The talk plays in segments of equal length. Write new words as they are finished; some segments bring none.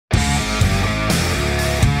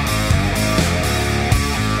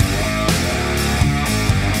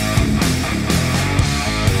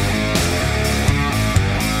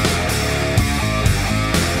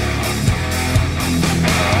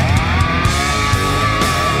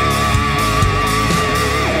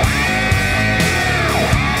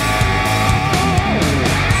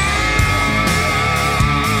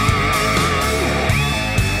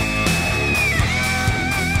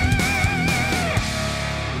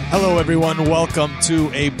Hello, everyone. Welcome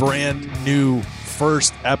to a brand new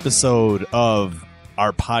first episode of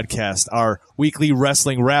our podcast, our weekly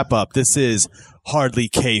wrestling wrap-up. This is Hardly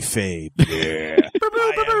Kayfabe. Yeah.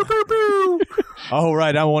 All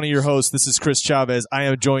right, I'm one of your hosts. This is Chris Chavez. I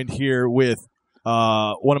am joined here with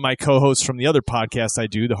one of my co-hosts from the other podcast I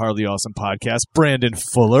do, the Hardly Awesome Podcast, Brandon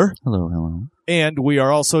Fuller. Hello. And we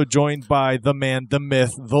are also joined by the man, the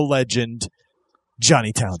myth, the legend,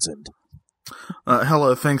 Johnny Townsend.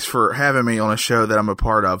 Hello, thanks for having me on a show that I'm a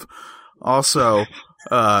part of. Also,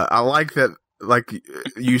 I like that, like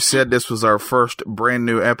you said, this was our first brand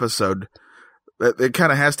new episode. It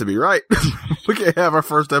kind of has to be, right? We can't have our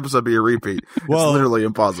first episode be a repeat. Well, it's literally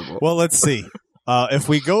impossible. Well, let's see. If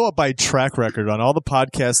we go up by track record on all the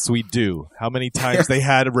podcasts we do, how many times they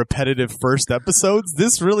had repetitive first episodes,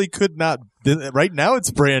 this really could not. Right now,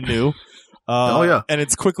 it's brand new. And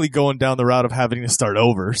it's quickly going down the route of having to start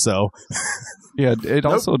over. So, yeah, it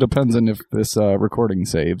also depends on if this recording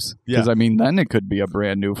saves. Because, I mean, then it could be a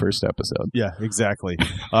brand new first episode. Yeah, exactly.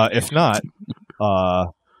 If not,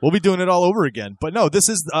 we'll be doing it all over again. But no, this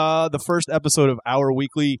is the first episode of our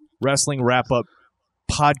weekly wrestling wrap-up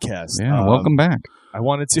podcast. Yeah, welcome back. I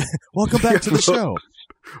wanted to welcome back to the show.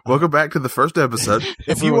 Welcome back to the first episode.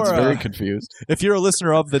 If you are very confused, if you're a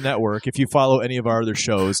listener of the network, if you follow any of our other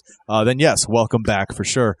shows, then yes, welcome back for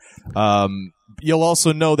sure. You'll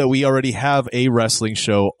also know that we already have a wrestling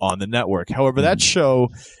show on the network. However, that show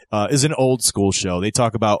is an old school show. They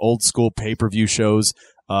talk about old school pay-per-view shows,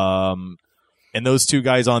 and those two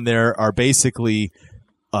guys on there are basically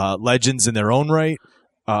legends in their own right,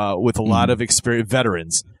 with a lot of experience,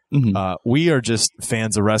 veterans. Mm-hmm. We are just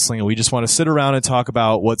fans of wrestling, and we just want to sit around and talk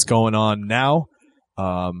about what's going on now.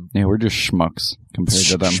 Yeah, we're just schmucks compared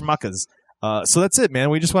to them. Schmuckas. So that's it, man.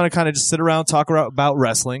 We just want to kind of just sit around, talk about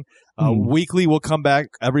wrestling. Weekly, we'll come back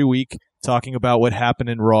every week talking about what happened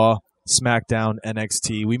in Raw, SmackDown,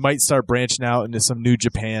 NXT. We might start branching out into some New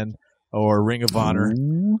Japan or Ring of Honor,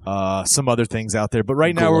 some other things out there. But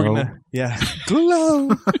right now, we're going to, Glow.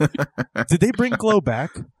 Did they bring Glow back?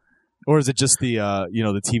 Or is it just the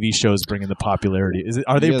the TV shows bringing the popularity?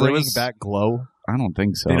 Are they bringing back Glow? I don't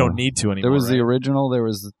think so. They don't need to anymore. There was the original.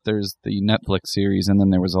 There's the Netflix series, and then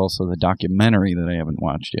there was also the documentary that I haven't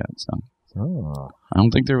watched yet. So I don't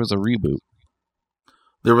think there was a reboot.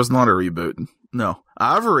 There was not a reboot. No,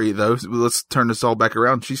 Ivory though. Let's turn this all back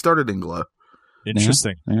around. She started in Glow.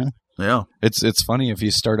 Interesting. Yeah. It's funny if you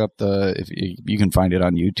start up if you can find it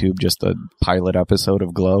on YouTube, just the pilot episode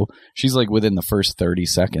of Glow. She's like within the first 30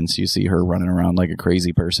 seconds, you see her running around like a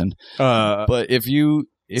crazy person. But if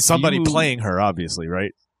somebody playing her, obviously, right?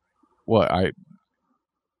 What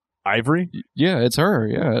Ivory? Yeah, it's her.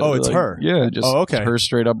 Yeah. Oh, it's her. Yeah, just her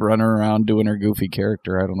straight up running around doing her goofy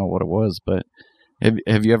character. I don't know what it was, but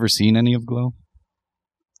have you ever seen any of Glow?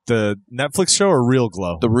 The Netflix show or Real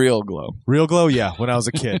Glow? The Real Glow. Real Glow, yeah, when I was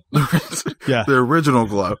a kid. Yeah. The original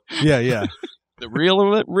Glow. Yeah. The real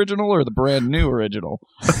original or the brand new original?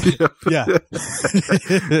 Yeah.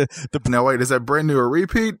 Now, wait, is that brand new a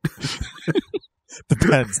repeat?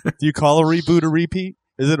 Depends. Do you call a reboot a repeat?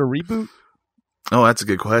 Is it a reboot? Oh, that's a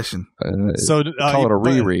good question. So call it a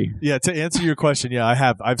re-re. Yeah, to answer your question,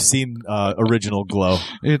 I've seen original Glow.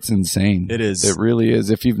 It's insane. It is. It really is.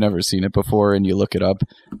 If you've never seen it before and you look it up,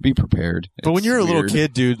 be prepared. But when you're a little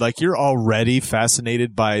kid, dude, like you're already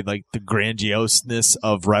fascinated by like the grandioseness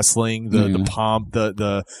of wrestling, the pomp,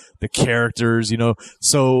 the characters,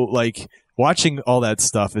 So like watching all that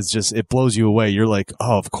stuff is just, it blows you away. You're like,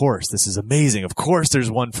 oh, of course, this is amazing. Of course there's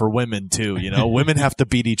one for women too, Women have to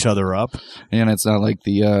beat each other up. And it's not like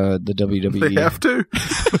the WWE. They have to?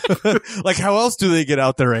 Like how else do they get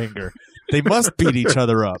out their anger? They must beat each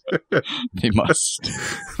other up. They must.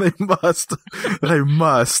 They must. They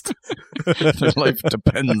must. Their life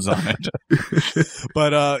depends on it.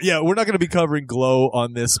 But we're not going to be covering Glow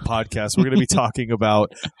on this podcast. We're going to be talking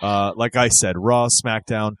about, like I said, Raw,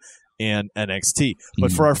 SmackDown, and NXT.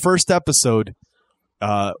 But for our first episode,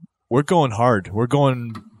 we're going hard. We're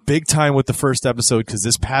going big time with the first episode because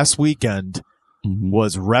this past weekend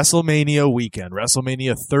was WrestleMania weekend.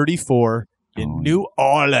 WrestleMania 34 in New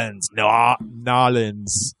Orleans.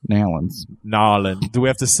 Nolans. Do we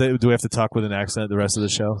have to talk with an accent the rest of the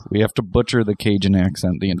show? We have to butcher the Cajun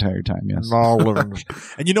accent the entire time, yes. Nolans.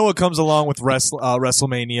 And you know what comes along with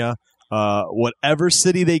WrestleMania? Whatever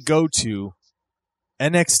city they go to,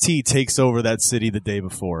 NXT takes over that city the day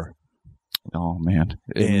before. Oh, man.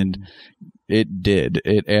 And it did.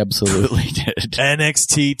 It absolutely did.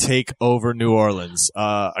 NXT take over New Orleans.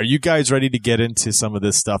 Are you guys ready to get into some of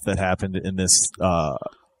this stuff that happened in this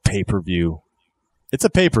pay-per-view? It's a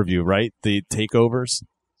pay-per-view, right? The takeovers?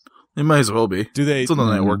 It may as well be. Do they? It's on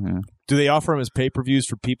the network. Do they offer them as pay-per-views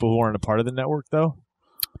for people who aren't a part of the network, though?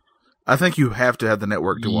 I think you have to have the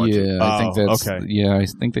network to watch it. Yeah, I think that's okay. Yeah, I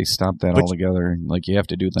think they stopped that altogether. Like you have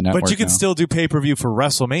to do the network. But you can now. still do pay-per-view for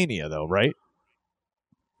WrestleMania, though, right?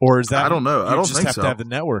 Or is that? I don't know. I don't just think have so. to have the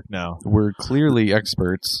network now. We're clearly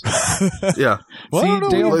experts. Yeah. Well, See, I don't know.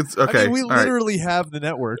 Dale- Okay. I mean, we all right. literally have the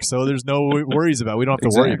network, so there's no worries about it. We don't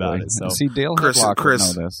have to worry about it. So See, Dale Chris- Hedlock Chris-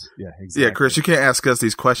 would know this. yeah, exactly. Yeah, Chris, you can't ask us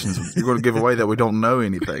these questions. You're going to give away that we don't know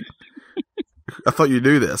anything. I thought you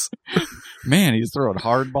knew this. Man, he's throwing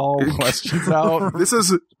hardball questions out. This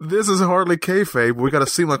is hardly kayfabe. We got to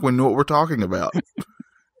seem like we know what we're talking about.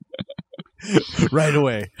 right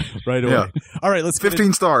away. Yeah. All right, let's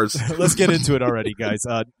 15 stars. let's get into it already, guys.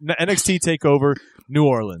 NXT Takeover New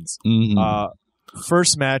Orleans. Mhm.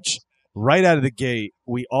 First match, right out of the gate.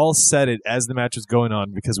 We all said it as the match was going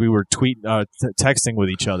on because we were texting with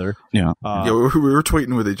each other. Yeah. Yeah, we were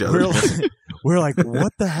tweeting with each other. We're like,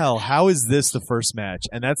 what the hell? How is this the first match?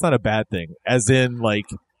 And that's not a bad thing. As in, like,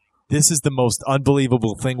 this is the most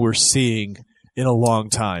unbelievable thing we're seeing in a long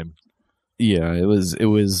time. Yeah, it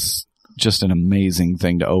was just an amazing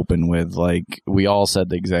thing to open with. Like, we all said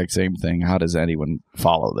the exact same thing. How does anyone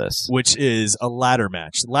follow this? Which is a ladder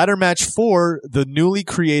match. Ladder match for the newly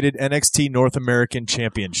created NXT North American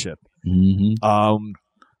Championship. Mm-hmm.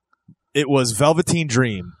 It was Velveteen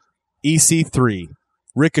Dream, EC3,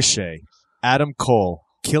 Ricochet, Adam Cole,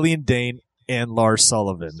 Killian Dane, and Lars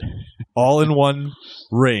Sullivan, all in one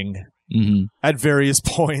ring at various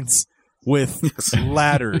points with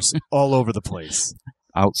ladders all over the place.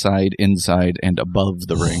 Outside, inside, and above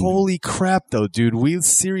the ring. Holy crap, though, dude. We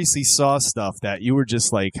seriously saw stuff that you were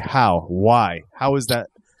just like, how? Why? How is that?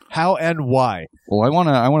 How and why? Well,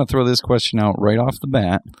 I wanna throw this question out right off the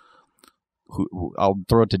bat. I'll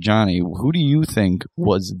throw it to Johnny. Who do you think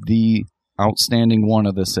was the outstanding one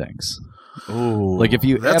of the six? Ooh. Like, if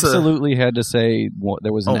you absolutely had to say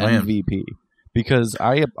there was an MVP. Because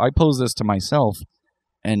I posed this to myself,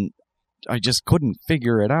 and I just couldn't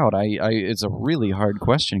figure it out. It's a really hard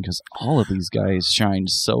question because all of these guys shined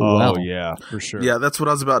so well. Oh, yeah, for sure. Yeah, that's what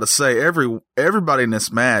I was about to say. Everybody in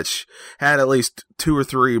this match had at least 2 or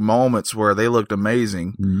 3 moments where they looked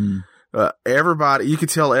amazing. Mm-hmm. Everybody, you could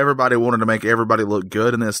tell everybody wanted to make everybody look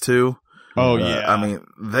good in this too. Oh, yeah. I mean,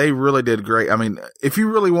 they really did great. I mean, if you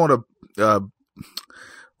really want to,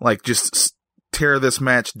 just tear this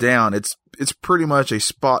match down, it's pretty much a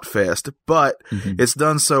spot fest, but it's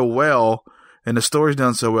done so well, and the story's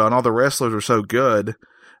done so well, and all the wrestlers are so good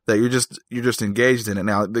that you're just engaged in it.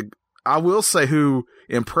 Now, I will say who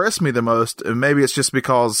impressed me the most, and maybe it's just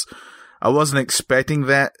because I wasn't expecting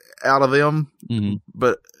that out of them,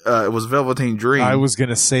 but it was Velveteen Dream. I was going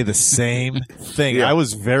to say the same thing. Yeah. I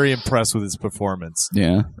was very impressed with his performance.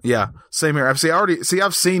 Yeah. Yeah, same here. I've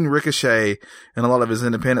seen Ricochet and a lot of his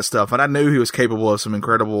independent stuff, and I knew he was capable of some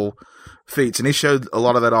incredible feats, and he showed a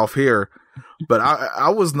lot of that off here. But I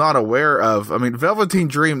was not aware of. I mean, Velveteen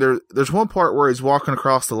Dream. There's one part where he's walking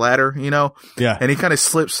across the ladder, Yeah, and he kind of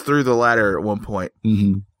slips through the ladder at one point.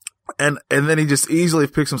 Mm-hmm. And then he just easily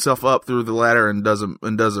picks himself up through the ladder and does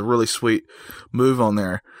a really sweet move on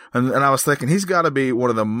there. And I was thinking he's got to be one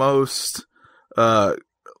of the most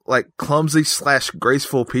clumsy /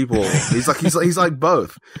 graceful people. He's like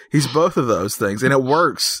both. He's both of those things, and it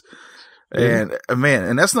works. And man,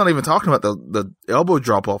 and that's not even talking about the elbow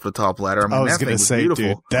drop off the top ladder. I mean, I was that thing going to was say,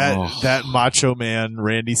 beautiful. dude, that Macho Man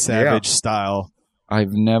Randy Savage style.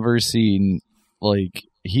 I've never seen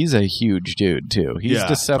he's a huge dude too. He's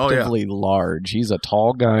deceptively large. He's a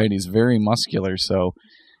tall guy and he's very muscular.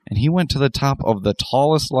 And he went to the top of the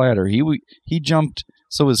tallest ladder. He jumped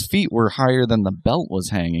so his feet were higher than the belt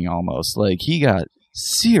was hanging almost. Like he got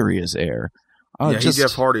serious air. He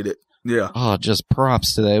Jeff Hardy'd it. Yeah. Oh, just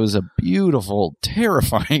props to that. It was a beautiful,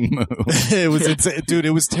 terrifying move.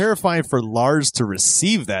 It was terrifying for Lars to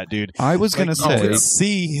receive that, dude. I was going to say, you could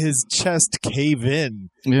see his chest cave in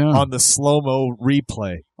yeah. on the slow-mo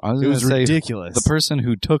replay. It was ridiculous. The person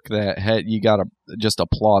who took that you got to just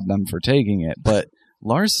applaud them for taking it. But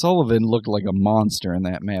Lars Sullivan looked like a monster in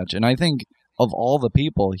that match. And I think of all the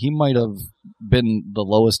people, he might have been the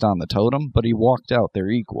lowest on the totem, but he walked out there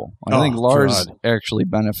equal. I think Lars actually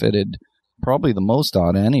benefited probably the most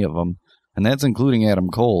out of any of them. And that's including Adam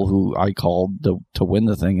Cole, who I called to win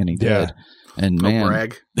the thing, and he did. And don't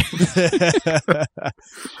brag.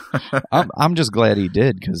 I'm just glad he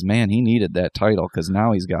did, because man, he needed that title, because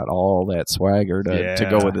now he's got all that swagger to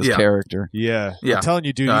go with his character. Yeah. I'm telling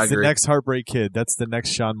you, dude, he's the next Heartbreak Kid. That's the next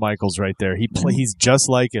Shawn Michaels right there. He's just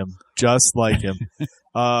like him.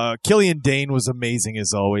 Killian Dane was amazing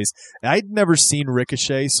as always. I'd never seen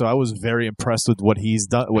Ricochet, so I was very impressed with what he's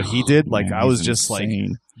done, what he did. Like Man, I was just insane.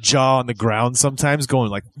 like jaw on the ground sometimes, going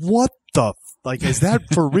like, "What the like is that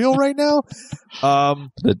for real right now?"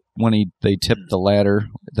 When they tipped the ladder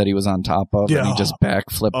that he was on top of, and he just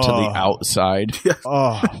backflipped to the outside.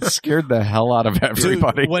 Scared the hell out of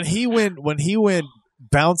everybody. Dude, when he went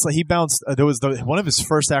bounce, he bounced. There was one of his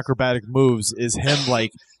first acrobatic moves is him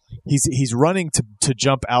like. He's running to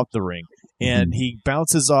jump out the ring, and he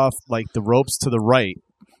bounces off like the ropes to the right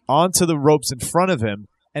onto the ropes in front of him,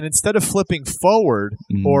 and instead of flipping forward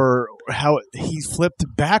or how he flipped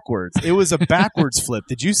backwards, it was a backwards flip.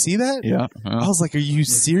 Did you see that? Yeah. I was like, "Are you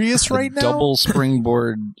serious right now?" Double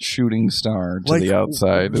springboard shooting star to the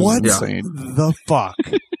outside. What insane. the fuck?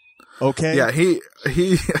 Okay. Yeah, he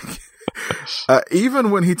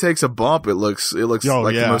even when he takes a bump, it looks like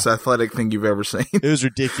the most athletic thing you've ever seen. It was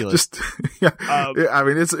ridiculous. I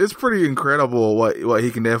mean, it's pretty incredible what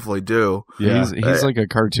he can definitely do. Yeah, he's like a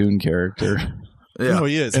cartoon character. Yeah,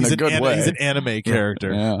 he is. In a good way. He's an anime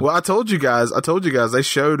character. Yeah. Well, I told you guys they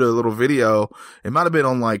showed a little video. It might have been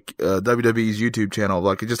on like WWE's YouTube channel,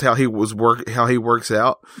 like just how he works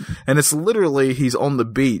out, and it's literally he's on the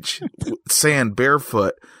beach, sand,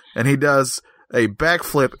 barefoot, and he does a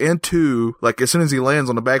backflip into, like, as soon as he lands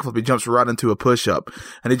on the backflip, he jumps right into a push-up.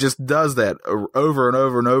 And he just does that over and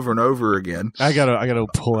over and over and over again. I gotta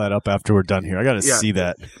pull that up after we're done here. I gotta see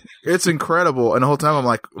that. It's incredible. And the whole time I'm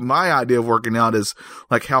like, my idea of working out is,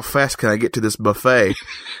 like, how fast can I get to this buffet?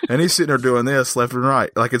 And he's sitting there doing this left and right.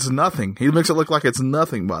 Like, it's nothing. He makes it look like it's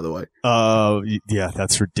nothing, by the way. Yeah,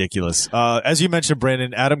 that's ridiculous. As you mentioned,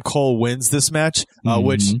 Brandon, Adam Cole wins this match,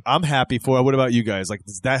 which I'm happy for. What about you guys? Like,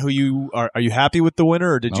 is that who you are you happy with the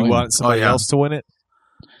winner, or did you want somebody else to win it?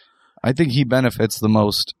 I think he benefits the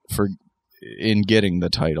most in getting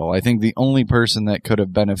the title. I think the only person that could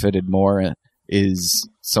have benefited more is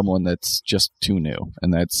someone that's just too new,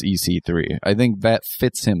 and that's EC3. I think that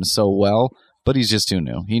fits him so well, but he's just too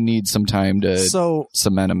new. He needs some time to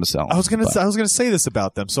cement himself. I was gonna say this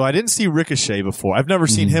about them. So I didn't see Ricochet before. I've never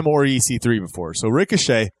seen him or EC3 before. So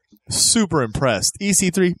Ricochet, super impressed.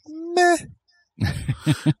 EC3, meh.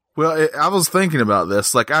 Well, I was thinking about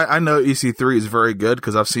this. Like, I know EC3 is very good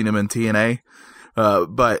because I've seen him in TNA.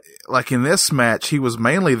 But, like, in this match, he was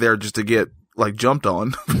mainly there just to get, like, jumped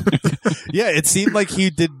on. Yeah, it seemed like he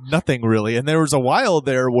did nothing, really. And there was a while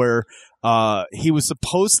there where he was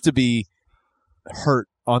supposed to be hurt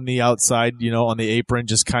on the outside, on the apron,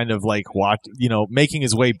 just kind of like making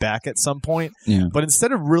his way back at some point. Yeah. But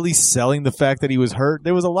instead of really selling the fact that he was hurt,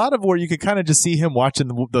 there was a lot of where you could kind of just see him watching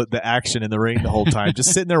the action in the ring the whole time,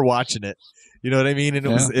 just sitting there watching it. You know what I mean? And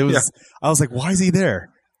it was. I was like, why is he there?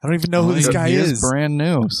 I don't even know who this guy is. Brand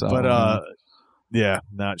new, so. But yeah,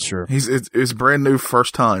 not sure. It's brand new,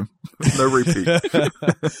 first time, no repeat.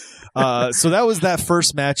 So that was that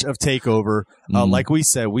first match of TakeOver. Like we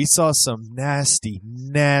said, we saw some nasty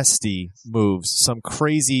moves, some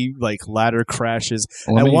crazy like ladder crashes.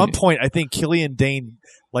 At one point, I think Killian Dane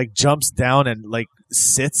like jumps down and like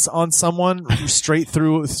sits on someone straight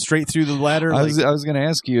through the ladder. I was going to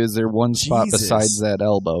ask you, is there one spot besides that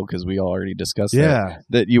elbow, because we already discussed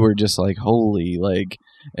that you were just like, holy, like,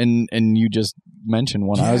 and you just mentioned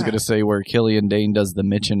one. I was going to say where Killian Dane does the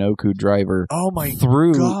Michinoku driver. Oh my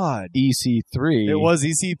through God. EC3. It was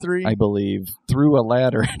EC3, I believe, through a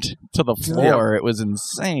ladder to the floor. It was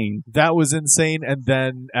insane. That was insane. And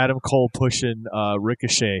then Adam Cole pushing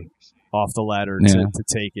Ricochet off the ladder to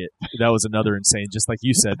take it. That was another insane. Just like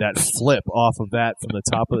you said, that flip off of that from the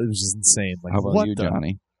top of it was just insane. Like, how about you,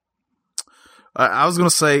 Johnny? I was going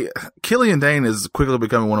to say, Killian Dane is quickly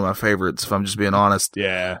becoming one of my favorites, if I'm just being honest.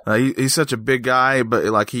 Yeah. He's such a big guy, but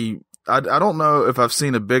like I don't know if I've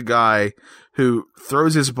seen a big guy who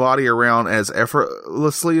throws his body around as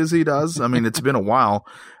effortlessly as he does. I mean, it's been a while,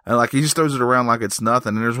 and like he just throws it around like it's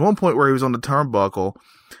nothing. And there's one point where he was on the turnbuckle,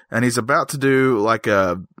 and he's about to do like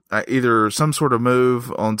either some sort of move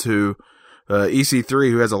onto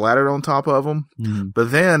EC3, who has a ladder on top of him.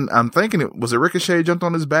 But then I'm thinking, was it Ricochet jumped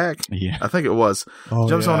on his back? Yeah, I think it was.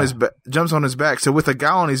 Jumps on his back. So with a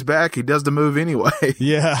guy on his back, he does the move anyway.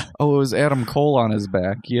 Yeah. Oh, it was Adam Cole on his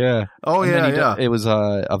back. Yeah. Oh, and it was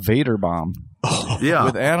a Vader bomb. Yeah.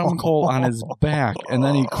 With Adam Cole on his back, and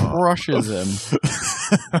then he crushes him.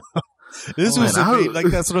 This was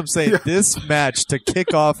that's what I'm saying. Yeah. This match to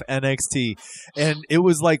kick off NXT, and it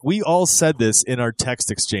was like we all said this in our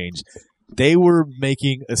text exchange. They were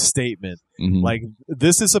making a statement. Like,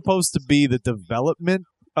 this is supposed to be the development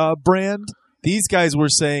brand, These guys were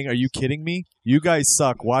saying, "Are you kidding me? You guys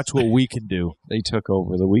suck. Watch what we can do." They took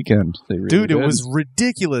over the weekend. They really Dude, did. it was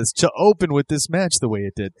ridiculous to open with this match the way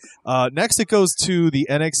it did. Next, it goes to the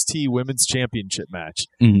NXT Women's Championship match.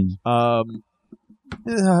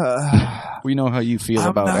 We know how you feel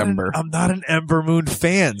about Ember. I'm not an Ember Moon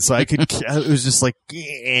fan, so I could. It was just like,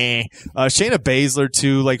 Shayna Baszler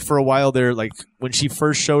too. Like for a while there, like when she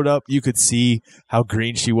first showed up, you could see how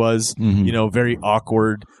green she was. You know, very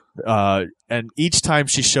awkward. And each time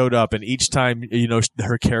she showed up, and each time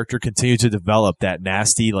her character continued to develop that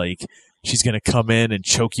nasty like. She's going to come in and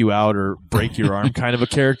choke you out or break your arm kind of a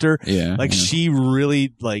character. Yeah. Like she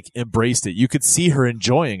really like embraced it. You could see her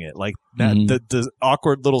enjoying it. Like the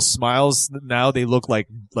awkward little smiles now they look like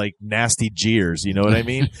nasty jeers. You know what I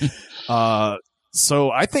mean?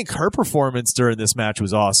 So I think her performance during this match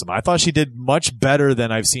was awesome. I thought she did much better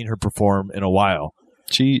than I've seen her perform in a while.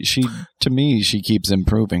 She to me, she keeps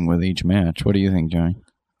improving with each match. What do you think, Johnny?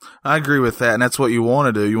 I agree with that, and that's what you want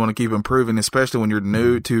to do. You want to keep improving, especially when you're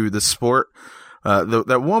new to the sport.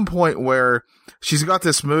 That one point where she's got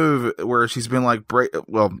this move where she's been like,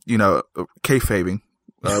 kayfabing,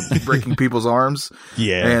 breaking people's arms.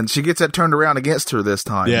 Yeah. And she gets that turned around against her this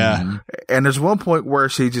time. Yeah. And there's one point where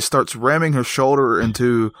she just starts ramming her shoulder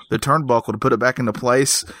into the turnbuckle to put it back into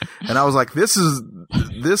place. And I was like, this is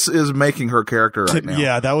making her character right now.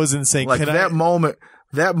 Yeah, that was insane. Like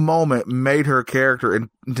that moment made her character, and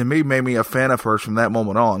to me made me a fan of hers from that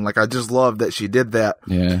moment on. Like I just loved that she did that.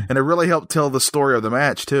 Yeah. And it really helped tell the story of the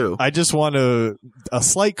match too. I just want a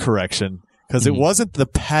slight correction because it wasn't the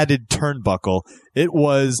padded turnbuckle. It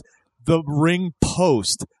was the ring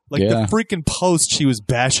post. Like the freaking post she was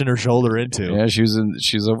bashing her shoulder into. Yeah, she's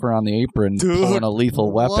over on the apron pulling a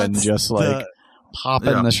lethal weapon, just like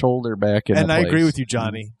popping the shoulder back in. And I agree with you,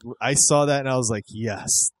 Johnny. I saw that and I was like,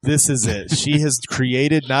 yes, this is it. She has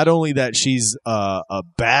created not only that she's a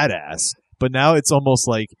badass, but now it's almost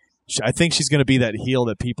like I think she's going to be that heel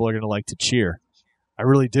that people are going to like to cheer. I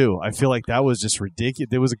really do. I feel like that was just ridiculous.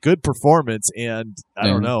 It was a good performance, and I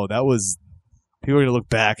don't know. That was people are going to look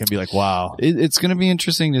back and be like, wow. It's going to be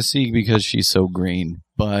interesting to see because she's so green,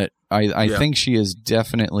 but I think she is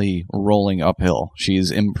definitely rolling uphill. She's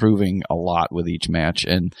improving a lot with each match,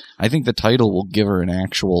 and I think the title will give her an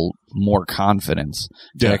actual more confidence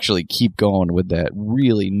to actually keep going with that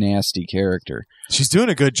really nasty character. She's doing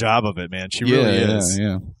a good job of it, man. She really is.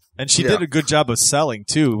 Yeah. And she did a good job of selling,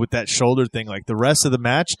 too, with that shoulder thing. Like, the rest of the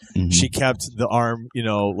match, she kept the arm,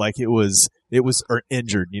 like it was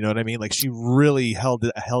injured. You know what I mean? Like, she really held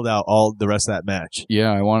out all the rest of that match.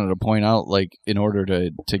 Yeah, I wanted to point out, like, in order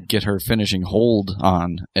to get her finishing hold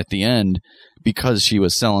on at the end, because she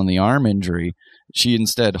was selling the arm injury, she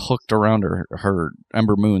instead hooked around her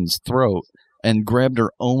Ember Moon's throat and grabbed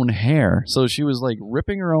her own hair. So she was like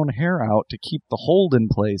ripping her own hair out to keep the hold in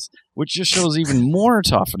place, which just shows even more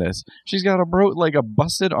toughness. She's got a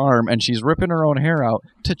busted arm, and she's ripping her own hair out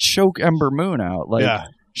to choke Ember Moon out. Like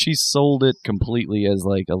she sold it completely as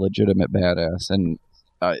like a legitimate badass. And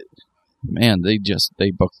man, they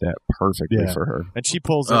booked that perfectly for her. And she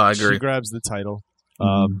pulls it. I agree. She grabs the title.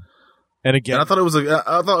 And again, and I thought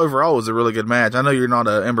overall it was a really good match. I know you're not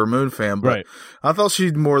an Ember Moon fan, but I thought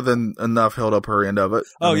she more than enough held up her end of it.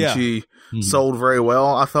 She sold very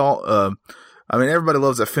well. I thought, everybody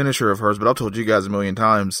loves that finisher of hers, but I've told you guys a million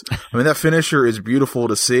times. I mean, that finisher is beautiful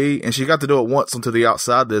to see, and she got to do it once onto the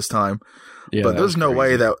outside this time. Yeah, but there's no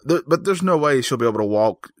way there's no way she'll be able to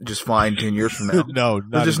walk just fine 10 years from now. No,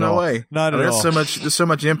 there's just no way. Not at all. There's so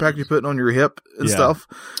much impact you're putting on your hip and stuff.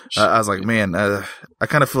 I was like, man, I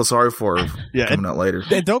kind of feel sorry for her coming out later.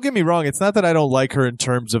 And don't get me wrong, it's not that I don't like her in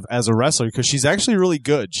terms of as a wrestler, because she's actually really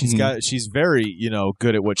good. She's very,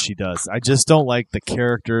 good at what she does. I just don't like the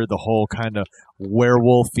character, the whole kind of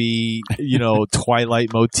werewolfy,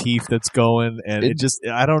 Twilight motif that's going, and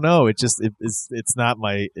I don't know. It's not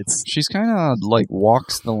my. She's kind of like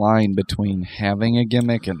walks the line between having a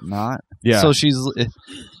gimmick and not. Yeah. So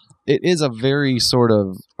it is a very sort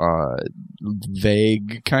of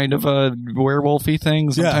vague kind of a werewolfy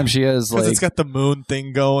thing. Sometimes she has it's got the moon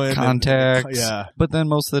thing going, contacts. But then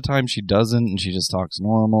most of the time she doesn't, and she just talks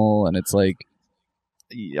normal, and it's like.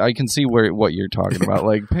 I can see what you're talking about.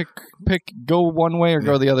 Like, go one way or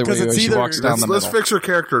go the other way. She walks down the middle. Let's fix her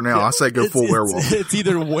character now. I say go full werewolf. It's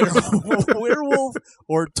either werewolf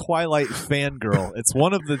or Twilight fangirl. It's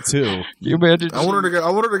one of the two. You imagine? I want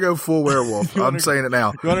her to go full werewolf. I'm saying it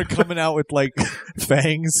now. You want her coming out with like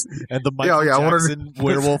fangs and the Michael Jackson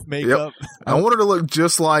werewolf makeup. Yep. I want her to look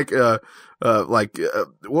just like what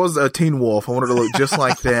was a Teen Wolf? I wanted to look just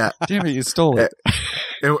like that. Damn it, you stole it.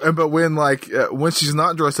 But when she's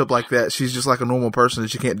not dressed up like that, she's just like a normal person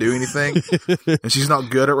and she can't do anything. And she's not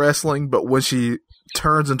good at wrestling, but when she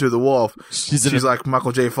turns into the wolf, she's like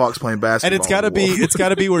Michael J. Fox playing basketball. And it's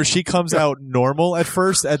gotta be where she comes out normal at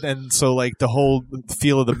first, and so like the whole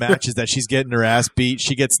feel of the match is that she's getting her ass beat,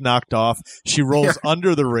 she gets knocked off, she rolls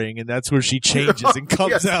under the ring, and that's where she changes and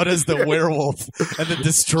comes out as the werewolf and then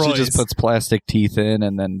destroys. She just puts plastic teeth in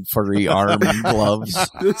and then furry arm gloves.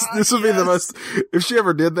 This would be the most. If she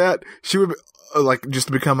ever did that, she would. Just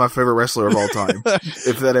become my favorite wrestler of all time.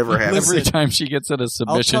 If that ever happens. Every time she gets in a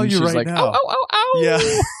submission, she's right like, now. ow. Yeah.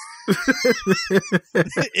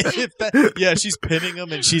 She's pinning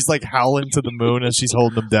him and she's like howling to the moon as she's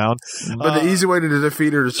holding him down. But the easy way to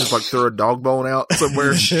defeat her is just like throw a dog bone out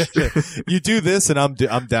somewhere. You do this and I'm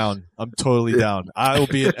down. I'm totally down. I will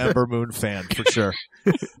be an Ember Moon fan for sure.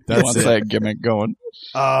 That's that gimmick going.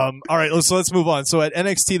 All right, so let's move on. So at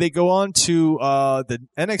NXT, they go on to the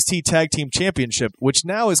NXT Tag Team Championship, which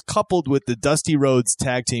now is coupled with the Dusty Rhodes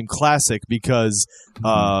Tag Team Classic because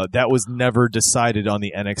that was never decided on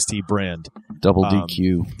the NXT brand. Double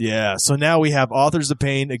DQ. Yeah, so now we have Authors of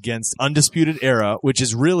Pain against Undisputed Era, which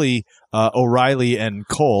is really O'Reilly and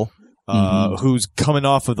Cole. Who's coming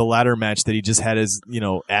off of the ladder match that he just had his,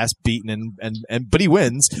 ass beaten but he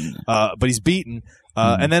wins, but he's beaten.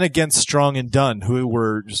 And then against Strong and Dunn, who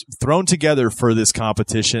were just thrown together for this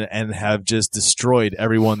competition and have just destroyed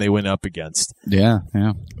everyone they went up against. Yeah.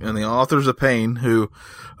 And the Authors of Pain, who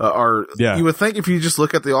you would think if you just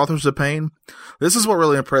look at the Authors of Pain, this is what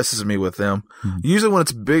really impresses me with them. Usually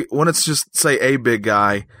when it's just, say, a big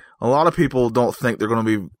guy, a lot of people don't think they're going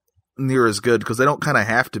to be near as good because they don't kind of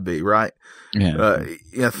have to be, right? Yeah.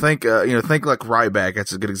 Think like Ryback.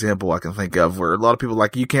 That's a good example I can think of where a lot of people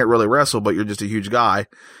like you can't really wrestle, but you're just a huge guy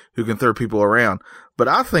who can throw people around. But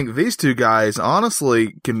I think these two guys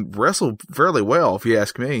honestly can wrestle fairly well, if you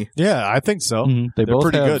ask me. Yeah, I think so. Mm-hmm. They're both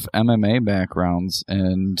pretty have good MMA backgrounds,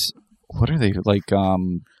 and what are they like?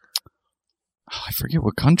 I forget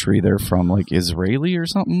what country they're from, like Israeli or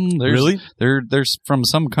something. Really? They're from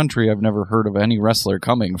some country I've never heard of any wrestler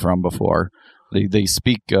coming from before. They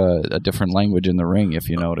speak a different language in the ring, if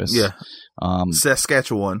you notice. Yeah.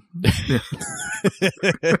 Saskatchewan.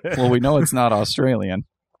 Well, we know it's not Australian.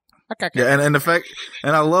 Yeah, and the fact,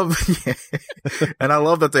 and I love, and I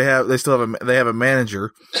love that they have a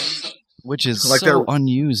manager, which is like so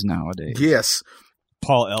unused nowadays. Yes.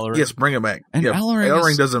 Paul Ellering. Yes, bring him back. And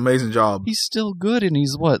Ellering does an amazing job. He's still good, and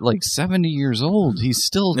he's 70 years old. He's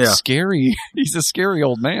still scary. He's a scary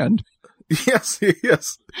old man. Yes.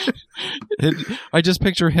 I just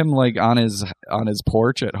picture him like on his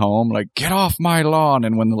porch at home, like, get off my lawn.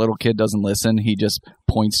 And when the little kid doesn't listen, he just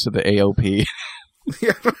points to the AOP.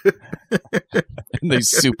 And they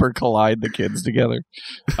super collide the kids together.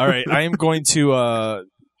 All right, I am going to.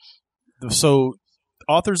 So,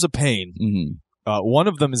 Authors of Pain. Mm-hmm. One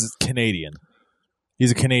of them is Canadian.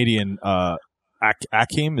 He's a Canadian.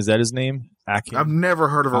 Akim, is that his name? Akim? I've never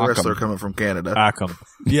heard of a wrestler coming from Canada. Akim.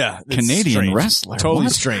 Yeah. Canadian strange. wrestler. Totally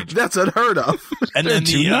what? strange. That's unheard of. And then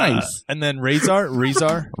nice. And then Razor,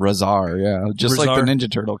 yeah. Just like the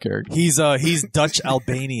Ninja Turtle character. He's Dutch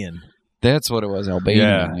Albanian. That's what it was,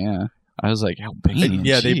 Albanian, yeah. I was like, Albanian?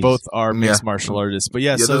 Yeah, they both are mixed martial artists. But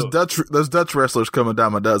yeah, so those Dutch wrestlers come a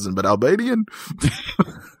dime a dozen, but Albanian?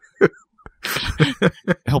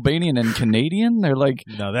 Albanian and Canadian? They're like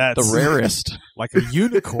the rarest. Like a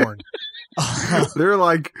unicorn. They're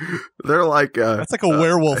like that's like a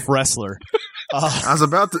werewolf wrestler. I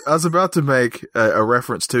was about to make a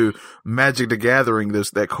reference to Magic the Gathering,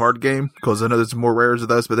 that card game, because I know there's more rares of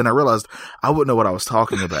those, but then I realized I wouldn't know what I was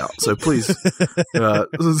talking about. So please.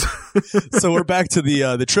 So we're back to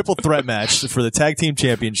the triple threat match for the Tag Team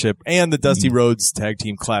Championship and the Dusty Rhodes Tag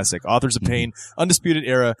Team Classic. Authors of Pain, Undisputed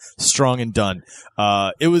Era, Strong and Dunn.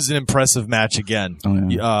 It was an impressive match again. Oh,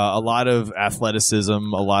 yeah. A lot of athleticism,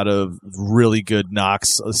 a lot of really good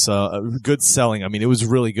knocks, good selling. I mean, it was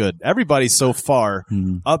really good. Everybody so far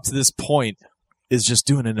up to this point is just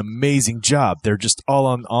doing an amazing job. They're just all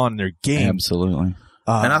on their game. Absolutely.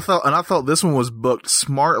 And I thought this one was booked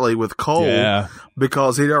smartly with Cole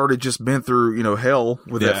because he'd already just been through, hell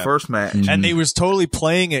with that first match. Mm-hmm. And they was totally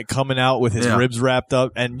playing it coming out with his ribs wrapped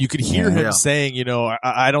up, and you could hear him saying,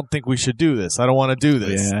 I don't think we should do this. I don't want to do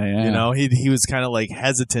this. Yeah. He was kind of like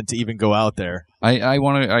hesitant to even go out there. I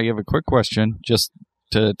have a quick question just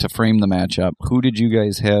to frame the matchup. Who did you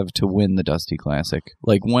guys have to win the Dusty Classic?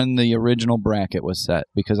 Like when the original bracket was set?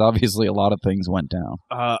 Because obviously a lot of things went down.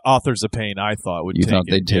 Authors of Pain, I thought would. You thought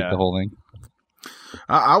they'd take the whole thing?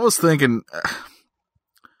 I was thinking.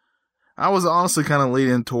 I was honestly kind of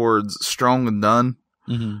leaning towards Strong and Dunn.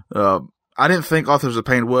 Mm-hmm. I didn't think Authors of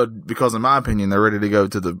Pain would, because in my opinion, they're ready to go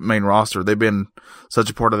to the main roster. They've been such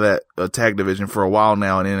a part of that tag division for a while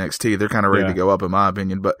now in NXT. They're kind of ready to go up, in my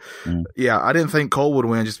opinion. But yeah, I didn't think Cole would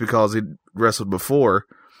win just because he'd wrestled before.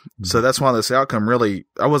 So that's why this outcome really,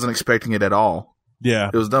 I wasn't expecting it at all.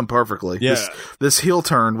 Yeah. It was done perfectly. Yeah. This heel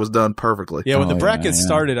turn was done perfectly. Yeah, when the bracket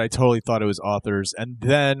started, I totally thought it was Authors. And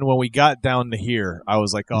then when we got down to here, I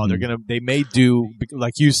was like, oh, they may do,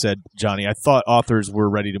 like you said, Johnny, I thought Authors were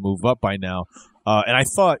ready to move up by now. And I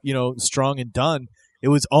thought, Strong and Dunn, it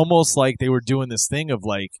was almost like they were doing this thing of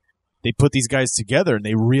like, they put these guys together and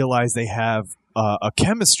they realize they have a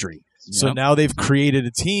chemistry. Yep. So now they've created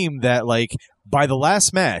a team that, like, by the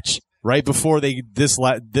last match, right before this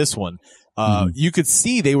one, you could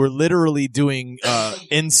see they were literally doing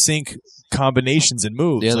in sync combinations and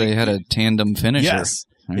moves. Yeah, they had a tandem finisher. Yes,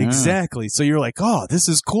 exactly. So you're like, oh, this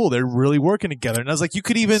is cool. They're really working together. And I was like, you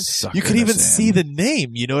could even see the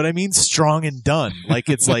name. You know what I mean? Strong and Done. Like,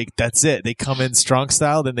 it's like, that's it. They come in strong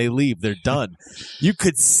style, then they leave. They're done. You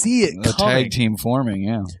could see it coming. Tag team forming,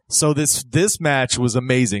 yeah. So this match was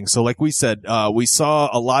amazing. So like we said, we saw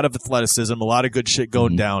a lot of athleticism, a lot of good shit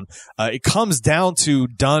going down. It comes down to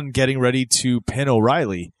Dunn getting ready to pin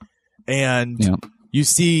O'Reilly. And you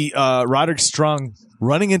see Roderick Strong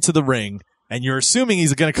running into the ring, and you're assuming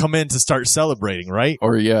he's going to come in to start celebrating, right?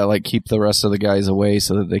 Or, like keep the rest of the guys away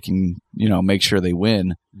so that they can, make sure they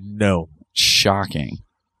win. No. Shocking.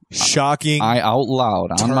 I out loud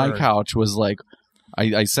on my couch was like,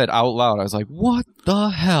 I said out loud, I was like, what the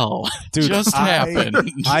hell just happened?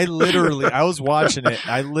 I was watching it.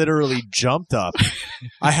 I literally jumped up.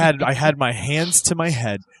 I had my hands to my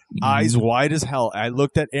head, eyes wide as hell. I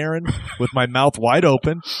looked at Aaron with my mouth wide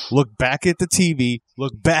open, looked back at the TV,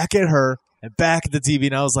 looked back at her, and back at the TV,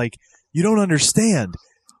 and I was like, you don't understand.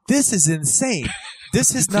 This is insane.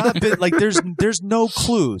 This has not been, like, there's no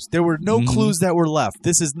clues. There were no clues that were left.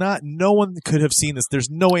 This is not, no one could have seen this. There's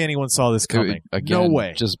no way anyone saw this coming. Again, no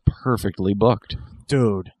way. Just perfectly booked.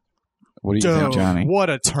 Dude. What do you think, Johnny? What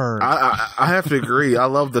a turn. I have to agree. I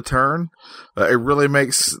love the turn. It really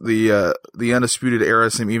makes the Undisputed Era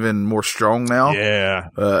seem even more strong now. Yeah.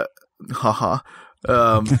 But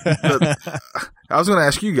I was going to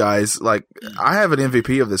ask you guys, like, I have an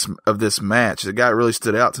MVP of this match. The guy that really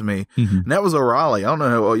stood out to me, and that was O'Reilly. I don't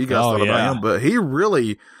know what you guys thought about him, but he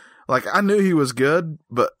really, like, I knew he was good,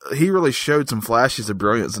 but he really showed some flashes of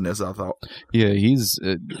brilliance in this, I thought. Yeah, he's,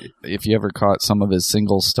 if you ever caught some of his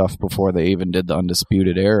single stuff before they even did the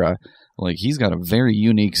Undisputed Era, like, he's got a very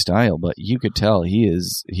unique style, but you could tell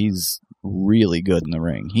he's really good in the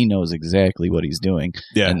ring. He knows exactly what he's doing.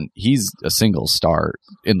 Yeah. And he's a single star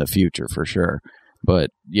in the future for sure.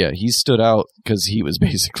 But yeah, he stood out because he was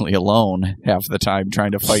basically alone half the time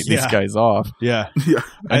trying to fight these guys off. Yeah.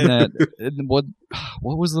 And what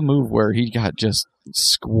was the move where he got just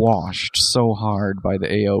squashed so hard by the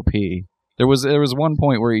AOP? There was one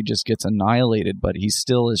point where he just gets annihilated, but he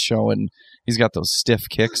still is showing he's got those stiff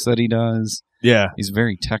kicks that he does. Yeah. He's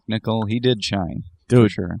very technical. He did shine.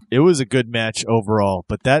 Dude, sure. It was a good match overall,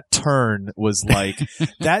 but that turn was like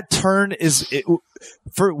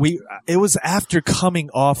it was after coming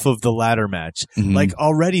off of the ladder match, like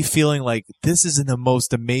already feeling like this is the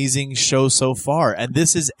most amazing show so far, and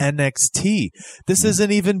this is NXT. This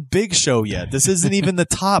isn't even Big Show yet. This isn't even the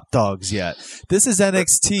top dogs yet. This is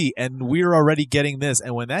NXT, and we're already getting this.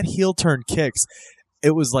 And when that heel turn kicks,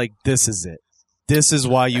 it was like, this is it. This is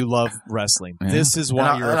why you love wrestling. Yeah. This is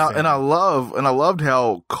why you're a fan. And I loved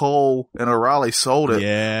how Cole and O'Reilly sold it.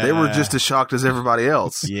 Yeah. They were just as shocked as everybody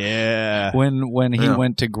else. Yeah. When he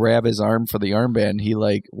went to grab his arm for the armband, he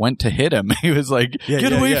like went to hit him. He was like,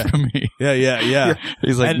 get away from me. Yeah.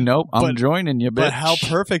 He's like, nope, I'm joining you, bitch. But how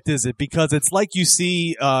perfect is it? Because it's like you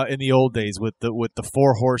see in the old days with the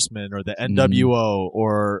Four Horsemen or the NWO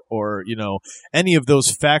or any of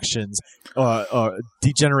those factions,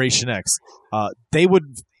 Degeneration X. They would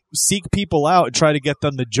seek people out and try to get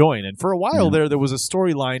them to join. And for a while there was a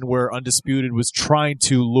storyline where Undisputed was trying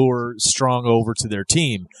to lure Strong over to their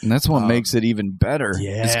team. And that's what makes it even better.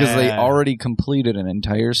 Yeah. It's because they already completed an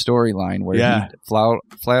entire storyline where he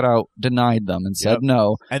flat out denied them and said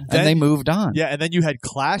no, and they moved on. Yeah, and then you had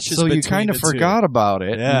clashes so between you kind of forgot about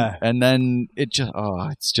it. Yeah. And then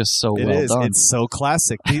it's just so well done. It's so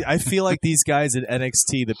classic. I feel like these guys at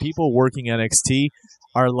NXT, the people working NXT,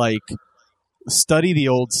 are like, study the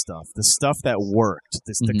old stuff, the stuff that worked,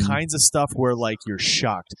 the kinds of stuff where like you're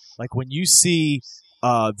shocked. Like when you see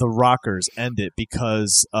the Rockers end it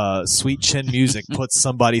because Sweet Chin Music puts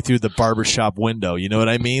somebody through the barbershop window. You know what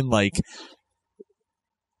I mean? Like,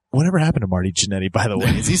 whatever happened to Marty Jannetty, by the way?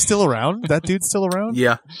 Is he still around? That dude's still around?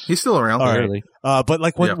 Yeah, he's still around. All right. But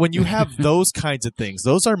like when you have those kinds of things,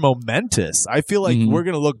 those are momentous. I feel like we're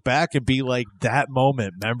going to look back and be like, that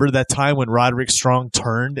moment. Remember that time when Roderick Strong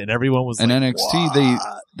turned and everyone was and like, NXT,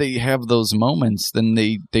 what? they have those moments, then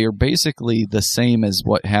they are basically the same as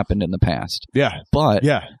what happened in the past. Yeah. But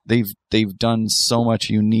they've done so much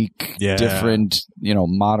unique, different,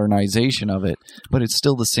 modernization of it, but it's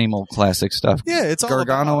still the same old classic stuff. Yeah, it's all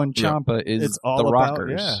Gargano about, and Ciampa is it's all the about,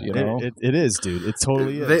 Rockers. It is, dude. It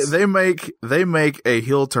totally is. They make a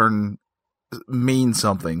heel turn mean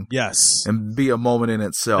something. Yes. And be a moment in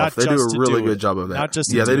itself. Not they do just a really do good it. job of that. Not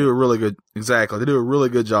just they do a really good exactly. They do a really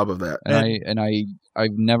good job of that. And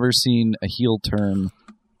I've never seen a heel turn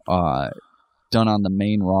done on the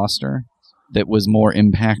main roster that was more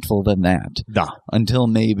impactful than that. Nah. Until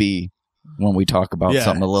maybe when we talk about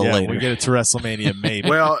something a little later. We get it to WrestleMania, maybe.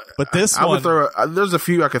 Well, but this I one, would there's a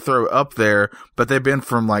few I could throw up there, but they've been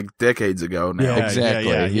from like decades ago now. Yeah,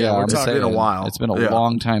 exactly. Yeah, we're talking a while. It's been a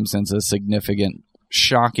long time since a significant,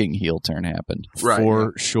 shocking heel turn happened.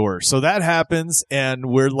 For sure. So that happens, and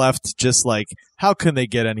we're left just like, how can they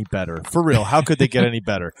get any better? For real, how could they get any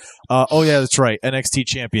better? Oh, yeah, that's right. NXT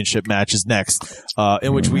Championship match is next,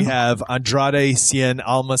 in which we have Andrade Cien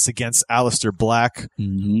Almas against Aleister Black.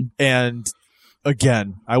 And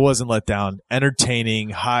again, I wasn't let down. Entertaining,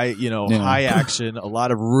 high action, a lot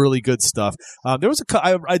of really good stuff. There was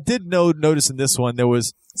I did notice in this one there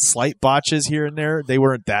was slight botches here and there. They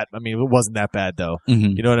weren't that. I mean, it wasn't that bad though.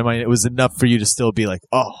 You know what I mean? It was enough for you to still be like,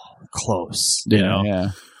 oh, close. Yeah.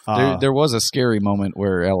 There was a scary moment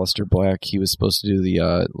where Aleister Black, he was supposed to do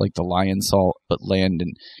the the lion salt, but land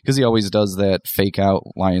and because he always does that fake out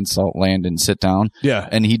lion salt, land and sit down. Yeah,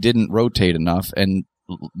 and he didn't rotate enough and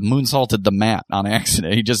moonsaulted the mat on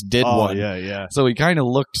accident. He just did one. Yeah. So he kind of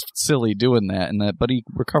looked silly doing that, but he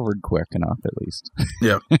recovered quick enough at least.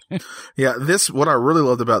 Yeah. What I really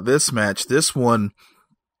loved about this match, this one,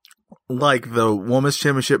 like the Women's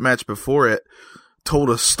Championship match before it,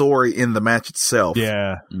 told a story in the match itself.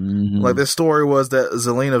 Yeah. Like the story was that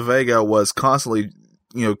Zelina Vega was constantly,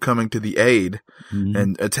 coming to the aid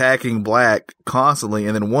and attacking Black constantly,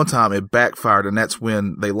 and then one time it backfired, and that's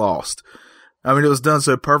when they lost. I mean, it was done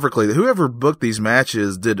so perfectly. Whoever booked these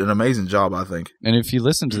matches did an amazing job, I think. And if you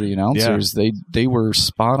listen to the announcers, they were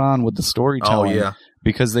spot on with the storytelling. Oh, yeah.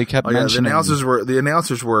 Because they kept mentioning the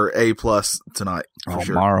announcers were A+ tonight. For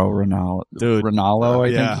sure. Mauro Ranallo, dude, Ranallo,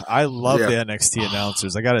 I think. I love the NXT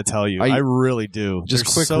announcers. I got to tell you, I really do. Just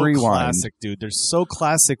They're quick so rewind, classic, dude. They're so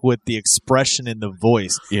classic with the expression in the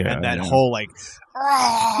voice and that whole like.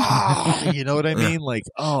 You know what I mean? Like,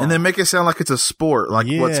 and they make it sound like it's a sport, like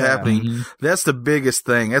what's happening. That's the biggest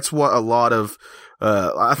thing. That's what a lot of,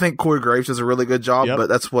 I think Corey Graves does a really good job, but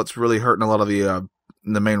that's what's really hurting a lot of the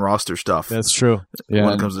main roster stuff. That's true.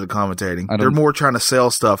 When it comes to the commentating, they're more trying to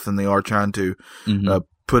sell stuff than they are trying to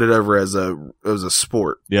put it over as a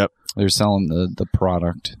sport. Yep, they're selling the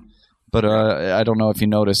product. But I don't know if you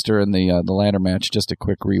noticed during the ladder match. Just a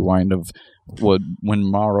quick rewind of when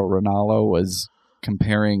Mauro Ranallo was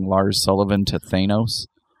comparing Lars Sullivan to Thanos.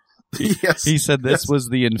 Yes. He said this was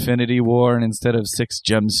the Infinity War, and instead of 6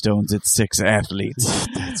 gemstones, it's 6 athletes.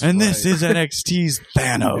 This is NXT's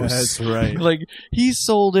Thanos. That's right. Like, he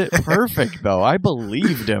sold it perfect, though. I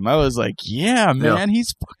believed him. I was like, yeah, man,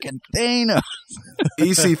 he's fucking Thanos.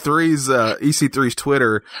 EC3's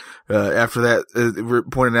Twitter after that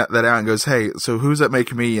pointed that out and goes, "Hey, so who's that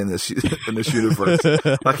make me in this universe?"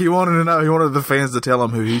 Like he wanted the fans to tell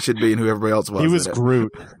him who he should be and who everybody else was. He was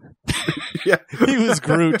Groot. Yeah, he was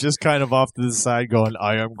Groot, just kind of off to the side, going,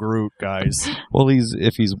 "I am Groot, guys." Well,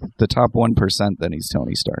 if he's the top 1%, then he's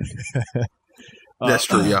Tony Stark. That's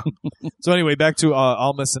true. Yeah. So anyway, back to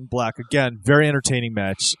Almas and Black again. Very entertaining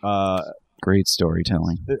match. Great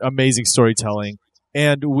storytelling. Amazing storytelling.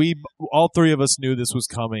 And all three of us knew this was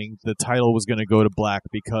coming. The title was going to go to Black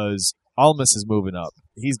because Almas is moving up.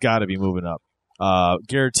 He's got to be moving up.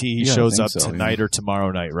 Guarantee he shows up tonight or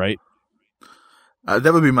tomorrow night, right?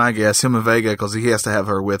 That would be my guess. Him and Vega, because he has to have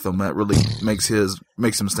her with him. That really makes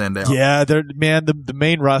him stand out. Yeah, the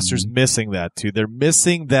main roster's missing that too. They're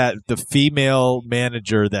missing the female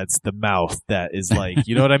manager that's the mouth that is like,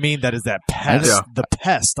 you know what I mean? That is that pest, the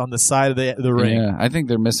pest on the side of the ring. Yeah, I think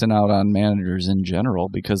they're missing out on managers in general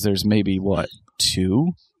because there's maybe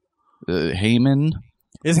 2. Heyman.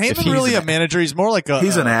 Is Heyman really a manager? He's more like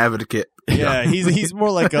he's an advocate. Yeah, he's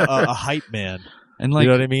more like a hype man. And you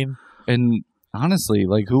know what I mean? And honestly,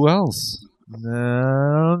 like who else?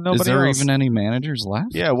 No, nobody. Is there else. even any managers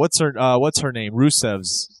left? Yeah, what's her name?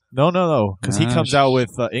 Rusev's. No, because he comes out with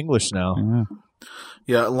English now.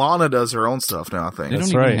 Yeah, Lana does her own stuff now. I think they don't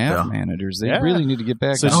even have managers. They really need to get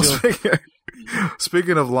back. So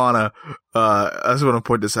Speaking of Lana, I just want to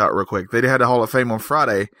point this out real quick. They had a Hall of Fame on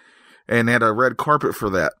Friday, and they had a red carpet for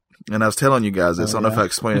that. And I was telling you guys this. I don't know if I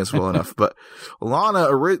explained this well enough, but Lana,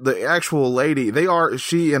 the actual lady,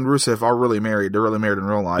 she and Rusev are really married. They're really married in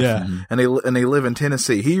real life. Yeah. And they live in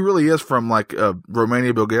Tennessee. He really is from like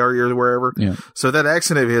Romania, Bulgaria, or wherever. Yeah. So that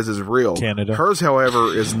accent of his is real. Canada. Hers,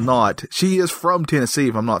 however, is not. She is from Tennessee,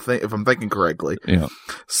 if I'm thinking correctly. Yeah.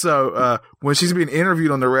 So when she's being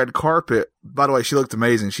interviewed on the red carpet, by the way, she looked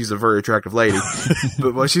amazing. She's a very attractive lady.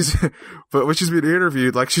 but when she's being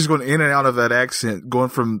interviewed, like she's going in and out of that accent, going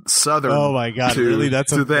from Southern. Oh my God! Really?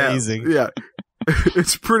 That's amazing. That. Yeah,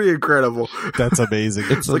 it's pretty incredible. That's amazing.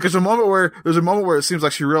 It's like there's a moment where it seems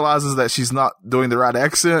like she realizes that she's not doing the right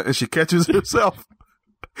accent, and she catches herself.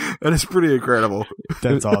 And it's pretty incredible.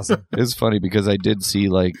 That's awesome. It's funny because I did see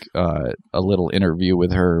like a little interview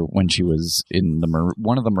with her when she was in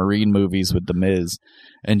one of the Marine movies with The Miz,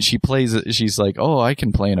 and she's like, "Oh, I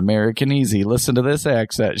can play an American easy. Listen to this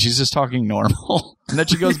accent." She's just talking normal, and then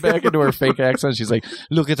she goes back into her fake accent. She's like,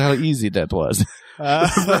 "Look at how easy that was."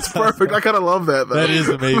 That's perfect. I kind of love that, though. That is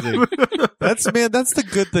amazing. That's the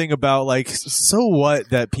good thing about like, so what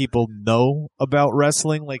that people know about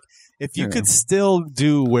wrestling. Like, if you could still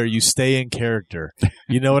do where you stay in character,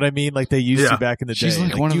 you know what I mean? Like they used to back in the day. She's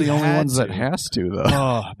like one of the only ones that has to, though.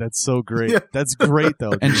 Oh, that's so great. Yeah. That's great,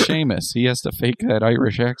 though. And Sheamus, he has to fake that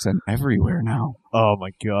Irish accent everywhere now. Oh, my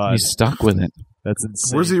God. He's stuck with it. That's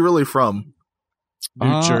insane. Where's he really from?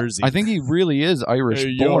 New Jersey. I think he really is Irish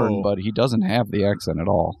born, but he doesn't have the accent at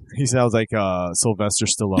all. He sounds like Sylvester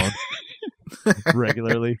Stallone.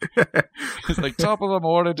 Regularly. It's like top of the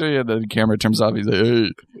morning to you, and then the camera turns off. He's like,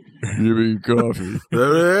 "Hey, give me coffee."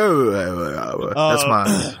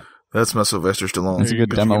 That's my Sylvester Stallone. That's a good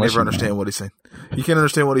demolition. You never understand what he's saying. You can't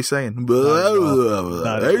understand what he's saying.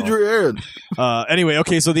 Adrian. Anyway,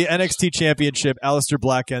 okay, so the NXT Championship, Aleister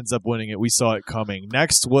Black ends up winning it. We saw it coming.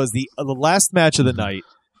 Next was the last match of the night,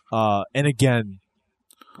 and again.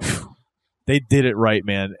 They did it right,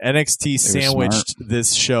 man. NXT sandwiched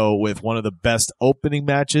this show with one of the best opening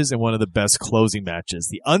matches and one of the best closing matches.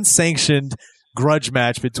 The unsanctioned grudge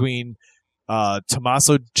match between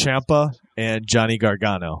Tommaso Ciampa and Johnny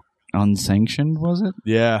Gargano. Unsanctioned, was it?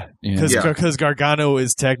 Yeah, because Gargano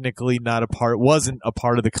is technically wasn't a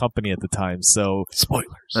part of the company at the time. So spoilers.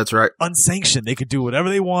 That's right. Unsanctioned. They could do whatever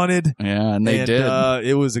they wanted. Yeah, and they did.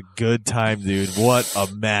 It was a good time, dude. What a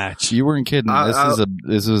match! You weren't kidding.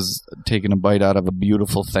 This was taking a bite out of a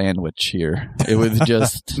beautiful sandwich here. It was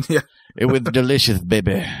just. It was delicious,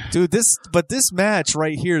 baby. Dude, this match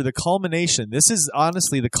right here, the culmination, this is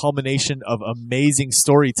honestly the culmination of amazing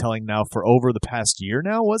storytelling now for over the past year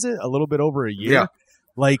now, was it? A little bit over a year? Yeah.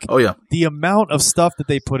 Like, the amount of stuff that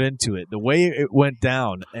they put into it, the way it went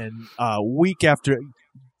down, and week after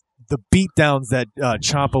the beatdowns that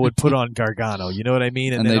Ciampa would put on Gargano, you know what I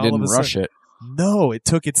mean? And they didn't rush it. No, it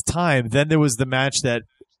took its time. Then there was the match that,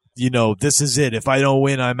 this is it. If I don't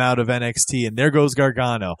win, I'm out of NXT. And there goes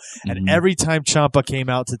Gargano. And every time Ciampa came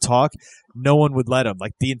out to talk, no one would let him.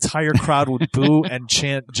 Like, the entire crowd would boo and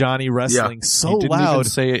chant Johnny Wrestling so loud.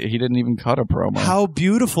 He didn't even cut a promo. How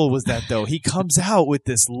beautiful was that, though? He comes out with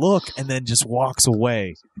this look and then just walks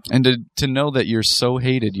away. And to know that you're so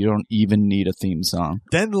hated, you don't even need a theme song.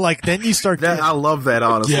 Then you start... I love that,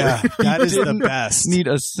 honestly. Yeah, that is the best. Need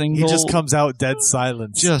a single... He just comes out dead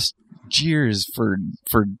silence. Just jeers for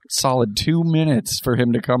solid 2 minutes for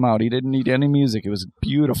him to come out. He didn't need any music. It was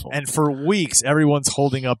beautiful. And for weeks, everyone's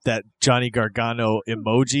holding up that Johnny Gargano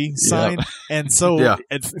emoji sign. Yep. And so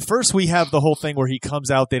at first we have the whole thing where he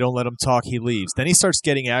comes out, they don't let him talk, he leaves. Then he starts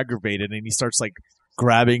getting aggravated and he starts like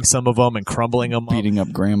grabbing some of them and crumbling them beating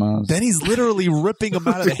up grandmas. Then he's literally ripping them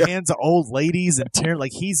out of the hands of old ladies and tearing,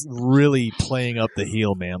 like, he's really playing up the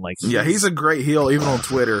heel, man. Like, he's a great heel, even on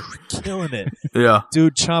Twitter. Killing it. Yeah.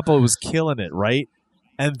 Dude, Ciampa was killing it, right?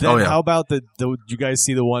 And then how about you guys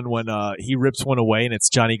see the one when he rips one away and it's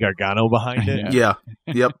Johnny Gargano behind it? Yeah.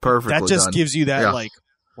 Yep, perfectly That just done. gives you that, like,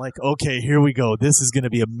 okay, here we go. This is going to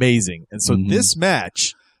be amazing. And so this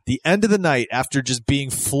match... The end of the night, after just being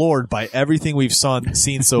floored by everything we've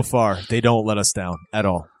seen so far, they don't let us down at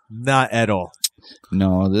all. Not at all.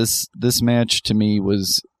 No, this match to me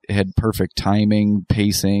had perfect timing,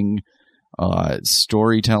 pacing,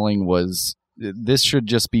 storytelling. This should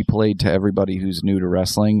just be played to everybody who's new to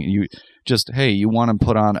wrestling. You want to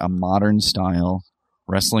put on a modern style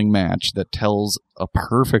wrestling match that tells a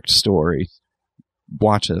perfect story.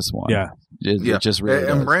 Watch this one. Yeah. It just really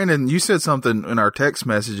And does. Brandon, you said something in our text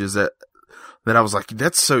messages that I was like,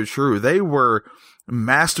 that's so true. They were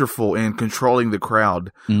masterful in controlling the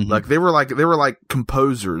crowd. Like they were like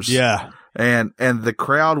composers. Yeah. and the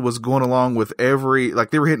crowd was going along with every,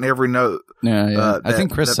 like they were hitting every note. Yeah. I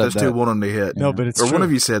think Chris said those two wanted them to hit. No, but it's or true. one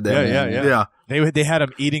of you said that. Yeah. They had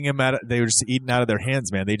them eating him out. They were just eating out of their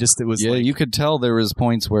hands, man. You could tell there was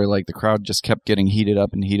points where like the crowd just kept getting heated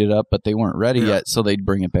up, but they weren't ready yet, so they'd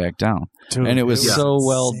bring it back down. Dude, and it was so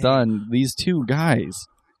well done. These two guys,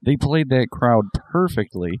 they played that crowd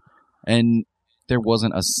perfectly, and there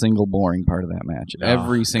wasn't a single boring part of that match.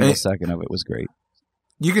 Every single second of it was great.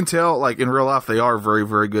 You can tell, like, in real life, they are very,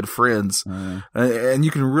 very good friends. And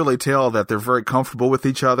you can really tell that they're very comfortable with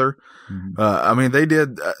each other. I mean,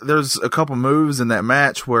 there's a couple moves in that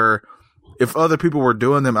match where if other people were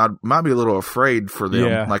doing them, I might be a little afraid for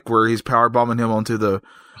them. Like where he's powerbombing him onto the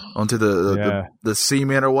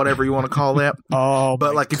cement or whatever you want to call that.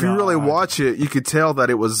 But like, if you really watch it, you could tell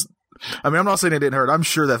that it was, I mean, I'm not saying it didn't hurt. I'm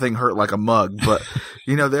sure that thing hurt like a mug, but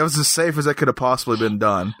that was as safe as that could have possibly been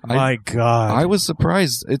done. My God. I was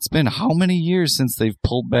surprised. It's been how many years since they've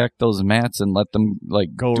pulled back those mats and let them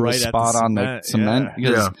like go do right a spot on the cement?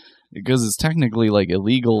 Because it's technically like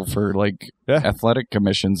illegal for like athletic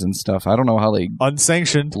commissions and stuff. I don't know how they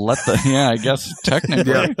unsanctioned I guess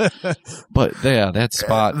technically. But that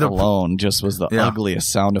spot alone just was the ugliest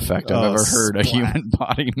sound effect I've ever heard a human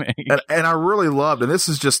body make. And I really loved, and this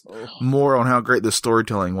is just more on how great the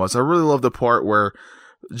storytelling was. I really loved the part where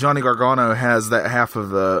Johnny Gargano has that half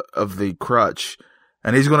of the crutch,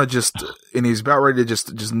 and he's going to and he's about ready to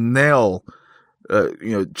just nail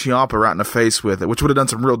Ciampa right in the face with it, which would have done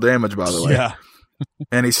some real damage, by the way. Yeah.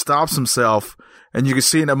 And he stops himself, and you can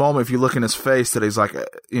see in a moment, if you look in his face, that he's like,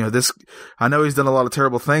 I know he's done a lot of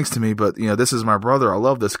terrible things to me, but, this is my brother. I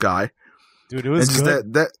love this guy. Dude, it was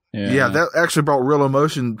good. That actually brought real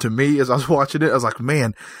emotion to me as I was watching it. I was like,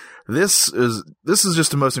 man, this is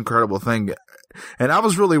just the most incredible thing. And I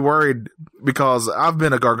was really worried because I've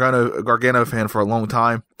been a Gargano fan for a long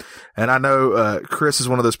time. And I know, Chris is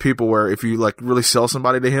one of those people where if you like really sell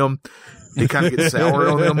somebody to him, he kind of gets sour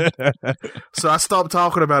on him. So I stopped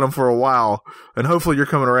talking about him for a while, and hopefully you're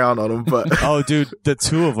coming around on him. But dude, the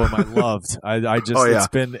two of them I loved.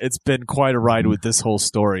 It's been quite a ride with this whole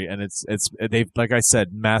story, and they've, like I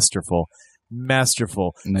said, masterful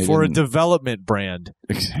for a development brand.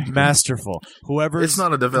 Exactly. Masterful. It's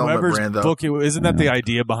not a development brand though. Isn't that the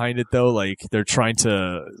idea behind it though? Like they're trying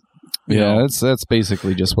to. That's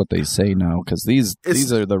basically just what they say now, because these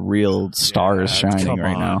are the real stars shining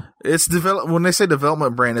right now. It's when they say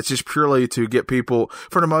development brand, it's just purely to get people,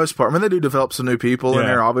 for the most part. I mean, they do develop some new people in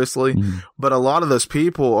there, obviously, but a lot of those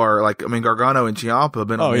people are like, I mean, Gargano and Ciampa have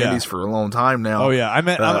been on the Indies for a long time now. I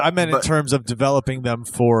meant in terms of developing them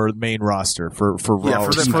for the main roster for Raw,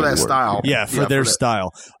 for that style, for their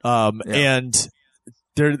style, and.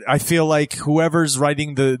 I feel like whoever's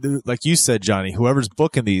writing the like you said, Johnny, whoever's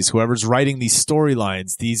booking these, whoever's writing these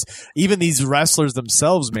storylines, even these wrestlers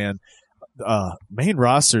themselves, man, main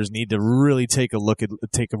rosters need to really take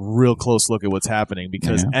a real close look at what's happening,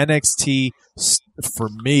 because NXT, for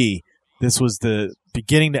me, this was the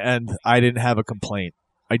beginning to end. I didn't have a complaint.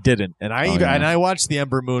 I didn't, and I watched the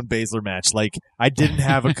Ember Moon Baszler match. Like, I didn't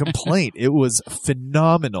have a complaint. It was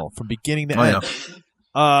phenomenal from beginning to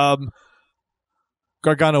end.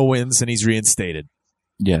 Gargano wins and he's reinstated.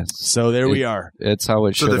 Yes. So there we are. It's how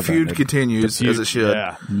it should. So the feud continues as it should.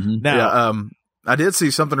 Yeah. Mm-hmm. Now, I did see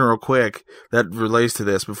something real quick that relates to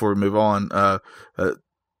this before we move on.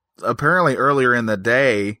 Apparently earlier in the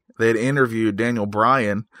day they had interviewed Daniel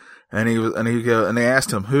Bryan, and they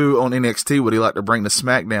asked him who on NXT would he like to bring to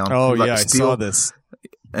SmackDown. Oh yeah, I saw this.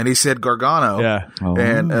 And he said Gargano. Yeah. Oh.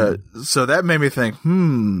 And so that made me think,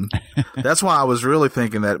 that's why I was really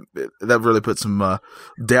thinking that really put some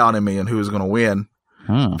doubt in me on who was going to win.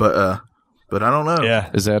 Huh. But I don't know.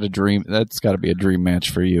 Yeah. Is that a dream? That's got to be a dream match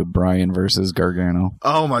for you, Bryan versus Gargano.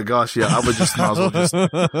 Oh my gosh, yeah. I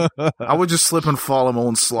would just slip and fall in my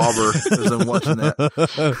own slobber as I'm watching that.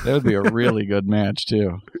 That would be a really good match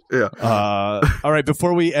too. Yeah. All right,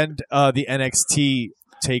 before we end the NXT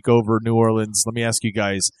Takeover New Orleans, let me ask you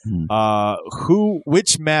guys,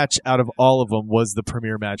 which match out of all of them was the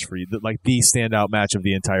premier match for you? The standout match of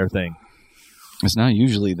the entire thing? It's not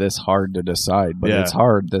usually this hard to decide, but it's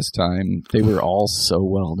hard this time. They were all so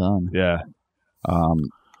well done. Yeah.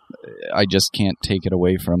 I just can't take it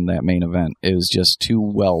away from that main event. It was just too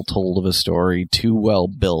well told of a story, too well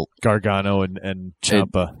built. Gargano and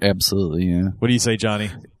Ciampa. Absolutely, yeah. What do you say,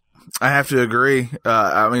 Johnny? I have to agree.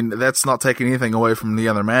 I mean, that's not taking anything away from the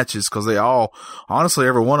other matches, because they all, honestly,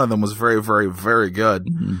 every one of them was very, very, very good.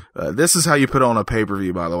 Mm-hmm. This is how you put on a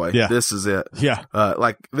pay-per-view, by the way. Yeah. This is it. Yeah.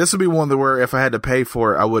 This would be one where if I had to pay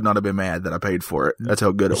for it, I would not have been mad that I paid for it. That's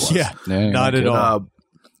how good it was. Yeah. Not at all.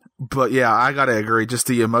 But yeah, I gotta agree. Just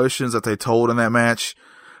the emotions that they told in that match,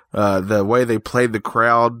 the way they played the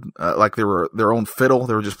crowd, like they were their own fiddle.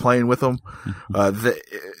 They were just playing with them.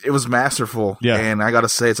 It was masterful. Yeah. And I gotta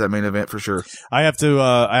say, it's that main event for sure. I have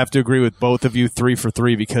to agree with both of you 3 for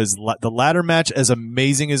 3 because the ladder match, as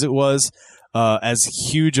amazing as it was, as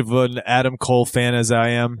huge of an Adam Cole fan as I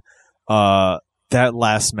am, that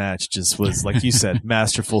last match just was, like you said,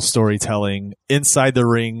 masterful storytelling inside the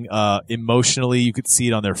ring. Emotionally, you could see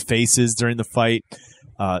it on their faces during the fight.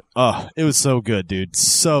 It was so good, dude.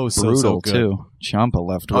 So Brutal, good too. Ciampa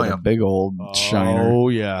left with a big old shiner. Oh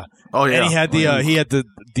yeah. And he had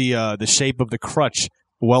the shape of the crutch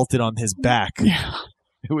welted on his back. Yeah.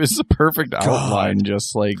 It was the perfect outline,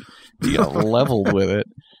 just like he got leveled with it.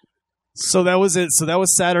 So that was it. So that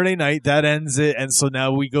was Saturday night. That ends it. And so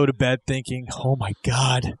now we go to bed thinking, oh my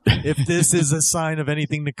God, if this is a sign of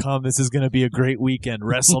anything to come, this is going to be a great weekend.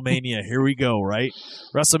 WrestleMania, here we go, right?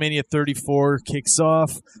 WrestleMania 34 kicks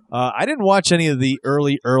off. I didn't watch any of the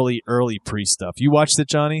early pre-stuff. You watched it,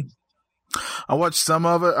 Johnny? I watched some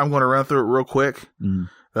of it. I'm going to run through it real quick.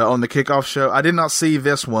 On the kickoff show. I did not see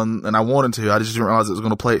this one, and I wanted to. I just didn't realize it was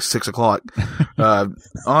going to play at 6 o'clock.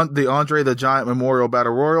 On the Andre the Giant Memorial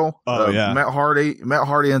Battle Royal. Matt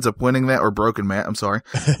Hardy ends up winning that, or Broken Matt, I'm sorry.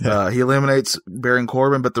 He eliminates Baron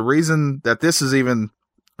Corbin, but the reason that this is even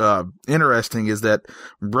interesting is that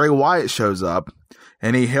Bray Wyatt shows up,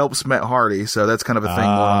 and he helps Matt Hardy, so that's kind of a thing going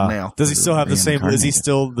on now. Does he still have the same, is he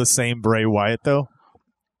still the same Bray Wyatt, though?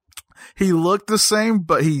 He looked the same,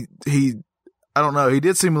 but he I don't know. He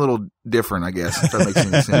did seem a little different, I guess, if that makes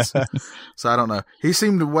any sense. So I don't know. He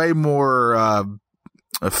seemed way more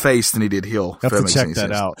face than he did heel. Have to check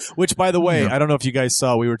that out. Which, by the way, I don't know if you guys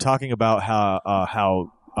saw. We were talking about how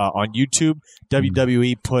on YouTube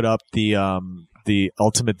WWE put up the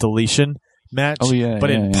Ultimate Deletion match. Oh, yeah, but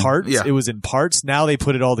in parts. Yeah. It was in parts. Now they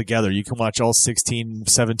put it all together. You can watch all 16,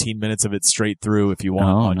 17 minutes of it straight through if you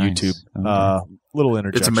want on YouTube. Little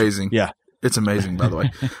interjection. It's amazing. Yeah. It's amazing, by the way.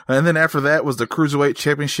 And then after that was the Cruiserweight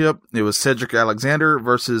Championship. It was Cedric Alexander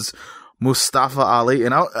versus Mustafa Ali.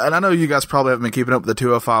 And I know you guys probably haven't been keeping up with the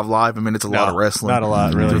 205 Live. I mean, it's a lot of wrestling. Not a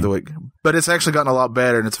lot, really. Through the week. But it's actually gotten a lot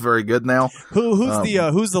better, and it's very good now.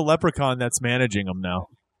 Who's the leprechaun that's managing them now?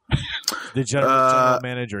 The general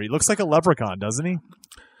manager. He looks like a leprechaun, doesn't he?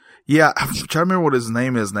 Yeah, I'm trying to remember what his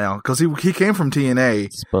name is now, because he came from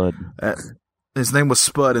TNA. Spud. His name was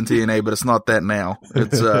Spud in TNA, but it's not that now.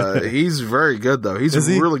 It's he's very good though. He's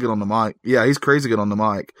really good on the mic. Yeah, he's crazy good on the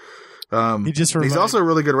mic. He's also a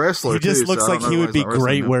really good wrestler. He just looks like he would be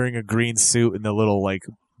great him. Wearing a green suit and the little like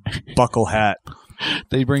buckle hat.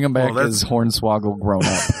 They bring him back as Hornswoggle grown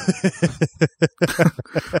up.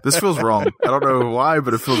 This feels wrong. I don't know why,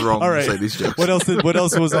 but it feels wrong to say these jokes. What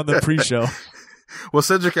else was on the pre-show? Well,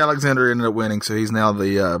 Cedric Alexander ended up winning, so he's now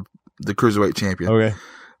the Cruiserweight champion. Okay.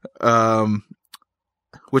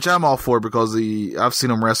 Which I'm all for because I've seen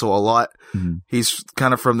him wrestle a lot. Mm-hmm. He's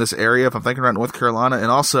kind of from this area, if I'm thinking right, North Carolina. And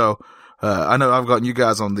also, I know I've gotten you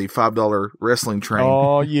guys on the $5 wrestling train.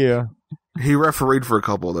 Oh, yeah. He refereed for a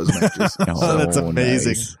couple of those matches. That's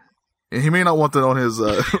amazing. Nice. He may not want that on his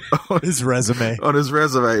his resume. On his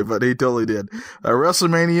resume, but he totally did.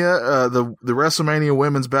 WrestleMania, the WrestleMania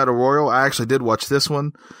Women's Battle Royal. I actually did watch this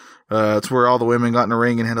one. It's where all the women got in the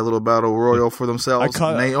ring and had a little battle royal for themselves.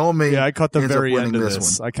 Naomi. Yeah, I caught the very end of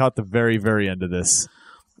this. I caught the very, very end of this.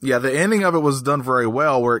 Yeah, the ending of it was done very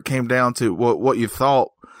well, where it came down to what you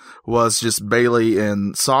thought was just Bayley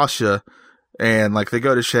and Sasha, and like they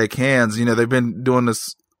go to shake hands. You know, they've been doing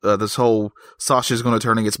this whole Sasha's going to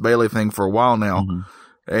turn against Bayley thing for a while now.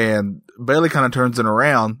 Mm-hmm. And Bayley kind of turns it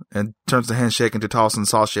around and turns the handshake into tossing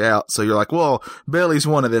Sasha out. So you're like, well, Bayley's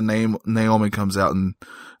one, and then Naomi comes out and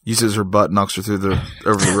uses her butt, knocks her through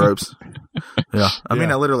over the ropes. Yeah. I mean,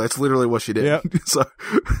 that's literally what she did. Yep. So,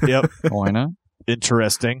 why not?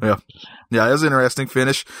 Interesting. Yeah. Yeah. It was an interesting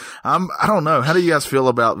finish. I don't know. How do you guys feel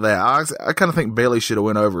about that? I kind of think Bayley should have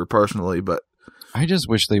went over personally, but I just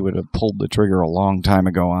wish they would have pulled the trigger a long time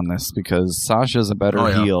ago on this, because Sasha's a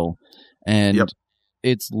better heel, and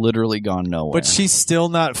it's literally gone nowhere. But she's still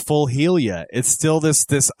not full heel yet. It's still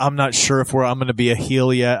this I'm not sure if I'm going to be a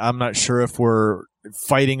heel yet. I'm not sure if we're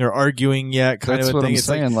fighting or arguing yet, kind of a what thing. I'm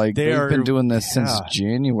saying. Like they've been doing this since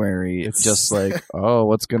January. It's just like, oh,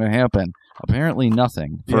 what's going to happen? Apparently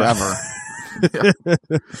nothing. Forever.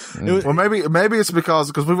 Well, maybe it's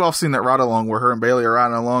because we've all seen that ride along where her and Bayley are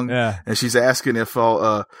riding along, and she's asking if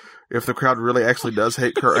the crowd really actually does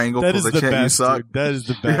hate Kurt Angle because they chant "You suck." Dude. That is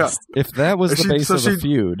the best. Yeah. If that was the base of the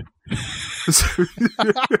feud.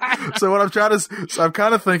 So what I'm I'm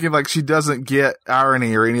kind of thinking like she doesn't get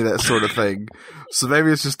irony or any of that sort of thing. So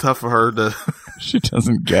maybe it's just tough for her to. She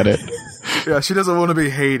doesn't get it. Yeah, she doesn't want to be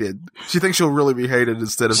hated. She thinks she'll really be hated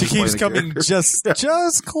instead of she just keeps playing a coming character.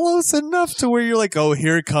 just close enough to where you're like, oh,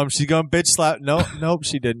 here it comes. She's going bitch slap. Nope,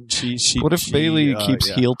 she didn't. She. What if Bailey keeps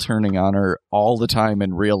heel turning on her all the time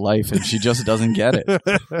in real life and she just doesn't get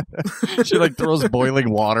it? She like throws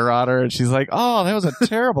boiling water on her and she's like, oh, that was a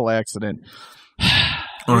terrible accident.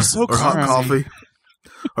 Or, so or hot crazy. coffee.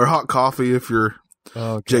 Or hot coffee if you're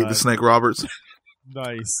Jake the Snake Roberts.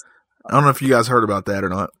 Nice. I don't know if you guys heard about that or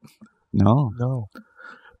not. No.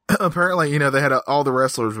 Apparently, they had all the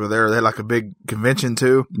wrestlers were there. They had like a big convention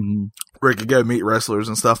too, where you could go meet wrestlers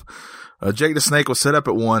and stuff. Jake the Snake was set up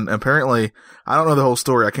at one. Apparently, I don't know the whole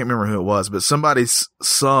story. I can't remember who it was, but somebody's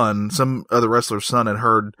son, some other wrestler's son, had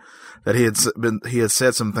heard that he had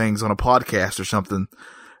said some things on a podcast or something,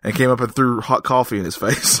 and came up and threw hot coffee in his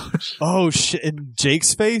face. Oh shit! In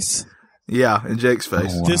Jake's face? Yeah, in Jake's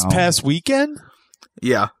face. Oh, wow. This past weekend?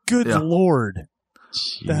 Yeah. Good Yeah. Lord.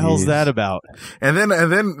 The hell's that about? And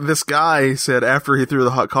then this guy said after he threw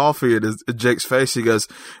the hot coffee at Jake's face, he goes,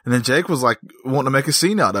 and then Jake was like wanting to make a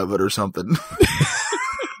scene out of it or something.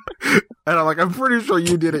 And I'm like, I'm pretty sure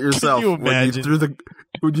you did it yourself. Can you imagine?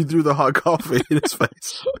 When you threw the hot coffee in his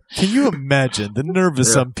face. Can you imagine the nerve of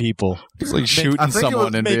some people? It's like I shooting think it was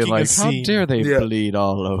someone and being making a like, how scene. dare they Yeah. bleed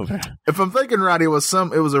all over? If I'm thinking right, it was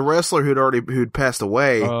a wrestler who'd passed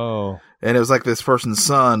away, Oh. and it was like this person's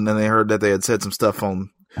son, and they heard that they had said some stuff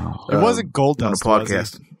on It wasn't Goldust on a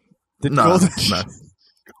podcast. Did No, Goldust? no.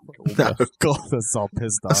 Goldust all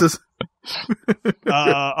pissed This off. is-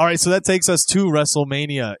 All right, so that takes us to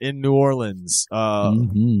WrestleMania in New Orleans.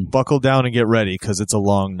 Mhm. Buckle down and get ready because it's a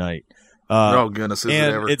long night. Oh goodness, is it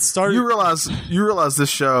and ever? it started. You realize this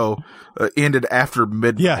show ended after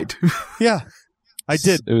midnight. Yeah, I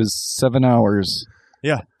did. It was 7 hours.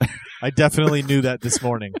 I definitely knew that this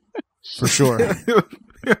morning for sure.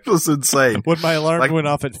 It was insane. When my alarm Like- went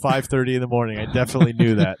off at 5:30 in the morning, I definitely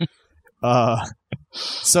knew that.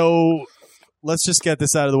 So let's just get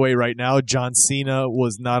this out of the way right now. John Cena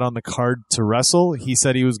was not on the card to wrestle. He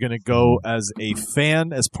said he was going to go as a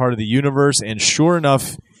fan, as part of the universe, and sure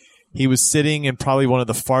enough, he was sitting in probably one of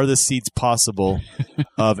the farthest seats possible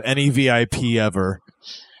of any VIP ever.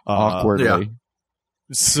 Awkwardly. yeah.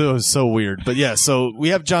 So weird. But yeah, so we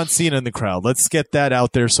have John Cena in the crowd. Let's get that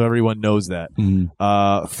out there so everyone knows that.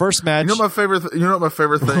 First match. You know what my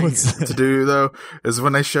favorite thing What's that? to do though is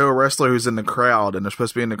when they show a wrestler who's in the crowd and they're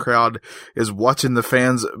supposed to be in the crowd is watching the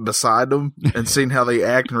fans beside them and seeing how they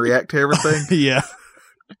act and react to everything Yeah.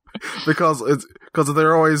 because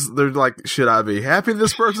they're like, should I be happy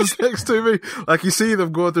this person's next to me? Like you see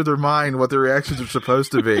them going through their mind what their reactions are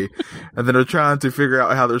supposed to be, and then they're trying to figure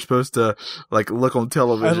out how they're supposed to like look on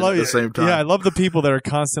television at the same time. Yeah, I love the people that are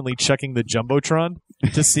constantly checking the Jumbotron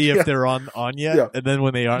to see if they're on yet. Yeah. And then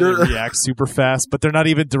when they aren't, they react super fast, but they're not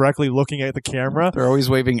even directly looking at the camera. They're always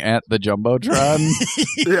waving at the Jumbotron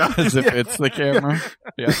yeah. as if it's the camera.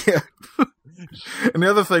 Yeah. Yeah. And the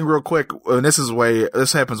other thing, real quick, and this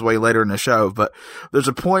happens way later in the show, but there's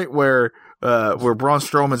a point where Braun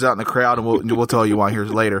Strowman's out in the crowd, and we'll tell you why here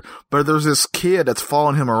later. But there's this kid that's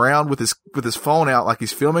following him around with his phone out, like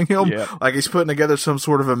he's filming him, like he's putting together some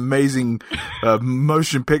sort of amazing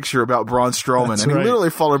motion picture about Braun Strowman, That's and right. he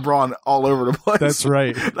literally followed Braun all over the place. That's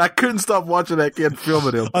right. I couldn't stop watching that kid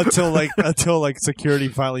filming him. until security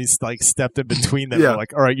finally stepped in between them. Yeah. They're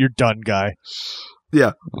like, all right, you're done, guy.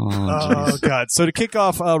 Yeah. Oh, God. So to kick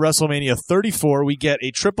off WrestleMania 34, we get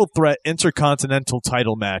a triple threat intercontinental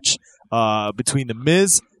title match between The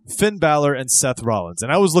Miz, Finn Balor, and Seth Rollins. And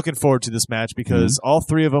I was looking forward to this match because all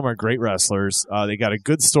three of them are great wrestlers. They got a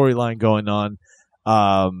good storyline going on.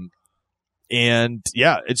 And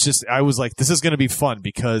yeah, it's just, I was like, this is going to be fun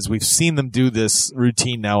because we've seen them do this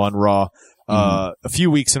routine now on Raw a few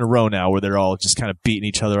weeks in a row now where they're all just kind of beating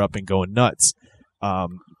each other up and going nuts.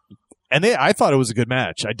 And I thought it was a good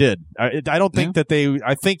match. I did. I don't think that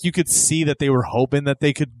I think you could see that they were hoping that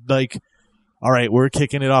they could all right, we're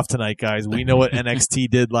kicking it off tonight, guys. We know what NXT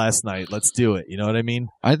did last night. Let's do it. You know what I mean?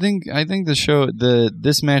 I think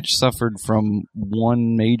this match suffered from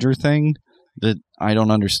one major thing that I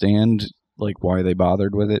don't understand, like why they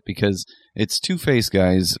bothered with it, because it's two face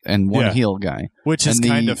guys and one heel guy, which is and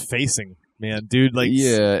kind of facing, man, dude.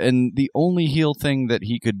 And the only heel thing that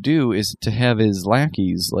he could do is to have his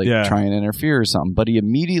lackeys try and interfere or something, but he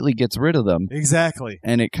immediately gets rid of them. Exactly.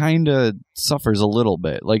 And it kind of suffers a little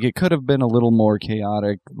bit. Like, it could have been a little more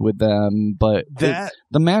chaotic with them, but the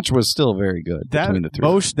match was still very good between the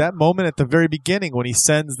three. That moment at the very beginning when he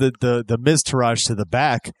sends the Miztourage to the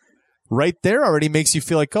back, right there already makes you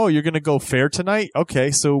feel like, oh, you're going to go fair tonight.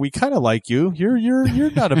 Okay, so we kind of like you.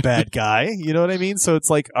 You're not a bad guy. You know what I mean? So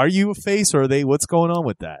it's like, are you a face or are they? What's going on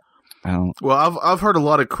with that? Well, I've heard a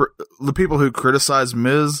lot of the people who criticize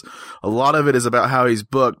Miz. A lot of it is about how he's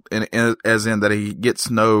booked, and as in that he gets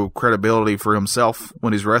no credibility for himself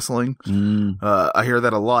when he's wrestling. I hear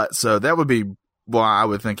that a lot, so that would be why I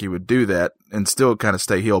would think he would do that and still kind of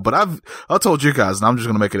stay heel. But I told you guys, and I'm just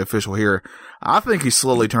going to make it official here. I think he's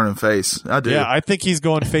slowly turning face. I do. Yeah, I think he's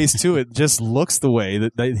going face too. It just looks the way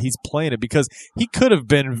that he's playing it, because he could have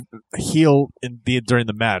been heel during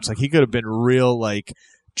the match. Like he could have been real like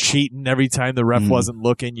cheating every time the ref wasn't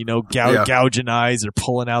looking, gouging eyes or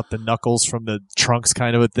pulling out the knuckles from the trunks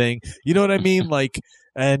kind of a thing. You know what I mean? Like,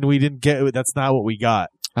 and we didn't get, that's not what we got.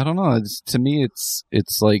 I don't know. To me,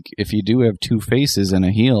 it's like if you do have two faces and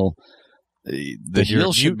a heel, the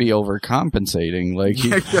heel should be overcompensating. Like,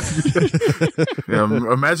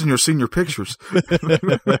 imagine your senior pictures.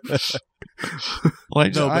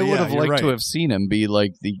 I would have liked to have seen him be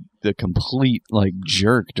like the complete like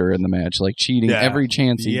jerk during the match, like cheating every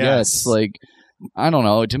chance he gets. Like, I don't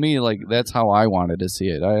know. To me, like that's how I wanted to see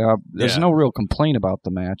it. There's no real complaint about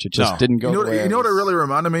the match. It just didn't go. You know what it really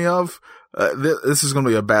reminded me of? This is going to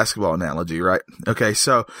be a basketball analogy, right? Okay,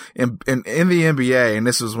 so in the NBA, and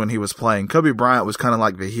this was when he was playing, Kobe Bryant was kind of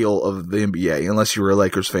like the heel of the NBA, unless you were a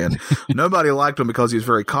Lakers fan. Nobody liked him because he was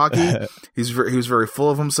very cocky. He was very full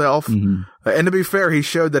of himself. And to be fair, he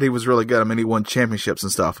showed that he was really good. I mean, he won championships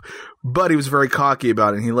and stuff, but he was very cocky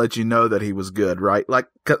about it, and he let you know that he was good, right? Like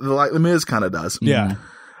The Miz kind of does. Yeah.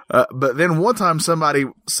 But then one time somebody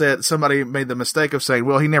made the mistake of saying,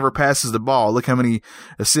 well, he never passes the ball. Look how many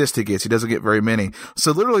assists he gets. He doesn't get very many.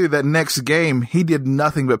 So literally that next game, he did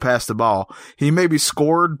nothing but pass the ball. He maybe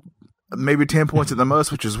scored maybe 10 points at the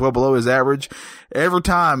most, which is well below his average. Every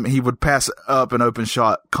time he would pass up an open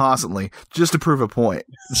shot constantly just to prove a point.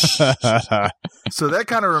 So that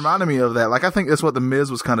kind of reminded me of that. Like, I think that's what the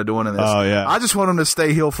Miz was kind of doing in this. Oh, yeah. I just want him to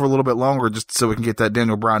stay heel for a little bit longer just so we can get that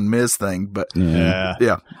Daniel Bryan Miz thing. But yeah.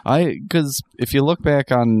 Because if you look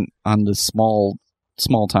back on the small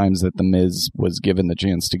times that the Miz was given the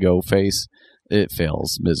chance to go face, it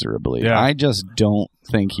fails miserably. Yeah. I just don't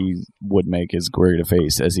think he would make as great a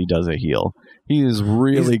face as he does a heel. He is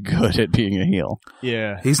really good at being a heel.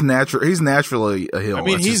 Yeah. He's naturally a heel. I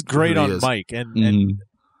mean, he's great on mic, and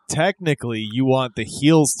technically you want the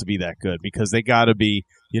heels to be that good because they got to be,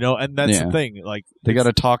 and that's the thing. Like, they got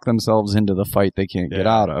to talk themselves into the fight they can't get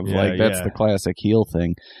out of. That's the classic heel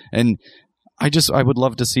thing. And I would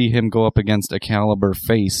love to see him go up against a caliber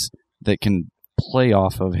face that can play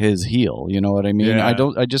off of his heel. You know what I mean? Yeah.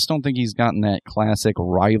 I just don't think he's gotten that classic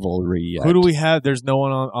rivalry yet. Who do we have? There's no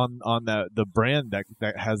one on the brand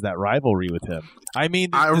that has that rivalry with him. I mean,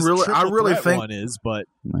 I really think one is, but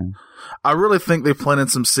I really think they planted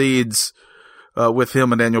some seeds with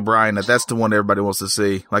him and Daniel Bryan. That's the one everybody wants to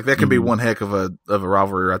see. Like, that could be one heck of a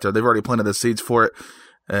rivalry right there. They've already planted the seeds for it.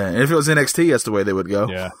 And if it was NXT, that's the way they would go.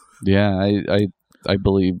 Yeah. I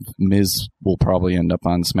believe Miz will probably end up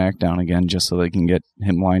on SmackDown again just so they can get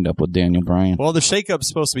him lined up with Daniel Bryan. Well, the shakeup's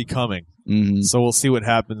supposed to be coming, so we'll see what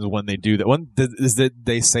happens when they do that. Is it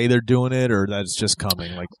they say they're doing it, or that's just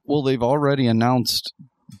coming? Well, they've already announced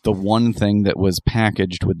the one thing that was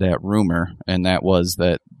packaged with that rumor, and that was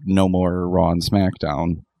that no more Raw and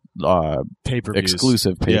SmackDown pay-per-views.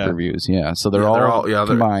 Exclusive pay-per-views. Yeah, so they're all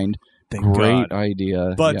combined. Great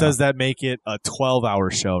idea. But does that make it a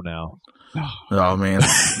 12-hour show now? Oh, man.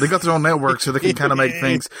 They got their own network, so they can kind of make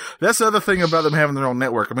things. That's the other thing about them having their own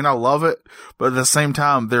network. I mean, I love it, but at the same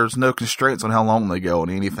time, there's no constraints on how long they go on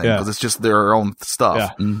anything because it's just their own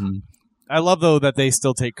stuff. Yeah. I love, though, that they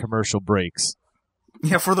still take commercial breaks.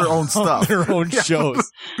 Yeah, for their own stuff. Their own shows.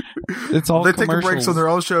 It's all They take breaks on their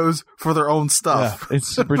own shows for their own stuff. Yeah,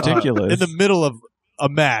 it's ridiculous. In the middle of a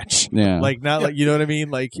match. Yeah. You know what I mean?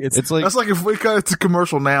 Like, it's like, that's like if we cut it to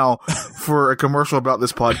commercial now for a commercial about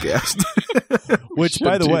this podcast. Which,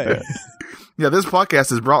 by the way, this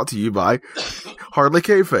podcast is brought to you by Hardly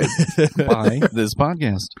Kayfabe. By this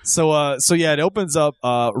podcast. So it opens up.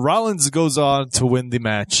 Rollins goes on to win the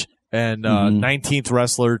match, and 19th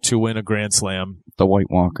wrestler to win a Grand Slam. The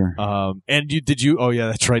White Walker. And oh yeah,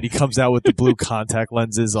 that's right. He comes out with the blue contact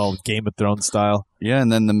lenses, all Game of Thrones style. Yeah,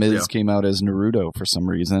 and then the Miz came out as Naruto for some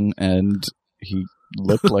reason, and he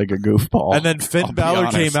looked like a goofball. And then Finn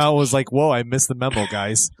Balor came out and was like, whoa, I missed the memo,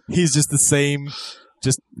 guys. He's just the same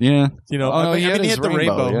Just yeah, you know, he he had the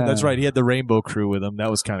rainbow. Yeah. That's right. He had the rainbow crew with him. That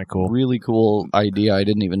was kind of cool. Really cool idea. I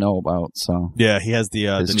didn't even know about. So yeah, he has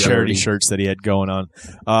the charity shirts that he had going on.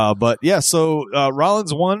 But yeah, so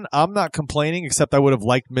Rollins won. I'm not complaining, except I would have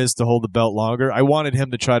liked Miz to hold the belt longer. I wanted him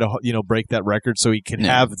to try to break that record so he can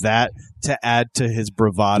have that to add to his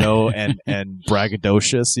bravado and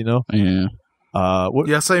braggadocious. Yeah.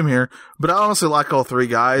 Yeah, same here. But I honestly like all three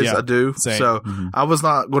guys. Yeah, I do. same. So I was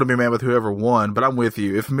not going to be mad with whoever won, but I'm with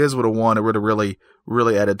you. If Miz would have won, it would have really,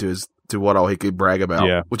 really added to what all he could brag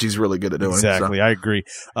about, which he's really good at doing. Exactly. So. I agree.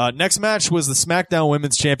 Next match was the SmackDown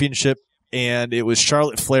Women's Championship, and it was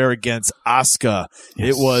Charlotte Flair against Asuka.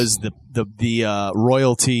 Yes. It was the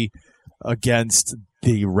royalty against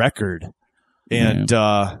the record. And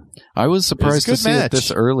I was surprised to see it this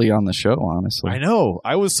early on the show, honestly. I know.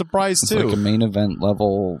 I was surprised too. It's like a main event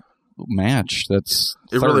level match. It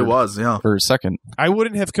really was, yeah. Or second. I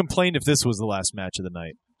wouldn't have complained if this was the last match of the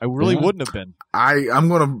night. I really wouldn't have been. I'm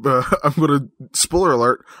gonna spoiler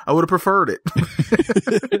alert. I would have preferred it.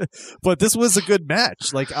 But this was a good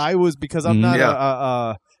match. Like because I'm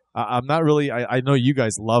not I'm not really. I know you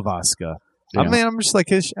guys love Asuka. Yeah. I'm just like,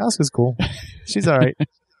 Asuka's cool. She's all right.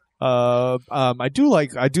 I do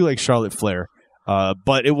like Charlotte Flair,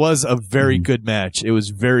 but it was a very good match. It was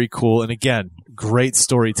very cool, and again, great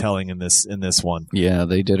storytelling in this one. Yeah,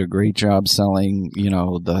 they did a great job selling.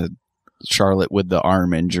 The Charlotte with the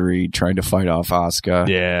arm injury, trying to fight off Asuka.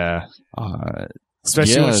 Yeah,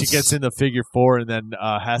 especially when she gets in the figure 4 and then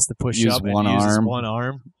has to push up and uses one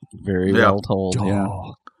arm. Very well told. Oh. Yeah.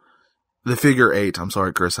 The figure 8. I'm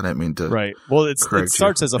sorry, Chris. I didn't mean to. Right. Well, it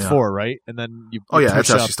starts as a 4, right? And then you that's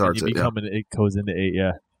how she starts it goes into 8.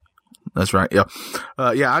 Yeah. That's right. Yeah.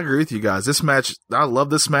 I agree with you guys. This match, I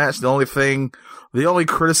love this match. The only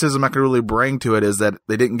criticism I could really bring to it is that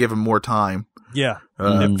they didn't give him more time. Yeah.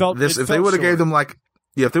 If they would have gave them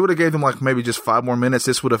like maybe just 5 more minutes,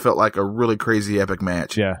 this would have felt like a really crazy epic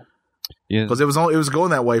match. Yeah. Yeah. Because it was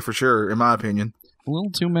going that way for sure, in my opinion. A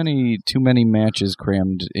little too many matches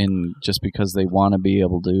crammed in just because they want to be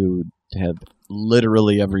able to have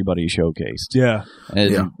literally everybody showcased. Yeah,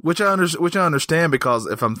 which I understand because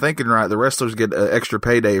if I'm thinking right, the wrestlers get an extra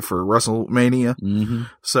payday for WrestleMania. Mm-hmm.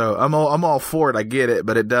 So I'm all for it. I get it,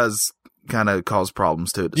 but it does kind of cause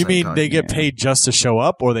problems too. You mean they get paid just to show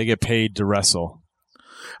up, or they get paid to wrestle?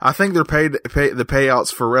 I think they're paid. The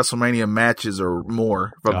payouts for WrestleMania matches are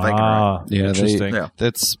more. If I'm thinking right. Yeah, interesting.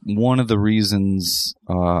 That's one of the reasons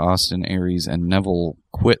Austin Aries and Neville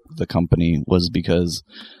quit the company was because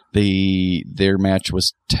their match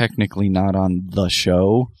was technically not on the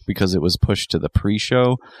show because it was pushed to the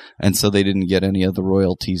pre-show, and so they didn't get any of the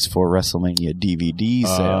royalties for WrestleMania DVD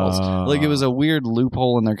sales. Like, it was a weird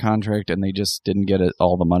loophole in their contract, and they just didn't get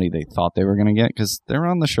all the money they thought they were going to get because they're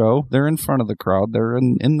on the show, they're in front of the crowd, they're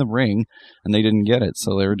in the ring, and they didn't get it,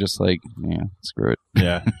 so they were just like, yeah, screw it.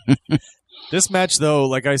 Yeah. This match, though,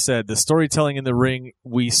 like I said, the storytelling in the ring,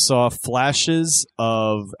 we saw flashes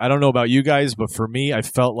of, I don't know about you guys, but for me, I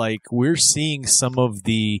felt like we're seeing some of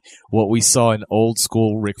what we saw in old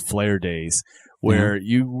school Ric Flair days, where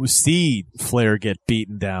you see Flair get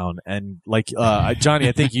beaten down. And like, Johnny,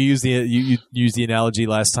 I think you used the analogy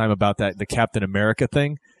last time about the Captain America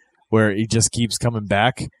thing, where he just keeps coming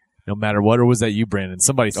back. No matter what, or was that you, Brandon?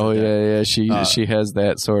 Somebody said that. Yeah. She has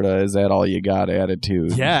that sort of, is that all you got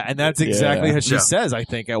attitude. Yeah, and that's exactly what she says, I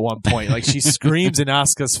think, at one point. Like, she screams in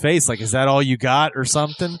Asuka's face, like, is that all you got, or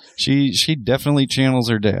something? She definitely channels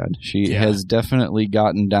her dad. She has definitely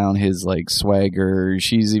gotten down his, like, swagger.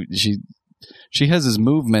 She has his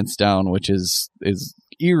movements down, which is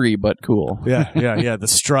eerie but cool. Yeah. The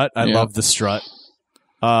strut. I love the strut.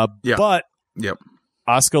 But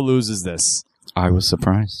Asuka loses this. I was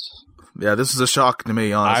surprised. Yeah, this is a shock to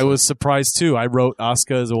me, honestly. I was surprised, too. I wrote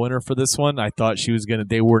Asuka as a winner for this one. I thought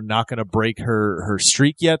they were not going to break her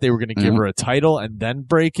streak yet. They were going to give her a title and then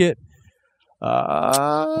break it.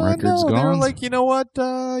 Record's gone. They were like, you know what?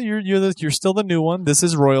 You're still the new one. This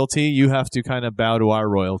is royalty. You have to kind of bow to our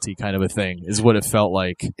royalty, kind of a thing, is what it felt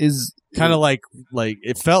like. Is kind of like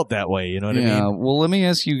it felt that way. You know what I mean? Yeah. Well, let me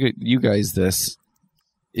ask you guys this.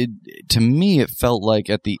 To me, it felt like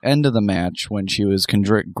at the end of the match when she was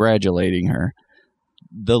congratulating her,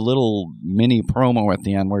 the little mini promo at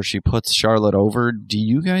the end where she puts Charlotte over, do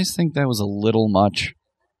you guys think that was a little much?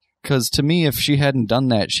 Because to me, if she hadn't done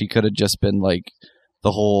that, she could have just been like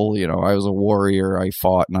the whole, I was a warrior, I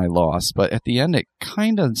fought and I lost. But at the end, it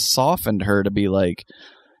kind of softened her to be like,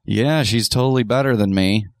 yeah, she's totally better than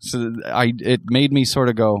me. So it made me sort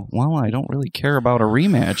of go, well, I don't really care about a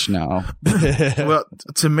rematch now. Well,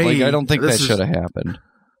 to me, I don't think that should have happened.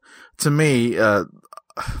 To me,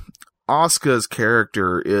 Asuka's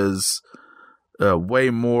character is way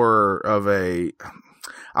more of a.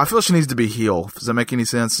 I feel she needs to be heel. Does that make any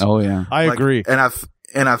sense? Oh yeah, I agree.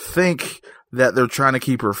 And I think that they're trying to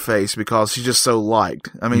keep her face because she's just so liked.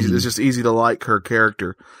 I mean, it's just easy to like her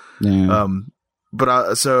character. Yeah.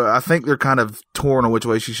 So I think they're kind of torn on which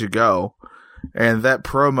way she should go. And that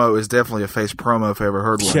promo is definitely a face promo if I ever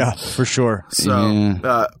heard one. Yeah, for sure.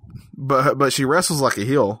 So, but she wrestles like a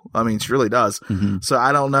heel. I mean, she really does. Mm-hmm. So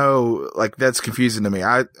I don't know. Like, that's confusing to me.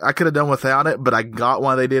 I could have done without it, but I got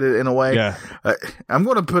why they did it in a way. Yeah. I'm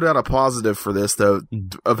going to put out a positive for this though,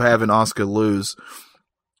 of having Asuka lose.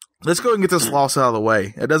 Let's go and get this loss out of the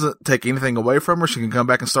way. It doesn't take anything away from her. She can come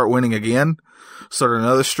back and start winning again. Start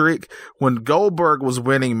another streak. When Goldberg was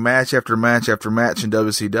winning match after match after match in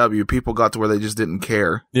WCW, people got to where they just didn't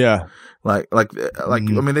care. Yeah. I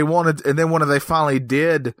mean, they wanted, and then when they finally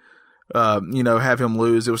did, have him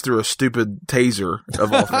lose, it was through a stupid taser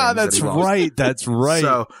of all things. That's right. That's right.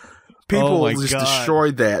 So people just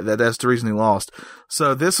destroyed that. That's the reason he lost.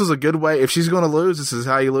 So this was a good way. If she's going to lose, this is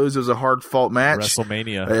how you lose. It was a hard fought match.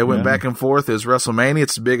 WrestleMania. It went back and forth. It was WrestleMania.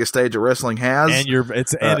 It's the biggest stage that wrestling has. And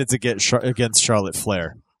it's against Charlotte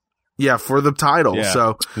Flair. Yeah, for the title. Yeah.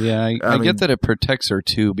 So yeah, I get that it protects her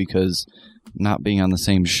too, because not being on the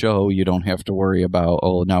same show, you don't have to worry about,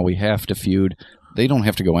 now we have to feud. They don't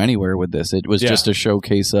have to go anywhere with this. It was just a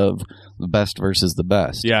showcase of the best versus the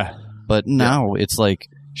best. Yeah. But now it's like,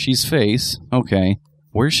 she's face. Okay.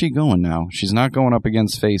 Where's she going now? She's not going up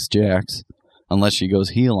against face Jax unless she goes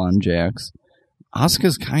heel on Jax.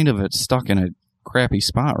 Asuka's kind of stuck in a crappy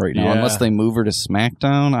spot right now unless they move her to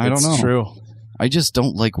SmackDown. I don't know. It's true. I just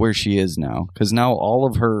don't like where she is now, because now all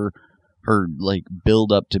of her like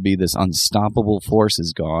build up to be this unstoppable force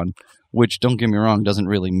is gone, which, don't get me wrong, doesn't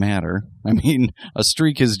really matter. I mean, a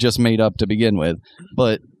streak is just made up to begin with,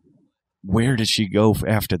 but where does she go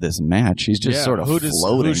after this match? She's just sort of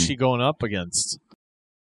floating. Who's she going up against?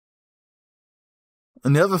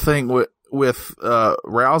 And the other thing with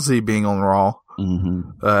Rousey being on Raw,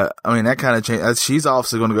 I mean, that kind of changed. She's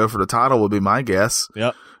obviously going to go for the title, would be my guess.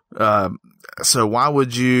 Yep. So why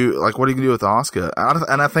would you, like, what are you going to do with Asuka?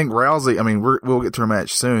 And I think Rousey, I mean, we'll get to her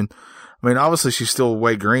match soon. I mean, obviously she's still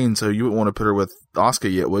way green, so you wouldn't want to put her with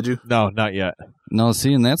Asuka yet, would you? No, not yet. No,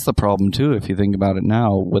 see, and that's the problem too. If you think about it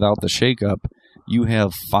now, without the shakeup, you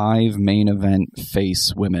have 5 main event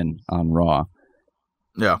face women on Raw.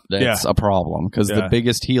 Yeah. That's a problem, because the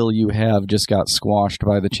biggest heel you have just got squashed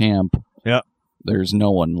by the champ. Yeah. There's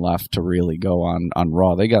no one left to really go on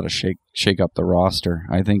Raw. They got to shake up the roster.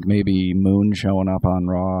 I think maybe Moon showing up on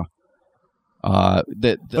Raw.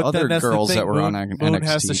 The other girls that were on NXT. Moon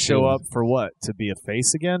has to show up for what? To be a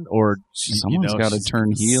face again? Or someone's got to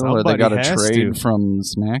turn heel, or they got to trade from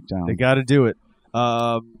SmackDown. They got to do it.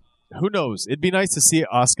 Who knows? It'd be nice to see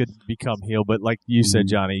Asuka become heel, but like you said,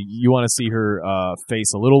 Johnny, you want to see her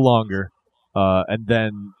face a little longer, and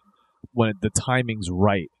then when the timing's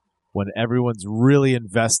right, when everyone's really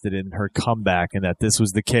invested in her comeback and that this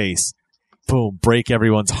was the case, boom, break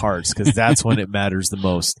everyone's hearts, because that's when it matters the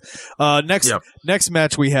most. Next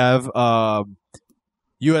match we have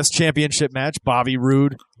U.S. Championship match, Bobby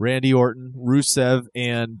Roode, Randy Orton, Rusev,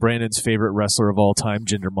 and Brandon's favorite wrestler of all time,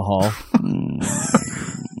 Jinder Mahal.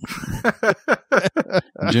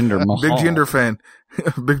 Jinder Mahal. Big Jinder fan.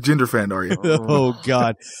 Big Jinder fan, are you? Oh,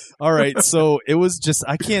 God. All right. So it was just,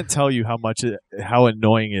 I can't tell you how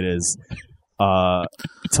annoying it is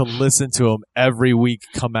to listen to him every week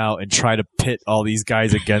come out and try to pit all these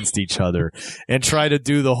guys against each other and try to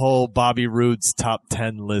do the whole Bobby Roode's top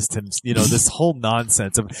 10 list and, this whole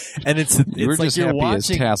nonsense of, and it's like just you're happy watching,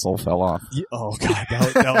 his tassel fell off. Oh God,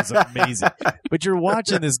 that was amazing. But you're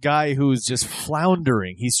watching this guy who's just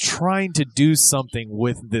floundering. He's trying to do something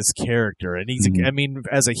with this character, and he's, I mean,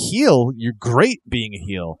 as a heel, you're great being a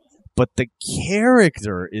heel, but the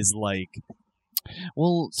character is like,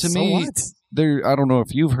 well, to so me, what? I don't know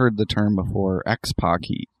if you've heard the term before, X-Pac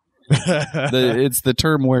heat. It's the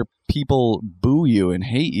term where people boo you and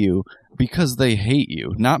hate you because they hate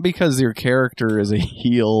you, not because your character is a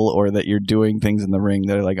heel or that you're doing things in the ring.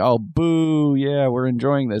 They're like, oh, boo, yeah, we're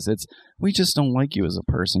enjoying this. It's, we just don't like you as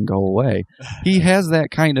a person. Go away. He has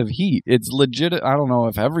that kind of heat. It's legit. I don't know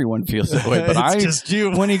if everyone feels that way, but just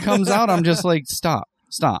you. When he comes out, I'm just like, stop.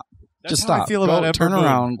 That's just how stop. I feel about turn Ember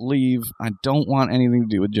around, leave. I don't want anything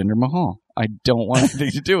to do with Jinder Mahal. I don't want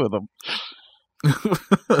anything to do with him.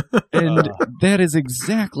 And that is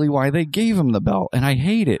exactly why they gave him the belt, and I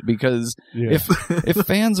hate it, because if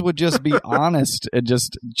fans would just be honest and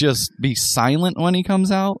just be silent when he comes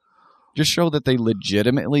out, just show that they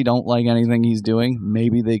legitimately don't like anything he's doing,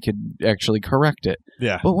 maybe they could actually correct it.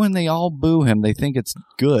 Yeah. But when they all boo him, they think it's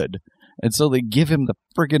good. And so they give him the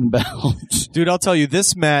friggin' belt. Dude, I'll tell you,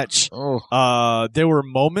 this match, there were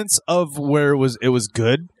moments of where it was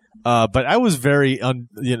good. But I was very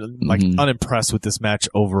unimpressed with this match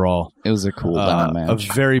overall. It was a cool down match.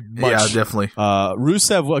 A very much, yeah, definitely.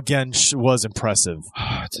 Rusev again was impressive.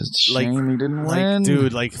 It's a shame he didn't win,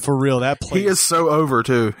 dude. Like for real, that place. He is so over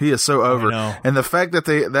too. He is so over, I know. and the fact that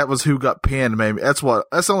that was who got pinned, maybe that's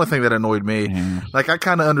the only thing that annoyed me. Like I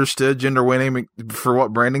kind of understood Jinder winning for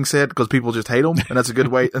what Branding said because people just hate him, and that's a good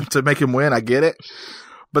way to make him win. I get it.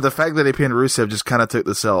 But the fact that they pinned Rusev just kind of took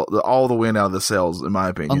all the wind out of the sails, in my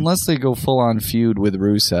opinion. Unless they go full on feud with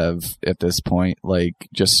Rusev at this point, like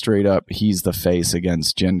just straight up, he's the face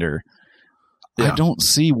against Jinder. Yeah. I don't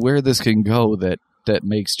see where this can go that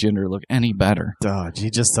makes Jinder look any better. Duh, he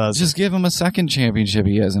just does. Just give him a second championship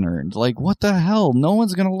he hasn't earned. Like, what the hell? No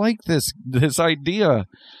one's gonna like this idea.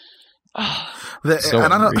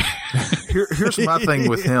 And I know, here's my thing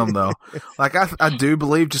with him though. Like I do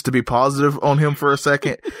believe, just to be positive on him for a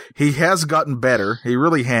second, he has gotten better. He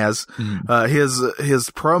really has. His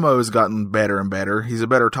promo has gotten better and better. He's a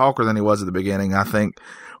better talker than he was at the beginning, I think.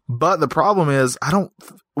 But the problem is,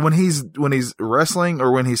 when he's wrestling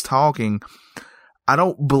or when he's talking, I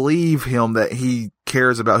don't believe him that he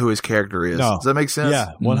cares about who his character is. No. Does that make sense?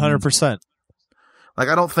 Yeah, 100%. Like,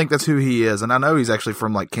 I don't think that's who he is. And I know he's actually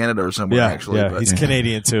from, like, Canada or somewhere, actually. Yeah, he's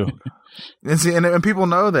Canadian, too. And see, and people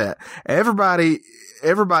know that. Everybody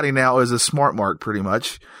now is a smart mark, pretty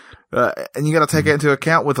much. And you got to take that into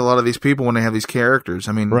account with a lot of these people when they have these characters.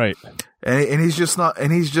 I mean, right. And he's just not, and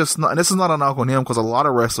this is not a knock on him because a lot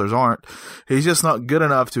of wrestlers aren't. He's just not good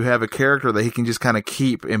enough to have a character that he can just kind of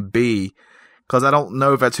keep and be. Because I don't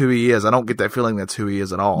know if that's who he is. I don't get that feeling that's who he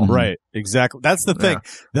is at all. Right, exactly. That's the thing.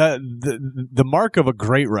 The mark of a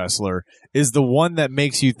great wrestler is the one that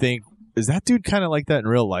makes you think, is that dude kind of like that in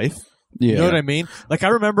real life? Yeah. You know what I mean? Like, I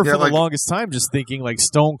remember for the longest time just thinking, like,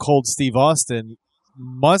 Stone Cold Steve Austin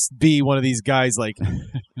must be one of these guys, like,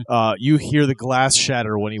 you hear the glass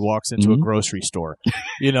shatter when he walks into a grocery store,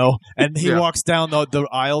 you know? And he walks down the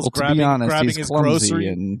aisles grabbing his grocery,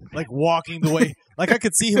 and like, walking the way... Like, I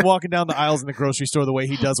could see him walking down the aisles in the grocery store the way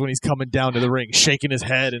he does when he's coming down to the ring, shaking his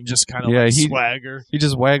head and just kind of swagger. He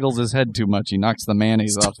just waggles his head too much. He knocks the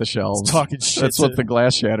mayonnaise off the shelves. Talking shit. That's what the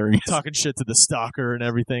glass shattering is. Talking shit to the stalker and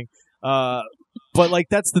everything. But, like,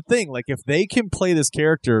 that's the thing. Like, if they can play this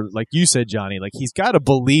character, like you said, Johnny, like, he's got to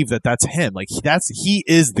believe that that's him. Like, he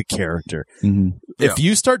is the character. Mm-hmm. If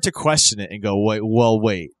you start to question it and go,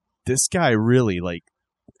 wait, this guy really, like,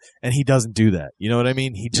 and he doesn't do that. You know what I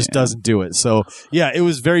mean? He just doesn't do it. So, yeah, it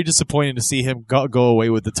was very disappointing to see him go away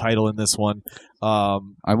with the title in this one. I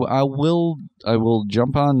will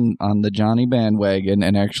jump on the Johnny bandwagon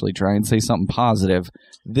and actually try and say something positive.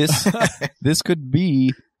 This could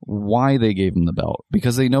be why they gave him the belt,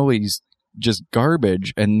 because they know he's just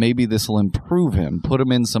garbage, and maybe this will improve him. Put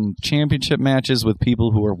him in some championship matches with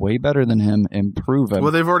people who are way better than him, improve him.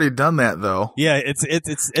 Well, they've already done that though. Yeah, it's.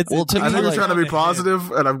 Well, to me, I know you're trying to be positive,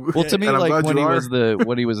 to me, like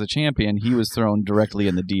when he was a champion, he was thrown directly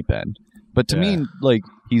in the deep end. But to me, like,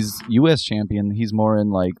 he's U.S. champion, he's more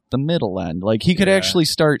in, like, the middle end. Like, he could actually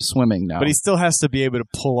start swimming now. But he still has to be able to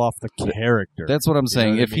pull off the character. That's what I'm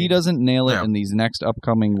saying. If he doesn't nail it in these next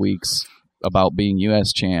upcoming weeks about being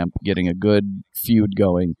U.S. champ, getting a good feud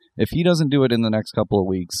going, if he doesn't do it in the next couple of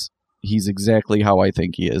weeks, he's exactly how I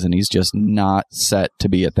think he is, and he's just not set to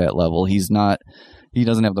be at that level. He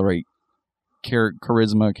doesn't have the right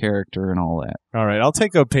charisma, character, and all that. All right, I'll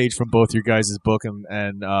take a page from both your guys' book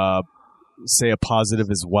and say a positive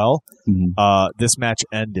as well. Mm-hmm. This match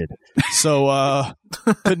ended. So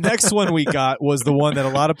the next one we got was the one that a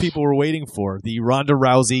lot of people were waiting for, the Ronda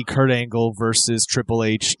Rousey, Kurt Angle versus Triple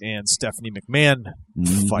H and Stephanie McMahon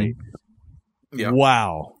fight. Yeah.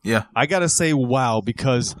 Wow. Yeah. I gotta say wow,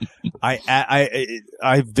 because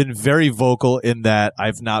I've been very vocal in that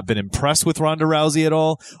I've not been impressed with Ronda Rousey at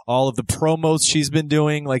all. All of the promos she's been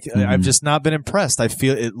doing, like, I've just not been impressed. I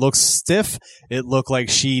feel it looks stiff. It looked like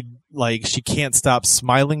she can't stop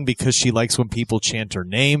smiling because she likes when people chant her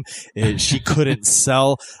name. She couldn't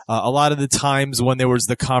sell. A lot of the times when there was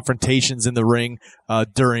the confrontations in the ring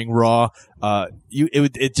during Raw,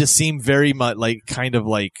 it just seemed very much like kind of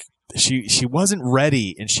like she wasn't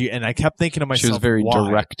ready, and I kept thinking to myself, she was very why?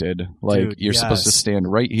 Directed. Like, dude, you're supposed to stand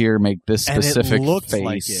right here, make this specific and it looked face.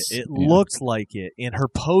 Like it. It looked like it in her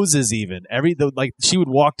poses. Even like she would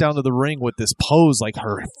walk down to the ring with this pose, like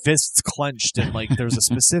her fists clenched, and like there's a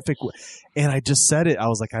specific. And I just said it. I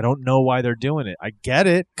was like, I don't know why they're doing it. I get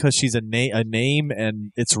it because she's a name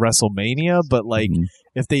and it's WrestleMania, but like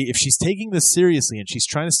if she's taking this seriously and she's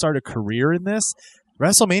trying to start a career in this.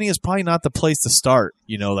 WrestleMania is probably not the place to start,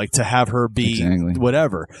 like to have her be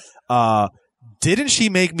whatever. Didn't she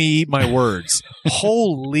make me eat my words?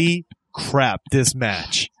 Holy crap, this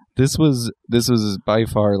match. This was by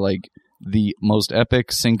far like the most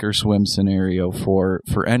epic sink or swim scenario for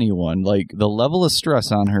anyone. Like the level of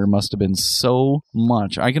stress on her must have been so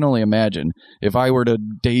much. I can only imagine if I were to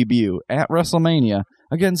debut at WrestleMania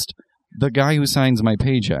against the guy who signs my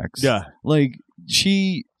paychecks. Yeah. Like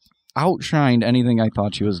she outshined anything I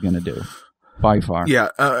thought she was going to do, by far. Yeah,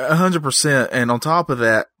 100%. And on top of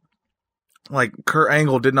that, like Kurt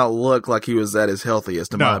Angle did not look like he was at his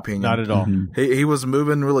healthiest, in my opinion. Not at all. Mm-hmm. He was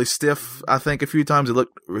moving really stiff. I think a few times he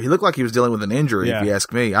looked like he was dealing with an injury. Yeah. If you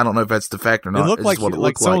ask me, I don't know if that's the fact or not. It looked like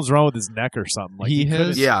something's something's wrong with his neck or something. Like he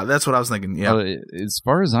has, yeah, that's what I was thinking. Yeah, as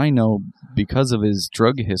far as I know, because of his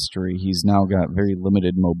drug history, he's now got very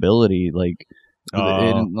limited mobility. Like.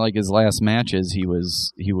 In like his last matches, he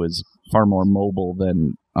was far more mobile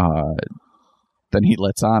than he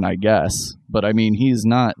lets on, I guess. But I mean, he's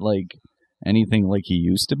not like anything like he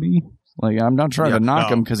used to be. Like I'm not trying to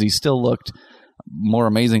knock him because he still looked more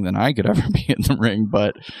amazing than I could ever be in the ring.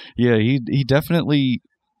 But yeah, he definitely.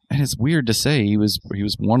 And it's weird to say he was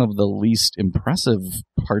one of the least impressive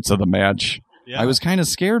parts of the match. Yeah. I was kind of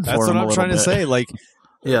scared for him. That's what I'm trying to say. Like.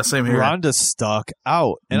 Yeah, same here. Ronda stuck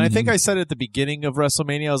out. And I think I said at the beginning of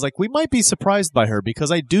WrestleMania, I was like, we might be surprised by her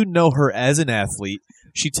because I do know her as an athlete.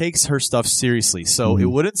 She takes her stuff seriously. So it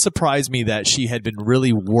wouldn't surprise me that she had been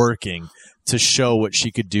really working to show what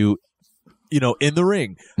she could do, in the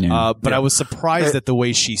ring. Yeah. But I was surprised at the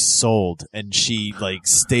way she sold and she like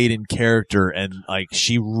stayed in character and like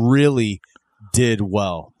she really did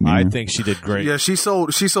well. I think she did great. Yeah, she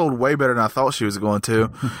sold way better than I thought she was going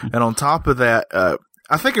to. And on top of that,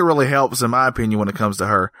 I think it really helps, in my opinion, when it comes to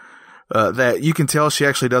her, that you can tell she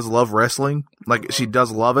actually does love wrestling. Like, she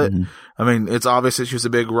does love it. Mm-hmm. I mean, it's obvious that she was a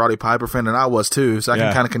big Roddy Piper fan, and I was too, so I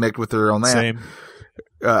can kind of connect with her on that. Same.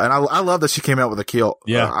 And I love that she came out with a kilt.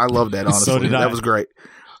 Yeah. I love that, honestly. So did I. That was great.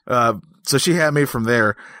 So she had me from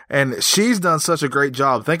there. And she's done such a great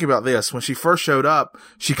job. Think about this. When she first showed up,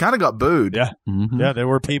 she kind of got booed. Yeah. Mm-hmm. Yeah, there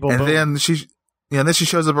were people and booed. then she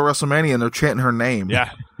shows up at WrestleMania and they're chanting her name.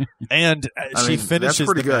 Yeah. And she finishes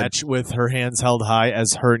the match with her hands held high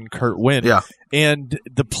as her and Kurt win. Yeah. And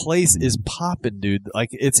the place is popping, dude. Like,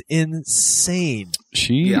 it's insane.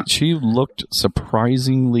 She looked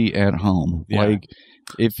surprisingly at home. Yeah. Like,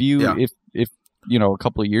 if a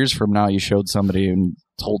couple of years from now you showed somebody and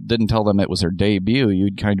didn't tell them it was her debut,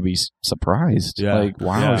 you'd kind of be surprised. Yeah. Like,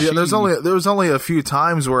 wow. Yeah, there was only a few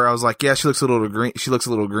times where I was like, yeah, she looks a little green. She looks a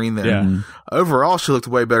little green there. Yeah. Overall, she looked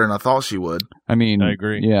way better than I thought she would. I mean, I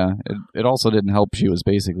agree. Yeah. It also didn't help she was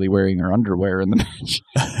basically wearing her underwear in the match.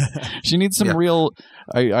 She needs some real,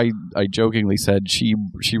 I jokingly said she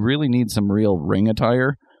really needs some real ring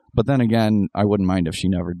attire. But then again, I wouldn't mind if she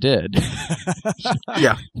never did.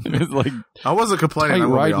 Yeah. Like, I wasn't complaining.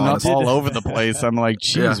 I'm riding up all over the place. I'm like,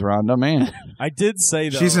 geez, Ronda, man. I did say,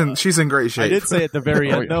 though. She's in great shape. I did say at the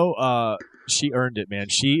very end, though, she earned it, man.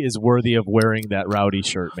 She is worthy of wearing that Rowdy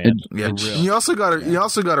shirt, man. You also got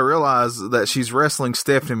to realize that she's wrestling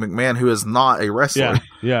Stephanie McMahon, who is not a wrestler.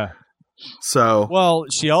 Yeah. So. Well,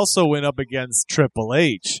 she also went up against Triple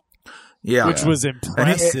H. Yeah, which was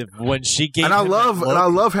impressive when she gave. And I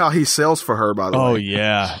love how he sells for her. By the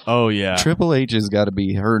way, oh yeah. Triple H has got to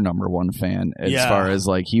be her number one fan as far as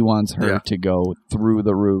like he wants her to go through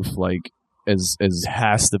the roof, like as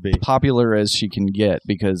has to be popular as she can get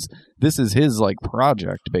because this is his like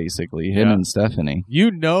project basically. Him and Stephanie. He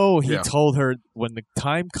told her when the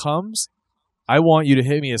time comes, I want you to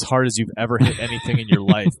hit me as hard as you've ever hit anything in your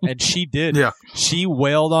life. And she did. Yeah. She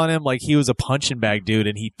wailed on him like he was a punching bag dude,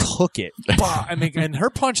 and he took it. I mean, and her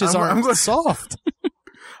punches aren't soft.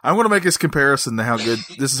 I'm going to make this comparison to how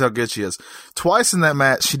good she is. Twice in that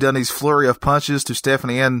match, she done these flurry of punches to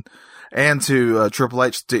Stephanie and to Triple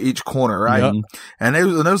H to each corner, right? Yep. And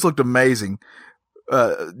those looked amazing.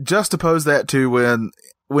 Just oppose that to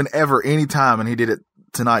whenever, anytime, and he did it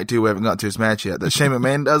tonight too. We haven't gotten to his match yet. That Shane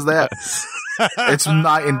McMahon does that. It's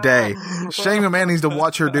night and day. Shane McMahon needs to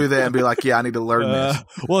watch her do that and be like, yeah, I need to learn this.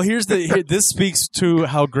 Well, this speaks to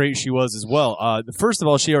how great she was as well. First of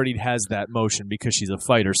all, she already has that motion because she's a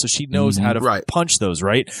fighter, so she knows how to punch those,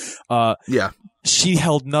 right? Yeah. She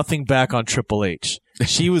held nothing back on Triple H.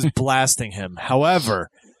 She was blasting him. However,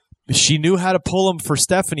 she knew how to pull him for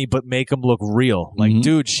Stephanie, but make him look real. Like,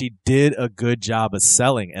 dude, she did a good job of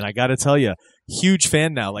selling. And I got to tell you, huge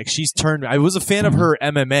fan now. Like, she's turned. I was a fan of her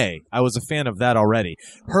MMA. I was a fan of that already.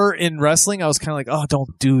 Her in wrestling, I was kind of like, oh,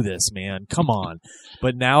 don't do this, man. Come on.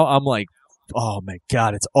 But now I'm like, oh my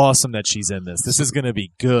God, it's awesome that she's in this. This is going to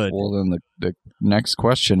be good. Well, then the next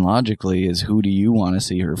question logically is, who do you want to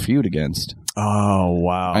see her feud against? Oh,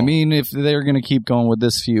 wow. I mean, if they're going to keep going with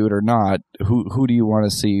this feud or not, who do you want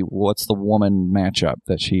to see? What's the woman matchup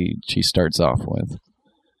that she starts off with?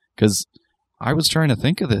 Because I was trying to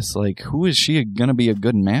think of this, like, who is she going to be a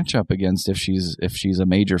good matchup against if she's a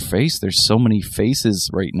major face? There's so many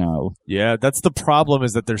faces right now. Yeah, that's the problem,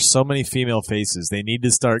 is that there's so many female faces. They need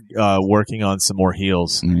to start working on some more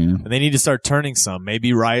heels. And they need to start turning some.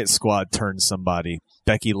 Maybe Riot Squad turns somebody.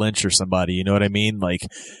 Becky Lynch or somebody, you know what I mean? Like,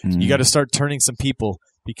 you got to start turning some people,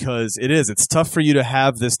 because it's tough for you to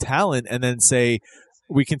have this talent and then say,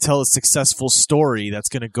 we can tell a successful story that's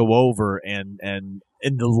going to go over and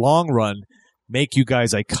in the long run, make you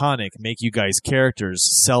guys iconic, make you guys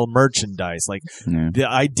characters, sell merchandise. Like, the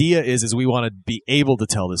idea is we want to be able to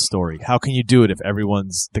tell this story. How can you do it if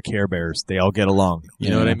everyone's the Care Bears? They all get along. You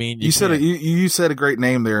know what I mean? You said a great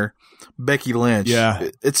name there, Becky Lynch. Yeah.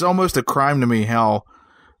 It's almost a crime to me how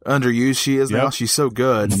underused she is now. She's so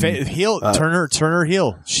good. Turn her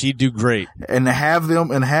heel. She'd do great. And have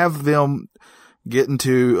them get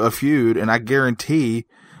into a feud, and I guarantee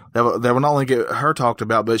that will not only get her talked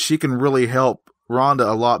about, but she can really help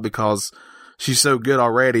Ronda a lot because she's so good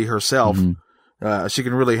already herself. She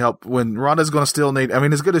can really help when Ronda's going to still need, I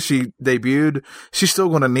mean, as good as she debuted, she's still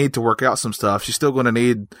going to need to work out some stuff. She's still going to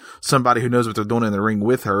need somebody who knows what they're doing in the ring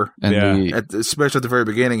with her. And especially at the very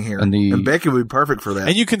beginning here. And Becky would be perfect for that.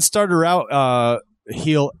 And you can start her out,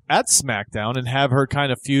 heel at SmackDown and have her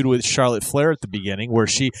kind of feud with Charlotte Flair at the beginning, where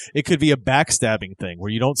it could be a backstabbing thing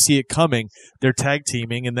where you don't see it coming. They're tag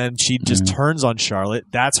teaming and then she just turns on Charlotte.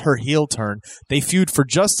 That's her heel turn. They feud for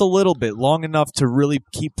just a little bit, long enough to really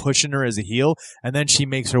keep pushing her as a heel, and then she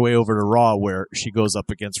makes her way over to Raw where she goes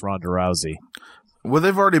up against Ronda Rousey. Well,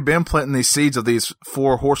 they've already been planting these seeds of these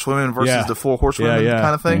 4 horsewomen versus the 4 horsewomen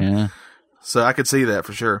kind of thing. So I could see that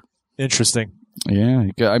for sure. Interesting. Yeah,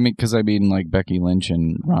 I mean, like Becky Lynch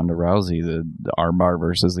and Ronda Rousey, the armbar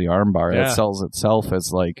versus the armbar, that sells itself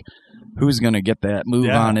as like, who's going to get that move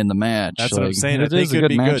on in the match? That's like, what I'm saying. It is a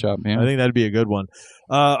good matchup. Yeah. I think that'd be a good one.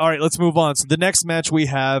 All right, let's move on. So the next match we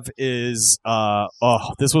have is,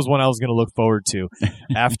 this was one I was going to look forward to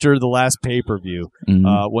after the last pay-per-view,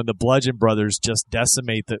 when the Bludgeon Brothers just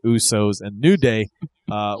decimate the Usos and New Day.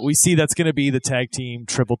 We see that's going to be the tag team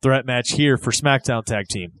triple threat match here for SmackDown Tag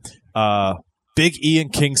Team. Big E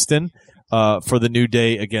and Kingston for the New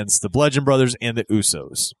Day against the Bludgeon Brothers and the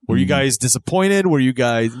Usos. Were you guys disappointed?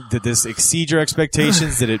 Did this exceed your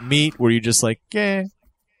expectations? Did it meet? Were you just like, eh?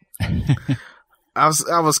 I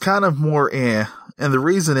was kind of more and the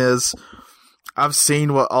reason is I've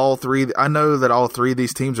seen what I know that all 3 of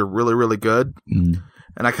these teams are really, really good, and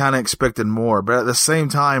I kind of expected more, but at the same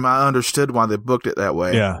time, I understood why they booked it that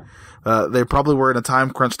way. Yeah. They probably were in a time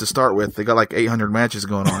crunch to start with. They got like 800 matches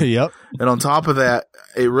going on. Yep. And on top of that,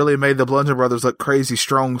 it really made the Bludgeon Brothers look crazy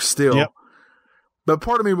strong still. Yep. But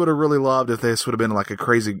part of me would have really loved if this would have been like a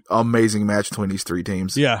crazy, amazing match between these 3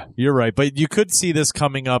 teams. Yeah, you're right. But you could see this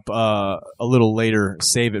coming up a little later.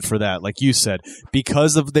 Save it for that. Like you said,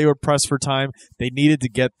 because they were pressed for time, they needed to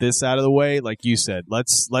get this out of the way. Like you said,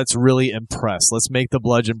 let's really impress. Let's make the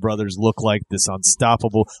Bludgeon Brothers look like this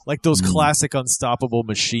unstoppable, like those classic unstoppable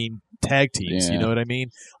machine tag teams. You know what I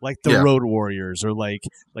mean? Like the Road Warriors, or like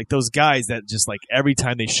those guys that just like every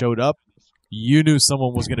time they showed up, you knew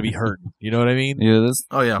someone was going to be hurt. You know what I mean? Yeah. This is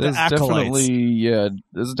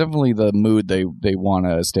definitely the mood they want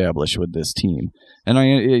to establish with this team. And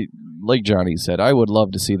like Johnny said, I would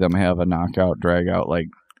love to see them have a knockout, drag out, like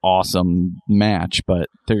awesome match, but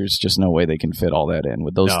there's just no way they can fit all that in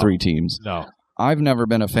with those 3 teams. No. I've never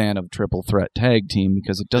been a fan of triple threat tag team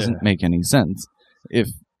because it doesn't make any sense. If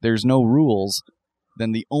there's no rules,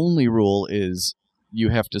 then the only rule is you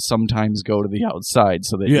have to sometimes go to the outside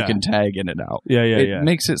so that you can tag in and out. It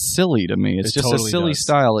makes it silly to me. It's just totally a silly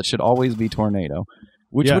style. It should always be Tornado,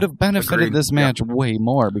 which would have benefited this match way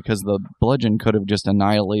more because the Bludgeon could have just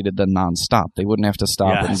annihilated the nonstop. They wouldn't have to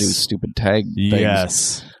stop and do stupid tag things.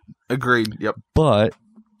 Yes. Agreed. Yep. But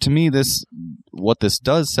to me, what this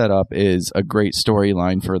does set up is a great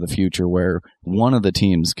storyline for the future where one of the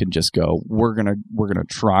teams can just go, we're gonna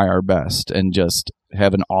try our best and just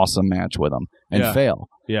have an awesome match with them and fail.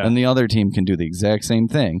 Yeah. And the other team can do the exact same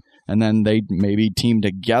thing. And then they maybe team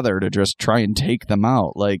together to just try and take them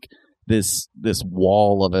out. Like this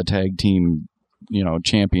wall of a tag team,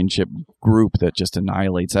 championship group that just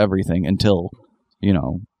annihilates everything until,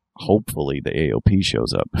 hopefully the AOP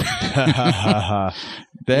shows up.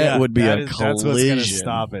 That would be a collision. That's what's going to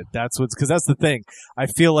stop it. Because that's the thing. I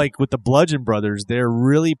feel like with the Bludgeon Brothers, they're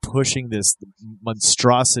really pushing this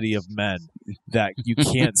monstrosity of men that you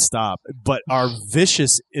can't stop, but are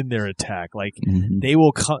vicious in their attack. Like they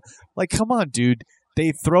will come. Like, come on, dude.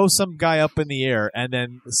 They throw some guy up in the air and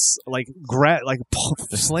then slam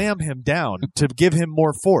him down to give him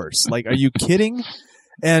more force. Like, are you kidding?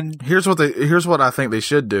 And here's what I think they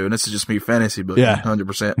should do, and this is just me fantasy booking,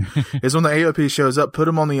 100%. Is when the AOP shows up, put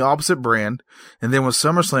them on the opposite brand, and then when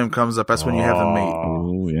SummerSlam comes up, that's when you have them meet.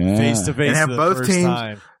 Oh yeah, face to face, and have both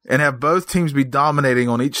teams and have both teams be dominating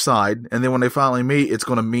on each side, and then when they finally meet, it's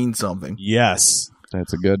going to mean something. Yes,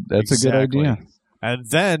 that's a good idea. And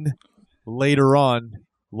then later on,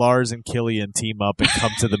 Lars and Killian team up and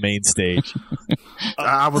come to the main stage.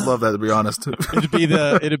 I would love that, to be honest.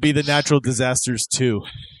 It'd be the Natural Disasters 2.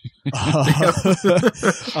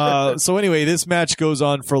 So anyway, this match goes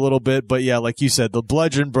on for a little bit, but yeah, like you said, the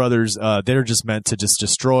Bludgeon Brothers, they're just meant to just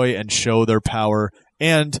destroy and show their power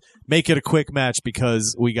and make it a quick match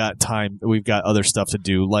because we got time. We've got other stuff to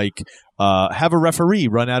do, like have a referee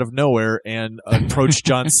run out of nowhere and approach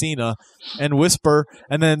John Cena and whisper,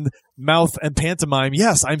 and then mouth and pantomime,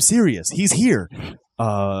 "Yes, I'm serious. He's here."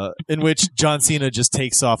 In which John Cena just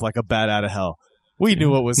takes off like a bat out of hell. We knew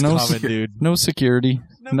what was coming, dude. No security.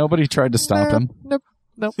 Nope. Nobody tried to stop him. Nope.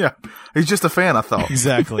 Yeah, he's just a fan, I thought.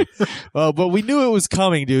 Exactly. But we knew it was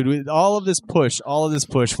coming, dude. With all of this push,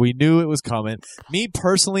 we knew it was coming. Me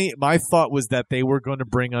personally, my thought was that they were going to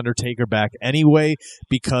bring Undertaker back anyway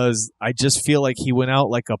because I just feel like he went out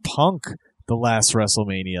like a punk the last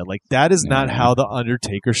WrestleMania. Like, that is not how the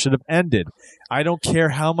Undertaker should have ended. I don't care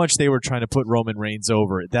how much they were trying to put Roman Reigns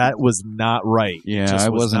over. That was not right. Yeah, I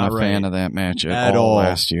wasn't a fan of that match at all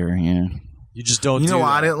last year. Yeah. You just don't. You know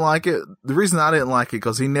why I didn't like it? The reason I didn't like it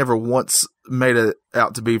because he never once made it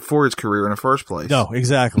out to be for his career in the first place. No,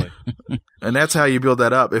 exactly. And that's how you build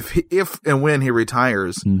that up. If and when he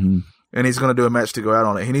retires, and he's going to do a match to go out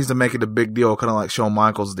on it, he needs to make it a big deal, kind of like Shawn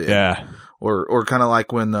Michaels did. Yeah. Or kind of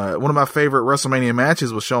like when one of my favorite WrestleMania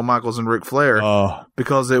matches was Shawn Michaels and Ric Flair,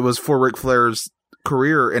 because it was for Ric Flair's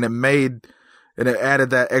career, and it added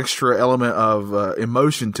that extra element of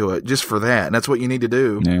emotion to it just for that. And that's what you need to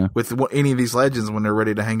do with any of these legends when they're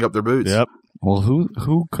ready to hang up their boots. Yep. Well,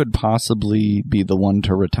 who could possibly be the one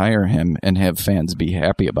to retire him and have fans be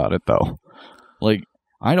happy about it, though? Like,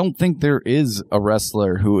 I don't think there is a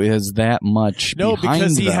wrestler who is that much behind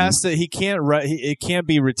because he them. has to. He can't. It can't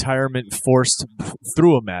be retirement forced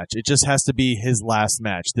through a match. It just has to be his last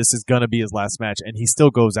match. This is gonna be his last match, and he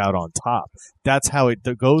still goes out on top. That's how it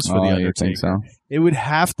goes for the Undertaker. You think so? It would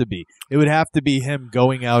have to be. It would have to be him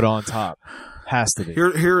going out on top. Has to be.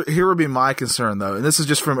 Here would be my concern, though, and this is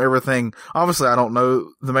just from everything. Obviously, I don't know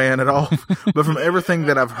the man at all, but from everything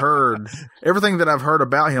that I've heard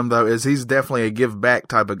about him, though, is he's definitely a give back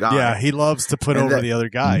type of guy. Yeah, he loves to put over the other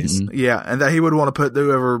guys. Yeah, and that he would want to put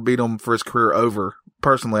whoever beat him for his career over.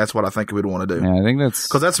 Personally, that's what I think he would want to do. Yeah, I think that's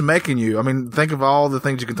because that's making you. I mean, think of all the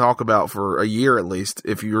things you can talk about for a year at least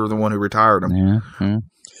if you're the one who retired him. Yeah.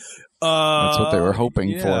 That's what they were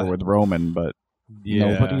hoping for with Roman, but. Yeah.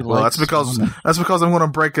 Nobody well, that's because I'm going to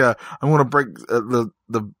break the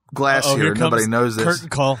glass here. Nobody knows this. Curtain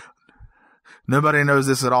call. Nobody knows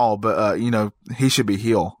this at all, but he should be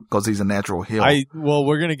heel because he's a natural heel.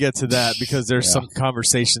 We're going to get to that because there's some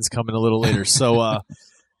conversations coming a little later. So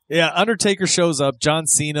Undertaker shows up. John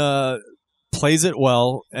Cena plays it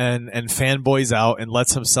well and fanboys out and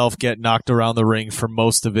lets himself get knocked around the ring for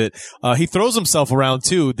most of it. He throws himself around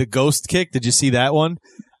too. The ghost kick. Did you see that one?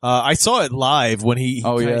 I saw it live when he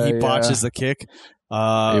botches the kick.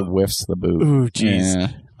 It whiffs the boot. Ooh,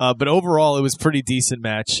 jeez. Yeah. But overall, it was a pretty decent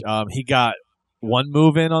match. He got one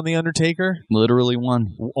move in on The Undertaker. Literally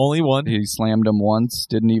one. Only one. He slammed him once.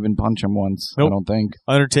 Didn't even punch him once. Nope. I don't think.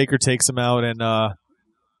 Undertaker takes him out, and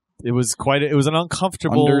it was an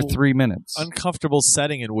uncomfortable under 3 minutes. Uncomfortable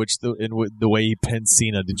setting in which the way he pinned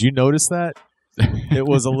Cena. Did you notice that? It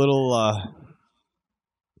was a little.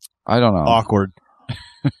 I don't know. Awkward.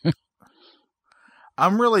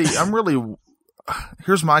 I'm really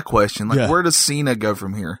here's my question. Where does Cena go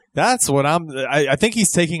from here? That's what I think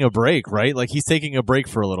he's taking a break, right? Like, he's taking a break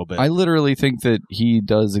for a little bit. I literally think that he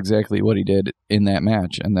does exactly what he did in that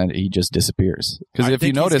match and that he just disappears. Because if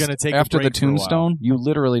you notice, after the tombstone, you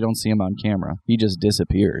literally don't see him on camera. He just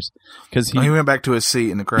disappears. Because he went back to his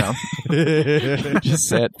seat in the crowd. Just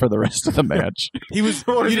sat for the rest of the match. You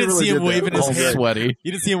didn't see him waving his hand. Sweaty.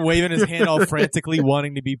 You didn't see him waving his hand all frantically,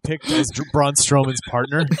 wanting to be picked as Braun Strowman's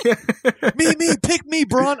partner. Me. Hey, pick me,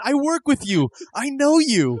 Braun. I work with you. I know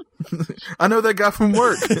you. I know that guy from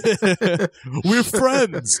work. We're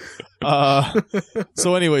friends.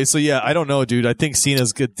 So anyway, I don't know, dude. I think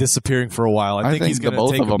Cena's disappearing for a while. I think he's going to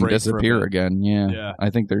both take of them a break disappear again. Yeah. I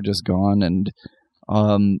think they're just gone. And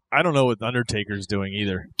I don't know what Undertaker's doing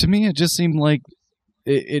either. To me, it just seemed like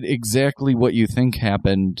it exactly what you think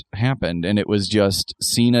happened, and it was just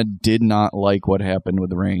Cena did not like what happened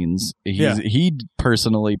with Reigns. He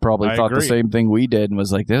personally probably thought the same thing we did and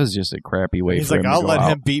was like, that was just a crappy way for him to go out. He's like, I'll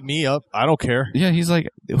let him beat me up. I don't care. Yeah, he's like,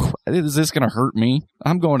 is this going to hurt me?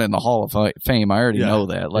 I'm going in the Hall of Fame. I already know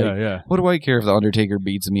that. Like, what do I care if The Undertaker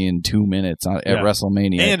beats me in 2 minutes at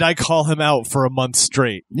WrestleMania? And I call him out for a month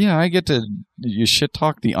straight. Yeah, I get to shit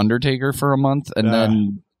talk The Undertaker for a month and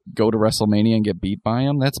then go to WrestleMania and get beat by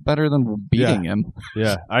him. That's better than beating him.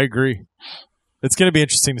 Yeah, I agree. It's going to be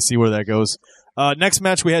interesting to see where that goes. Next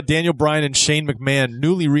match, we had Daniel Bryan and Shane McMahon.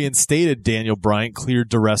 Newly reinstated Daniel Bryan cleared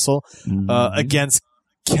to wrestle against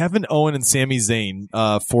Kevin Owens and Sami Zayn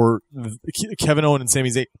for Kevin Owens and Sami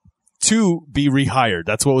Zayn to be rehired.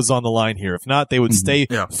 That's what was on the line here. If not, they would stay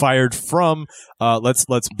fired from,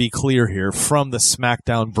 let's be clear here, from the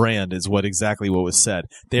SmackDown brand is what was said.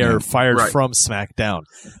 They are fired from SmackDown.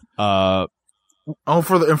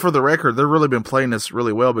 For the record, they've really been playing this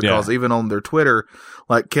really well because even on their Twitter,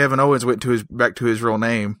 like Kevin Owens went to back to his real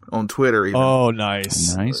name on Twitter. Even. Oh,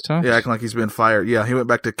 nice touch. Yeah, acting like he's been fired. Yeah, he went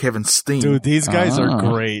back to Kevin Steen. Dude, these guys are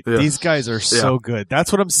great. Yeah. These guys are so good.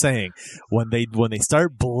 That's what I'm saying. When they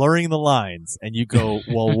start blurring the lines, and you go,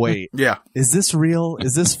 well, wait, is this real?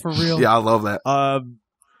 Is this for real? Yeah, I love that.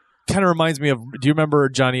 Kind of reminds me of. Do you remember,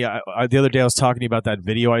 Johnny? The other day I was talking to you about that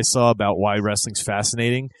video I saw about why wrestling's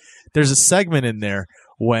fascinating. There's a segment in there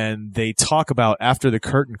when they talk about after the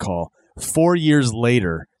curtain call. 4 years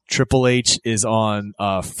later, Triple H is on.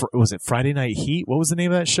 Was it Friday Night Heat? What was the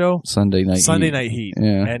name of that show? Sunday Night Heat.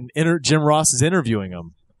 Yeah. And Jim Ross is interviewing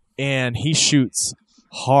him, and he shoots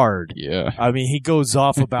hard. Yeah. I mean, he goes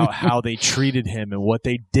off about how they treated him and what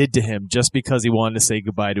they did to him just because he wanted to say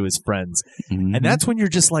goodbye to his friends. Mm-hmm. And that's when you're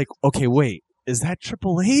just like, okay, wait, is that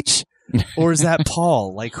Triple H? Or is that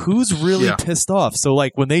Paul? Like, who's really pissed off? So,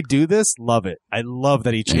 like, when they do this, love it. I love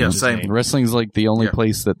that he changes his name. Wrestling's like the only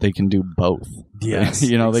place that they can do both. Yes, they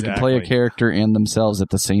can play a character and themselves at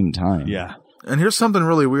the same time. Yeah. And here's something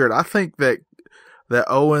really weird. I think that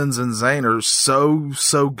Owens and Zayn are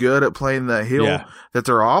so good at playing that heel that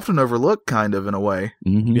they're often overlooked, kind of, in a way.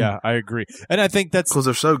 Mm-hmm. Yeah, I agree. And I think that's because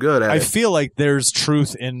they're so good at it. I feel like there's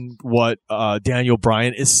truth in what Daniel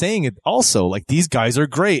Bryan is saying also. Like, these guys are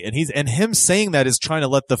great. And him saying that is trying to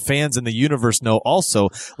let the fans in the universe know also,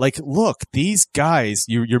 like, look, these guys,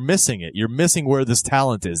 you're missing it. You're missing where this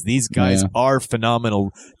talent is. These guys are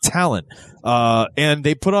phenomenal talent. And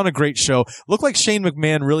they put on a great show. Looked like Shane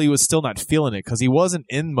McMahon really was still not feeling it because he wasn't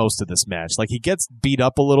in most of this match. Like, he gets beat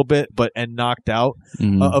up a little bit, and knocked out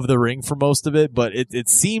of the ring for most of it. But it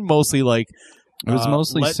seemed mostly like it was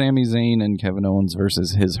mostly Sami Zayn and Kevin Owens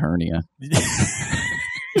versus his hernia.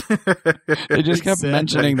 They just kept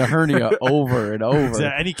mentioning the hernia over and over,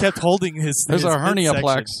 and he kept holding his. There's a hernia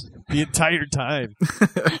plex the entire time,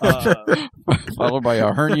 followed by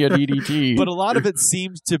a hernia DDT. But a lot of it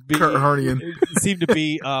seems to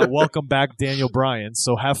be welcome back Daniel Bryan.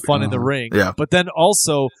 So have fun in the ring. Yeah. But then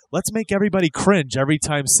also let's make everybody cringe every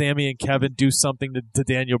time Sami and Kevin do something to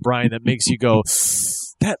Daniel Bryan that makes you go,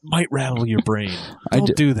 that might rattle your brain.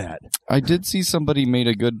 Don't do that. I did see somebody made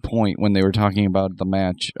a good point when they were talking about the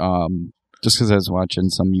match. Just because I was watching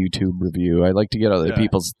some YouTube review. I like to get other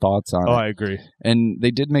people's thoughts on it. Oh, I agree. And they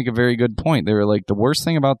did make a very good point. They were like, the worst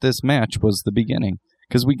thing about this match was the beginning.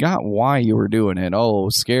 Because we got why you were doing it. Oh,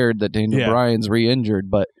 scared that Daniel Bryan's re-injured.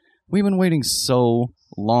 But we've been waiting so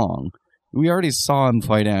long. We already saw him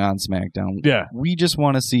fighting on SmackDown. Yeah. We just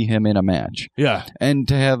want to see him in a match. Yeah. And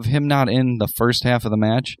to have him not in the first half of the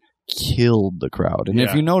match killed the crowd. And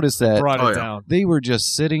if you notice that, brought it down. They were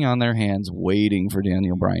just sitting on their hands waiting for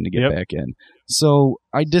Daniel Bryan to get back in. So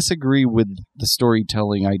I disagree with the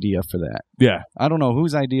storytelling idea for that. Yeah. I don't know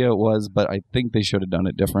whose idea it was, but I think they should have done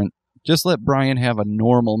it different. Just let Bryan have a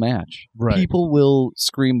normal match. Right. People will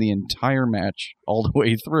scream the entire match all the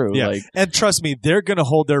way through. Yeah. Like, and trust me, they're going to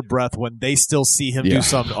hold their breath when they still see him do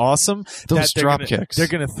something awesome. Those drop kicks. They're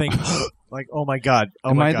going to think, like, oh my God.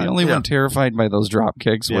 Am I the only one terrified by those drop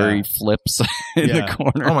kicks where he flips in the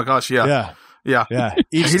corner? Oh my gosh, yeah.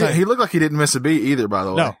 He looked like he didn't miss a beat either, by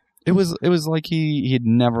the way. No. It was like he had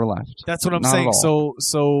never left. That's what I'm saying.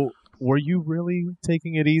 So were you really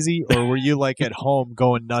taking it easy, or were you like at home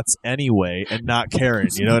going nuts anyway and not caring?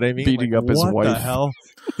 You know what I mean? Beating up his what wife. What the hell?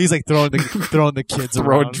 He's like throwing the kids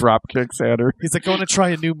throwing around. drop kicks at her. He's like, I want to try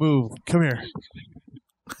a new move. Come here.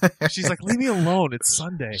 She's like, leave me alone. It's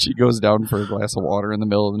Sunday. She goes down for a glass of water in the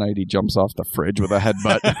middle of the night. He jumps off the fridge with a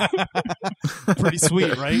headbutt. Pretty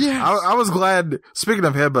sweet, right? Yeah. I was glad, speaking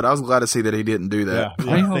of headbutt, I was glad to see that he didn't do that.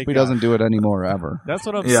 Yeah, I hope he doesn't do it anymore ever. That's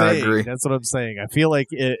what I'm Yeah, I saying. agree. That's what I'm saying. I feel like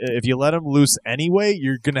if you let him loose anyway,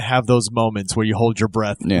 you're going to have those moments where you hold your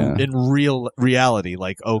breath in real reality,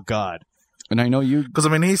 like, oh, God. And I know you... Because, I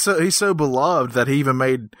mean, he's so beloved that he even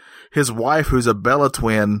made his wife, who's a Bella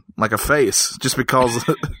twin, like a face, just because...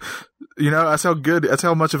 You know, that's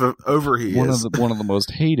how much of an over he is. One of the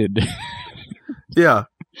most hated. Yeah.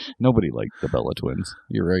 Nobody liked the Bella twins.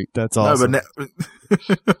 You're right. That's awesome. No,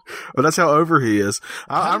 but that's how over he is.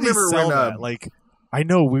 I remember when... that? Like, I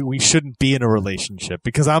know we shouldn't be in a relationship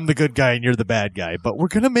because I'm the good guy and you're the bad guy, but we're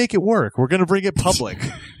going to make it work. We're going to bring it public.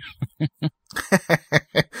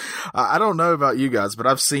 I don't know about you guys, but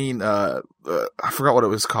I've seen, I forgot what it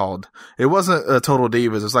was called. It wasn't Total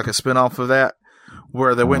Divas. It was like a spinoff of that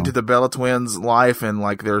where they went to the Bella twins' life and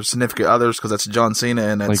like their significant others, because that's John Cena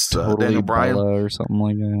and that's like totally Daniel Bryan. Bella or something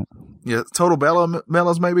like that. Yeah, Total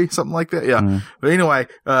Bellas maybe, something like that. Yeah. But anyway,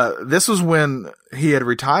 this was when he had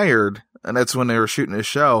retired, and that's when they were shooting his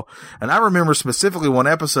show. And I remember specifically one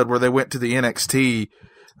episode where they went to the NXT,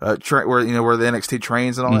 where the NXT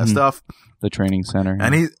trains and all that stuff. The training center.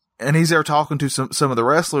 Yeah. And he's there talking to some of the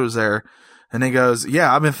wrestlers there. And he goes,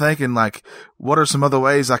 yeah, I've been thinking, like, what are some other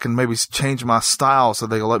ways I can maybe change my style so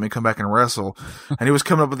they'll let me come back and wrestle? And he was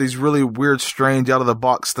coming up with these really weird, strange,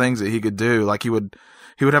 out-of-the-box things that he could do. Like, he would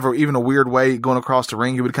have even a weird way going across the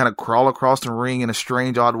ring. He would kind of crawl across the ring in a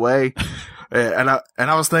strange, odd way. And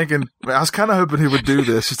I was thinking, I was kind of hoping he would do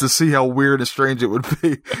this just to see how weird and strange it would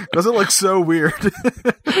be. Because it looks so weird.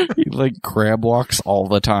 He, like, crab walks all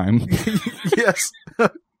the time. Yes.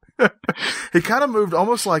 He kind of moved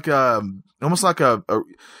almost like a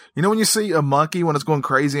you know when you see a monkey when it's going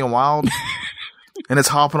crazy and wild and it's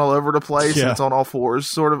hopping all over the place and it's on all fours,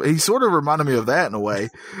 he sort of reminded me of that in a way.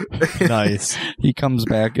 Nice. He comes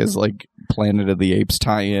back as like Planet of the Apes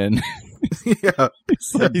tie-in. Yeah.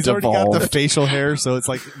 He's already got the facial hair, so it's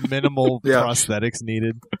like minimal prosthetics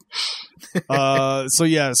needed.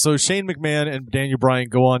 So Shane McMahon and Daniel Bryan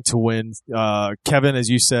go on to win. Kevin, as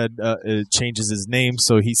you said, changes his name,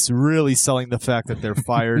 so he's really selling the fact that they're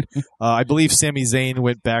fired. I believe Sami Zayn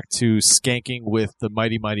went back to skanking with the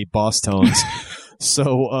Mighty Mighty Boss Tones.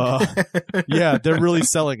 So, they're really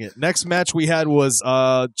selling it. Next match we had was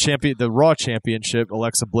the Raw Championship,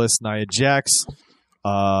 Alexa Bliss, Nia Jax.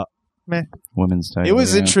 Meh. Women's title. It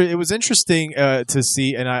was it was interesting to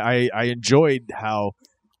see, and I enjoyed how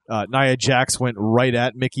Nia Jax went right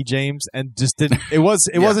at Mickie James and just didn't. It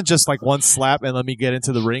wasn't just like one slap and let me get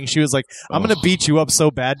into the ring. She was like, "I'm going to beat you up so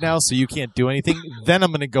bad now, so you can't do anything. Then I'm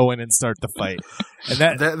going to go in and start the fight." And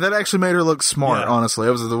that actually made her look smart. Yeah. Honestly,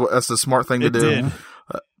 that's the smart thing to do. Did.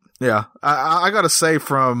 Yeah, I got to say,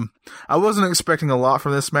 I wasn't expecting a lot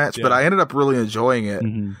from this match, but I ended up really enjoying it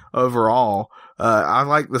overall. I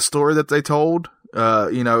like the story that they told.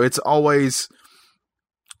 It's always,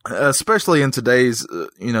 especially in today's,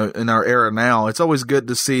 in our era now, it's always good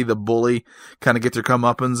to see the bully kind of get their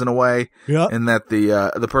comeuppance in a way, and that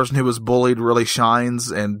the person who was bullied really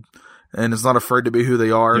shines and is not afraid to be who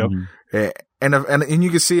they are. Yep. And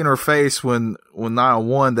you can see in her face when Nia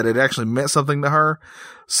won that it actually meant something to her.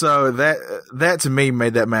 So that to me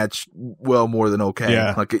made that match well more than okay.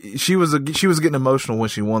 Yeah. Like she was getting emotional when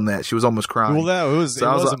she won that. She was almost crying. Well, it was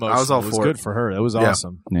emotional. I was all for it. It was good for her. That was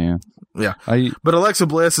awesome. Yeah. But Alexa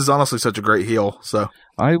Bliss is honestly such a great heel. So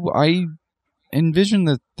I envisioned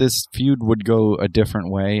that this feud would go a different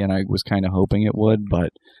way, and I was kind of hoping it would.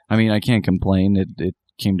 But I mean, I can't complain. It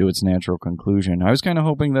came to its natural conclusion. I was kind of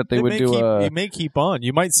hoping that they would do it may keep on.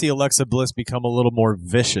 You might see Alexa Bliss become a little more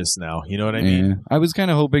vicious now. You know what I mean? Yeah. I was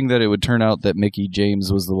kind of hoping that it would turn out that Mickie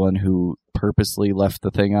James was the one who purposely left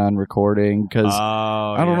the thing on recording, because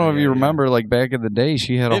I don't know if you remember, like back in the day,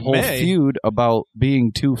 she had a whole feud about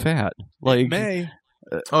being too fat. Like, I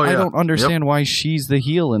don't understand why she's the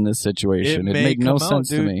heel in this situation. It made no sense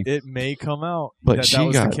to me. It may come out, but that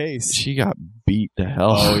was the case. She got beat to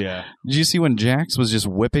hell. Oh yeah! Did you see when Jax was just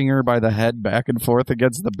whipping her by the head back and forth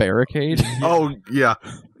against the barricade? Oh yeah.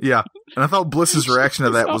 And I thought Bliss's reaction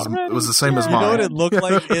to that was the same as mine. You know what it looked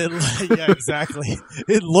like? Yeah, exactly.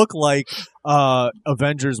 It looked like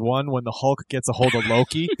Avengers 1 when the Hulk gets a hold of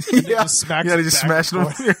Loki. And just smacks he just smashed him.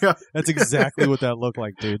 Yeah. That's exactly what that looked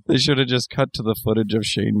like, dude. They should have just cut to the footage of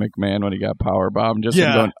Shane McMahon when he got powerbombed. Just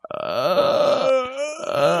him going,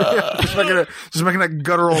 just making that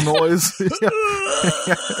guttural noise.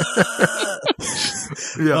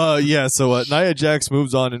 So Nia Jax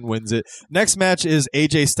moves on and wins it. Next match is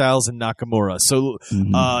AJ Styles and Nakamura. So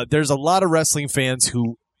there's a lot of wrestling fans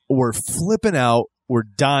who were flipping out, were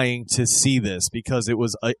dying to see this because it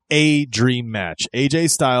was a dream match. AJ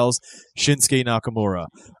Styles, Shinsuke Nakamura.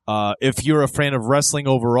 If you're a fan of wrestling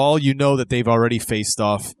overall, you know that they've already faced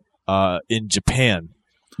off in Japan.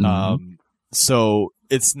 So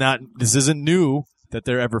this isn't new that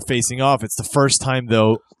they're ever facing off. It's the first time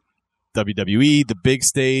though. WWE, the big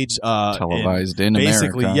stage, televised in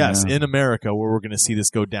basically, America. Yes, in America, where we're going to see this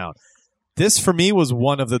go down. This for me was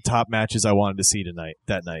one of the top matches I wanted to see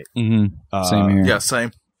that night. Same here. Yeah,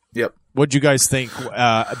 same. Yep. What'd you guys think?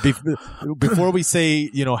 Before we say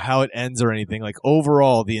how it ends or anything, like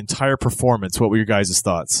overall, the entire performance. What were your guys'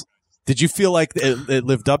 thoughts? Did you feel like it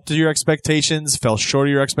lived up to your expectations, fell short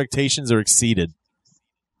of your expectations, or exceeded?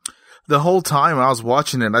 The whole time I was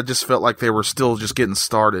watching it, I just felt like they were still just getting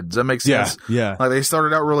started. Does that make sense? Yeah. Like they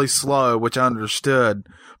started out really slow, which I understood,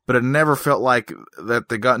 but it never felt like that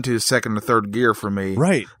they got into the second or third gear for me.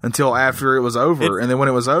 Right. Until after it was over. And then when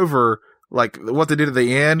it was over, like what they did at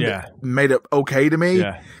the end made it okay to me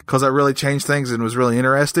because I really changed things and was really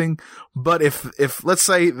interesting. But if let's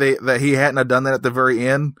say that he hadn't have done that at the very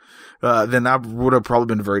end, then I would have probably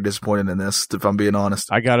been very disappointed in this, if I'm being honest.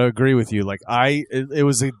 I gotta agree with you. Like it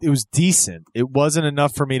was decent. It wasn't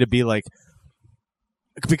enough for me to be like,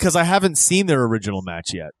 because I haven't seen their original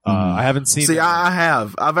match yet. I haven't seen. See, I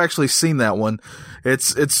have. I've actually seen that one.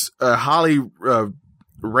 It's a highly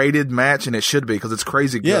rated match, and it should be because it's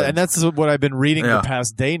crazy good. Yeah, and that's what I've been reading the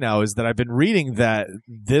past day now, is that I've been reading that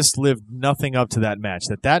this lived nothing up to that match.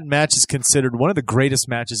 That match is considered one of the greatest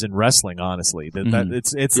matches in wrestling, honestly. That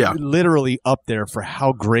it's literally up there for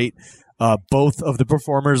how great both of the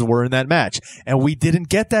performers were in that match. And we didn't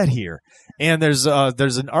get that here. And there's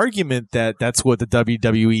an argument that that's what the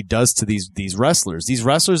WWE does to these wrestlers. These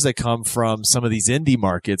wrestlers that come from some of these indie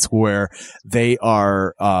markets where they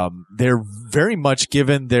are they're very much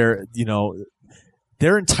given their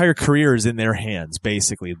entire career is in their hands.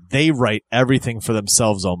 Basically, they write everything for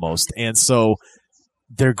themselves almost, and so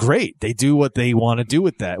they're great. They do what they want to do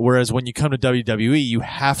with that. Whereas when you come to WWE, you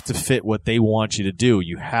have to fit what they want you to do.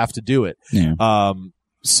 You have to do it. Yeah.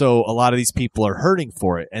 So a lot of these people are hurting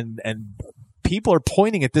for it, and people are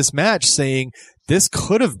pointing at this match saying this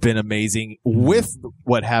could have been amazing with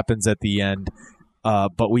what happens at the end,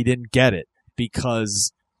 but we didn't get it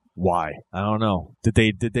because why? I don't know. Did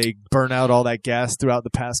they burn out all that gas throughout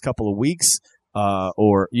the past couple of weeks,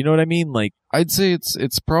 or you know what I mean? Like I'd say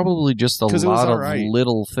it's probably just a lot of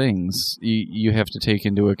little things you have to take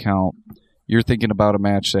into account. You're thinking about a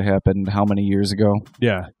match that happened how many years ago?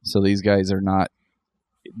 Yeah. So these guys are not.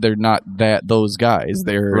 They're not those guys.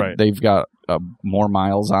 They've got more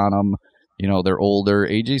miles on them. They're older.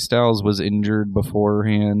 AJ Styles was injured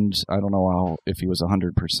beforehand. I don't know if he was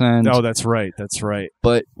 100%. No, that's right. That's right.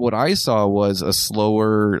 But what I saw was a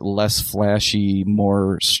slower, less flashy,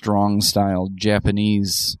 more strong style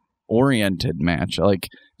Japanese oriented match. Like,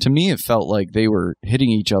 to me, it felt like they were hitting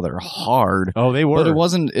each other hard. Oh, they were. But it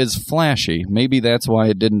wasn't as flashy. Maybe that's why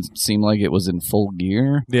it didn't seem like it was in full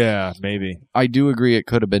gear. Yeah, maybe. I do agree it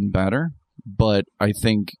could have been better, but I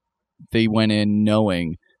think they went in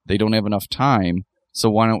knowing they don't have enough time, so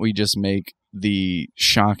why don't we just make the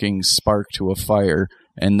shocking spark to a fire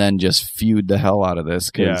and then just feud the hell out of this?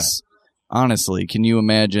 Because honestly, can you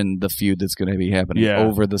imagine the feud that's going to be happening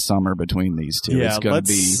over the summer between these two? Yeah, it's going to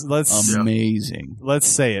be amazing. Let's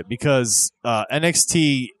say it, because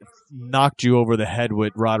NXT knocked you over the head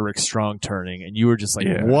with Roderick Strong turning, and you were just like,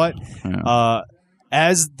 what? Yeah.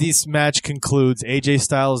 As this match concludes, AJ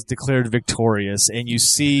Styles declared victorious, and you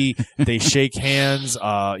see they shake hands.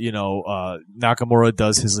 Nakamura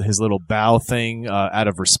does his little bow thing out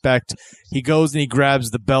of respect. He goes and he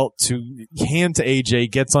grabs the belt to hand to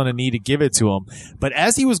AJ, gets on a knee to give it to him. But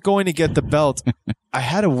as he was going to get the belt, I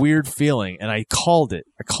had a weird feeling, and I called it.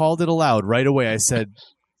 I called it aloud right away. I said,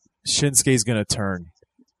 Shinsuke's going to turn.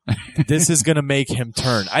 This is going to make him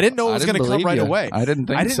turn. I didn't know it was going to come right away. I didn't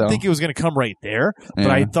think it was going to come right there, but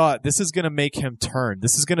I thought this is going to make him turn.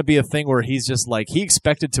 This is going to be a thing where he's just like, he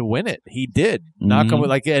expected to win it. He did. And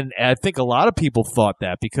I think a lot of people thought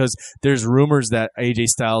that because there's rumors that AJ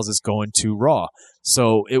Styles is going to Raw.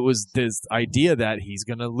 So it was this idea that he's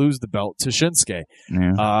going to lose the belt to Shinsuke.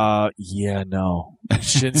 Yeah. No.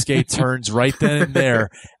 Shinsuke turns right then and there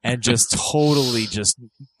and just totally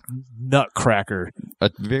nutcracker. A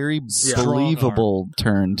very believable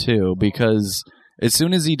turn too, because As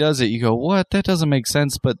soon as he does it, you go, what? That doesn't make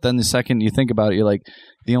sense. But then the second you think about it, you're like,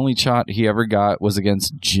 the only shot he ever got was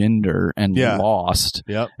against Jinder and lost.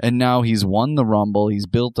 Yep. And now he's won the Rumble. He's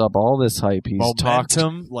built up all this hype. He's talked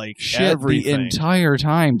like shit everything. the entire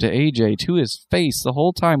time to AJ, to his face the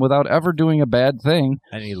whole time without ever doing a bad thing.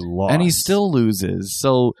 And he lost. And he still loses.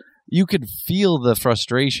 So you could feel the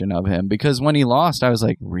frustration of him because when he lost, I was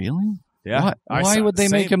like, really? Yeah. What? Why would they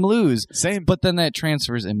make him lose? Same. But then that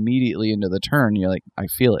transfers immediately into the turn. You're like, I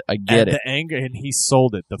feel it. I get it. The anger, and he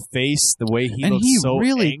sold it. The face, the way he looked so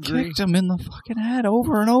really angry. kicked him in the fucking head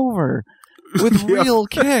over and over with real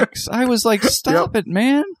kicks. I was like, stop it,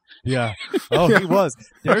 man. Yeah. Oh, he was.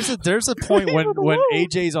 There's a point when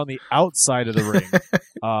AJ's on the outside of the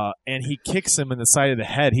ring, and he kicks him in the side of the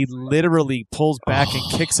head. He literally pulls back and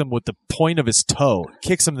kicks him with the point of his toe.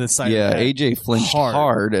 Kicks him in the side of the head. Yeah, AJ flinched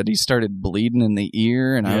hard, and he started bleeding in the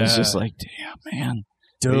ear, and I was just like, damn, man.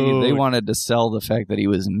 Dude, they wanted to sell the fact that he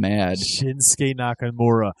was mad. Shinsuke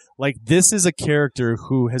Nakamura. Like, this is a character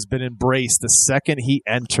who has been embraced the second he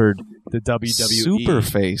entered the WWE.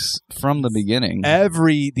 Superface from the beginning.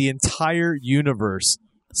 The entire universe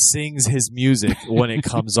sings his music when it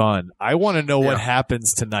comes on. I want to know what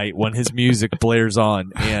happens tonight when his music blares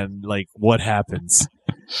on and, like, what happens.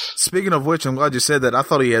 Speaking of which, I'm glad you said that. I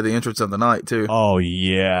thought he had the entrance of the night, too. Oh,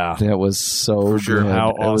 yeah. That was so sure. good.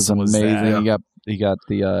 How awesome was amazing. was that? He got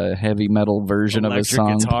the heavy metal version of his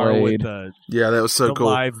song guitar played. With that was so cool.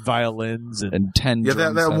 Live violins and 10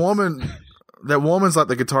 that woman. That woman's like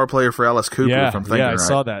the guitar player for Alice Cooper. If I'm thinking I right.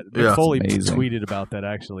 saw that. Foley tweeted about that.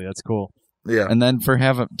 Actually, that's cool. Yeah, and then for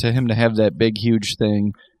him to have that big, huge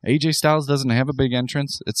thing. AJ Styles doesn't have a big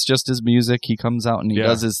entrance. It's just his music. He comes out and he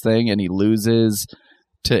does his thing, and he loses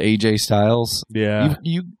to AJ Styles. Yeah,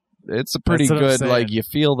 it's a pretty good. Like, you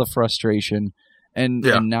feel the frustration. And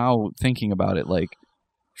now thinking about it, like,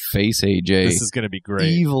 face AJ. This is going to be great.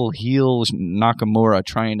 Evil heel Nakamura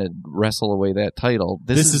trying to wrestle away that title.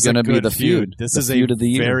 This is going to be the feud. This the is feud a of the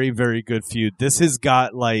year. Very, very good feud. This has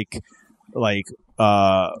got like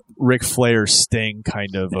Ric Flair Sting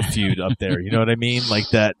kind of a feud up there. You know what I mean? Like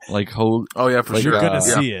that. Like for sure. You're going to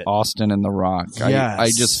see it. Austin and The Rock. Yes. I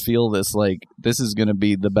just feel this like this is going to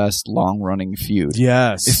be the best long running feud.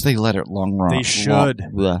 Yes. If they let it they should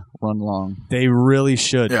run long. They really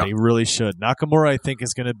should. Yeah. They really should. Nakamura, I think,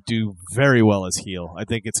 is going to do very well as heel. I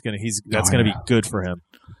think that's going to be good for him.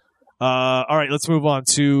 All right, let's move on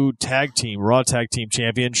to Raw Tag Team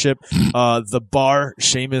Championship. The Bar,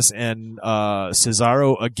 Sheamus and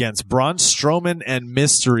Cesaro against Braun Strowman and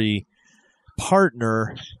Mystery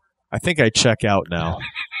Partner. I think I check out now.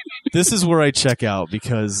 This is where I check out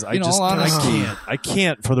because I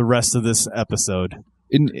can't for the rest of this episode.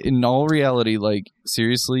 In all reality, like,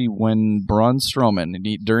 seriously, when Braun Strowman,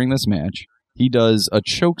 during this match, he does a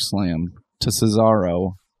choke slam to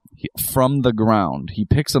Cesaro from the ground. He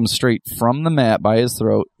picks him straight from the mat by his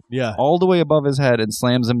throat, all the way above his head, and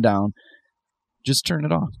slams him down. Just turn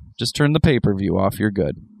it off. Just turn the pay-per-view off. You're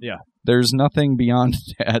good. Yeah. There's nothing beyond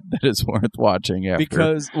that is worth watching after.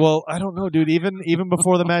 Because, well, I don't know, dude. Even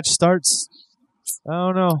before the match starts, I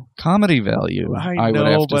don't know. Comedy value, I would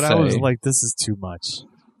have to say. I was like, this is too much.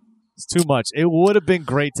 It's too much. It would have been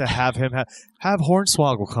great to have him have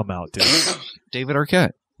Hornswoggle come out, dude. David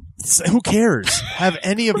Arquette. Who cares? Have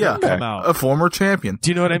any of them come out. A former champion.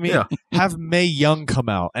 Do you know what I mean? Yeah. Have Mae Young come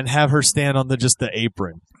out and have her stand on the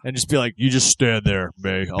apron and just be like, you just stand there,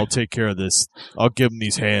 Mae. I'll take care of this. I'll give him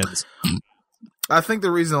these hands. I think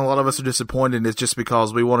the reason a lot of us are disappointed is just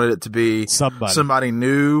because we wanted it to be somebody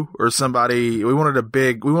new or somebody. We wanted a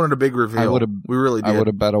big reveal. We really did. I would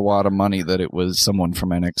have bet a lot of money that it was someone from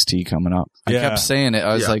NXT coming up. I kept saying it.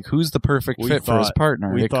 I was like, who's the perfect fit for his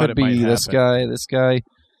partner? It could be this guy.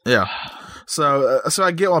 Yeah. So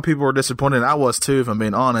I get why people were disappointed, and I was too, if I'm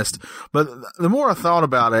being honest. But the more I thought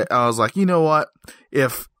about it, I was like, you know what?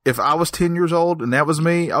 If I was 10 years old and that was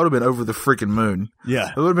me, I would have been over the freaking moon. Yeah.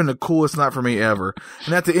 It would have been the coolest night for me ever.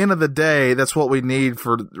 And at the end of the day, that's what we need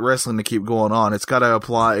for wrestling to keep going on. It's got to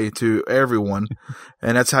apply to everyone.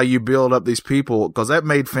 And that's how you build up these people, because that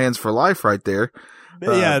made fans for life right there.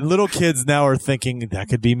 Little kids now are thinking that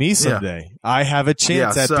could be me someday. Yeah. I have a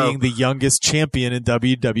chance at being the youngest champion in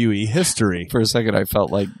WWE history. For a second, I felt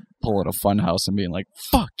like pulling a Funhouse and being like,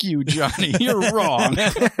 "Fuck you, Johnny, you're wrong.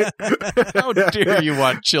 How dare you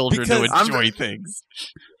want children to enjoy things?"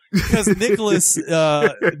 Because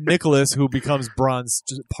Nicholas, who becomes Braun's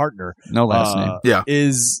partner, no last name,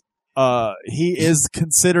 is he is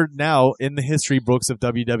considered now in the history books of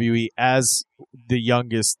WWE as the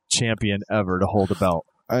youngest champion ever to hold a belt.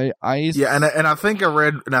 I I think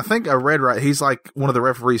I read right. He's like one of the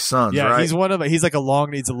referee's sons. Yeah, right? he's like a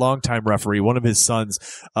long-time referee. One of his sons.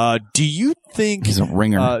 Do you think he's a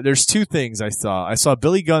ringer? There's two things I saw. I saw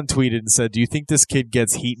Billy Gunn tweeted and said, "Do you think this kid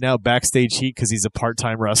gets heat now, backstage heat, because he's a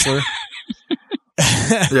part-time wrestler?"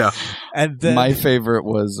 Yeah. And then my favorite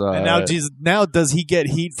was and now does he get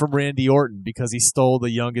heat from Randy Orton because he stole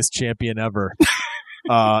the youngest champion ever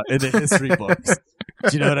in the history books?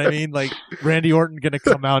 Do you know what I mean? Like, Randy Orton going to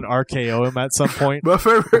come out and RKO him at some point? My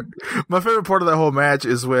favorite part of that whole match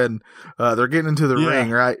is when they're getting into the ring,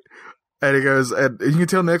 right? And he goes, and you can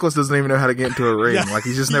tell Nicholas doesn't even know how to get into a ring. Yeah. Like,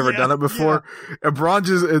 he's just never done it before. Yeah. And Braun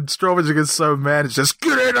and Strowman just gets so mad, it's just,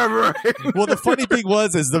 get in the ring! Well, the funny thing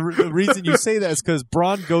is the reason you say that is because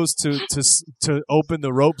Braun goes to open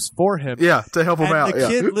the ropes for him. Yeah, to help him out. The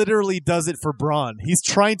kid literally does it for Braun. He's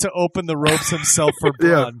trying to open the ropes himself for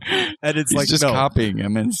Braun. And it's he's just copying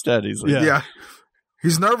him instead. He's like, yeah.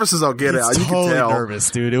 He's nervous as I'll get out. You totally can tell. Nervous,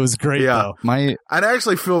 dude. It was great though. I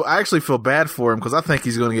actually feel bad for him because I think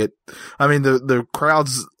he's going to get. I mean, the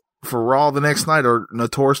crowds for Raw the next night are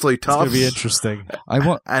notoriously tough. It's going to be interesting.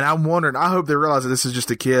 And I'm wondering. I hope they realize that this is just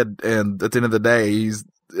a kid, and at the end of the day,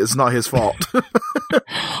 it's not his fault.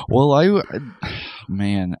 Well, I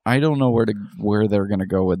don't know where they're going to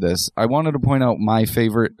go with this. I wanted to point out my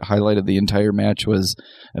favorite highlight of the entire match was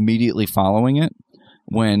immediately following it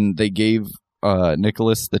when they gave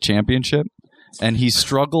Nicholas the championship, and he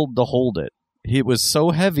struggled to hold it. It was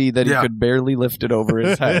so heavy that he could barely lift it over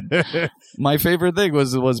his head. My favorite thing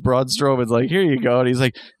was Braun Strowman's like, "Here you go," and he's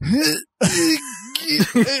like,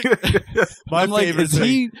 My favorite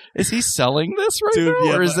thing. Is he selling this right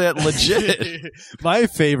now, or is that legit? My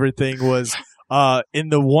favorite thing was in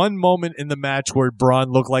the one moment in the match where Braun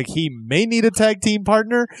looked like he may need a tag team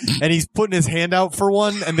partner, and he's putting his hand out for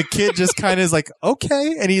one, and the kid just kind of is like,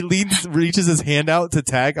 okay, and he reaches his hand out to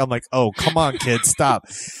tag. I'm like, oh, come on, kid, stop.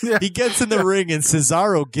 Yeah. He gets in the ring, and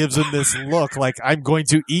Cesaro gives him this look like, I'm going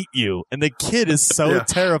to eat you, and the kid is so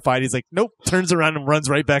terrified. He's like, nope, turns around and runs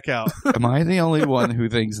right back out. Am I the only one who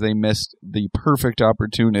thinks they missed the perfect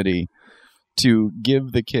opportunity to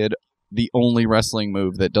give the kid the only wrestling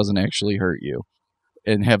move that doesn't actually hurt you,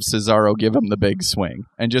 and have Cesaro give him the big swing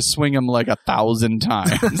and just swing him like 1,000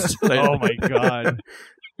 times? Oh my God.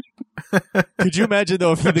 Could you imagine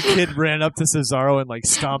though if the kid ran up to Cesaro and like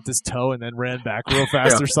stomped his toe and then ran back real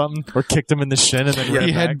fast or something, or kicked him in the shin and then ran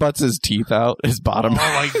he back? headbutts his teeth out, his bottom. Oh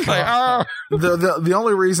my God. The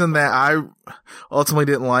only reason that I ultimately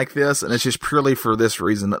didn't like this, and it's just purely for this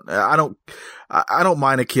reason, I don't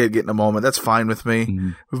mind a kid getting a moment. That's fine with me.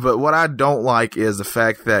 Mm-hmm. But what I don't like is the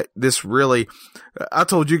fact that this really, I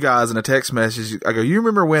told you guys in a text message, I go, you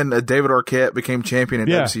remember when David Arquette became champion in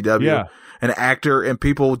WCW? Yeah. An actor, and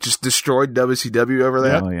people just destroyed WCW over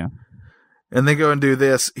that. Oh, yeah. And they go and do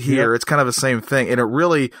this here. Yep. It's kind of the same thing. And it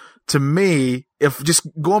really, to me, if just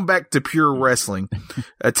going back to pure wrestling,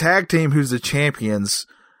 a tag team who's the champions,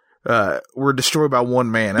 were destroyed by one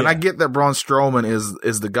man. And I get that Braun Strowman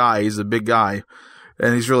is the guy. He's a big guy,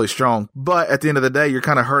 and he's really strong. But at the end of the day, you're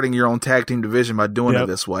kind of hurting your own tag team division by doing it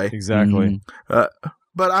this way. Exactly.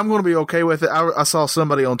 But I'm going to be okay with it. I saw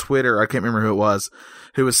somebody on Twitter, I can't remember who it was,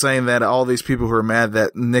 who was saying that all these people who are mad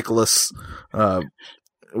that Nicholas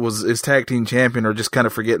was his tag team champion are just kind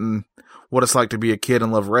of forgetting what it's like to be a kid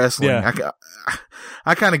and love wrestling. Yeah.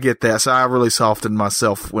 I kind of get that, so I really softened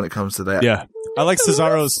myself when it comes to that. Yeah. I like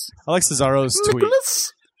Cesaro's tweet.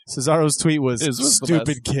 Cesaro's tweet was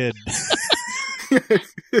stupid kid.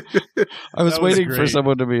 I was waiting for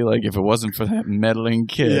someone to be like, if it wasn't for that meddling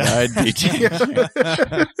kid, I'd be changing.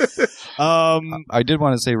 I did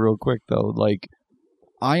want to say real quick, though, like,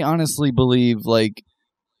 I honestly believe, like,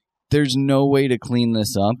 there's no way to clean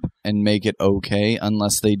this up and make it okay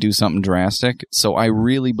unless they do something drastic. So I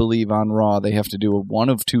really believe on Raw they have to do one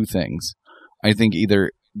of two things. I think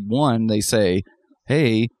either, one, they say,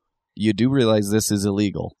 hey, you do realize this is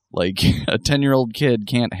illegal. Like, a 10-year-old kid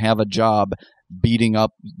can't have a job beating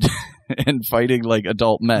up and fighting like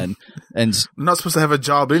adult men, and I'm not supposed to have a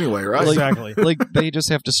job anyway, right? Like, exactly. Like, they just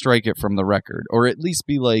have to strike it from the record, or at least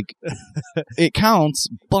be like, it counts.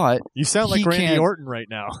 But you sound like Randy Orton right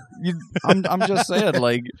now. I'm just saying,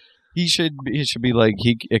 like, he should be like,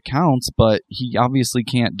 it counts, but he obviously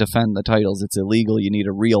can't defend the titles. It's illegal. You need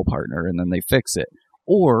a real partner, and then they fix it.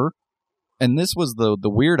 Or, and this was the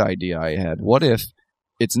weird idea I had. What if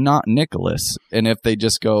it's not Nicholas, and if they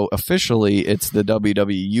just go, officially, it's the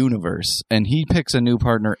WWE Universe, and he picks a new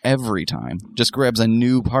partner every time, just grabs a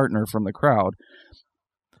new partner from the crowd.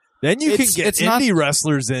 Then you can get indie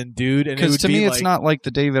wrestlers in, dude. Because to me, it's not like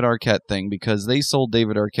the David Arquette thing, because they sold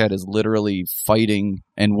David Arquette as literally fighting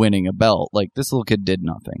and winning a belt. Like, this little kid did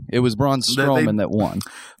nothing. It was Braun Strowman that won.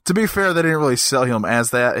 To be fair, they didn't really sell him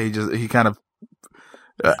as that. He kind of.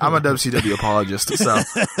 I'm a WCW apologist, so.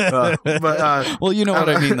 Well, you know what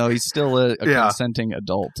I mean, though. He's still a consenting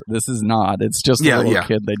adult. This is not. It's just a little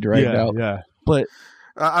kid they dragged out. Yeah. But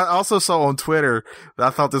I also saw on Twitter,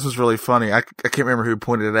 I thought this was really funny. I can't remember who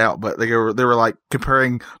pointed it out, but they were like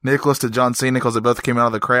comparing Nicholas to John Cena because they both came out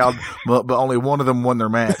of the crowd, but only one of them won their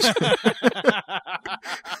match.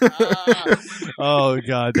 Oh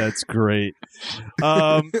God, that's great.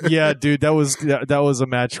 Yeah, dude, that was a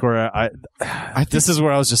match where I this is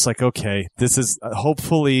where I was just like, okay, this is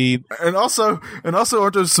hopefully. And also,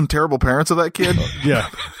 aren't there some terrible parents of that kid? Yeah.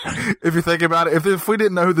 If you think about it, if we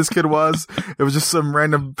didn't know who this kid was, it was just some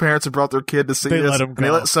random parents who brought their kid to see this. Let him go. They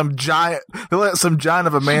let some giant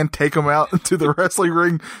of a man take him out to the wrestling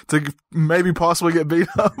ring to maybe possibly get beat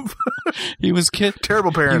up. He was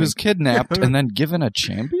terrible parent. He was kidnapped and then given a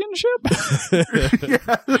championship.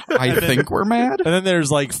 I think we're mad. And then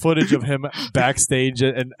there's like footage of him backstage,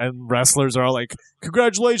 and wrestlers are all like,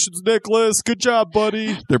 "Congratulations, Nicholas! Good job,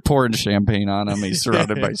 buddy." They're pouring champagne on him. He's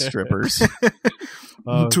surrounded by strippers.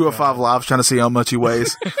 205 Live's trying to see how much he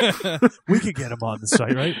weighs. We could get him on the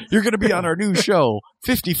site, right? You're going to be on our new show,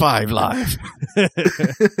 55 Live.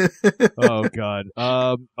 Oh God.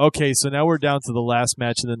 Okay, so now we're down to the last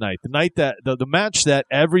match of the night. The match that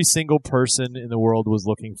every single person in the world was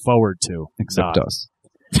looking forward to, except us.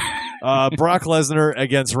 Brock Lesnar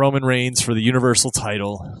against Roman Reigns for the Universal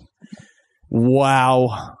title.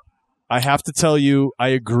 Wow. I have to tell you, I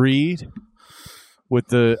agreed with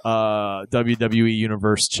the WWE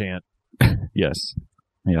Universe chant. Yes.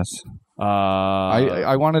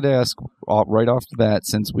 I wanted to ask right off the bat,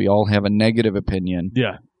 since we all have a negative opinion.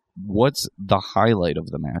 Yeah. What's the highlight of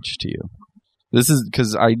the match to you? This is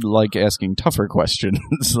because I like asking tougher questions.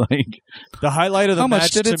 Like, the highlight of the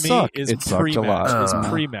match to me suck? is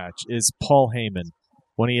pre-match. Is Paul Heyman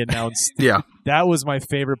when he announced. Yeah. That was my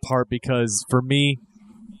favorite part because for me,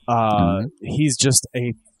 he's just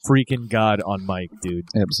a freaking god on mic, dude.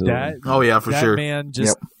 Absolutely. For sure. That man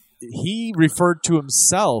just he referred to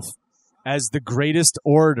himself as the greatest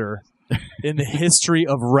orator in the history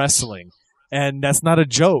of wrestling, and that's not a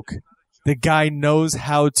joke. The guy knows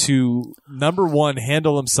how to, number one,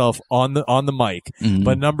 handle himself on the mic,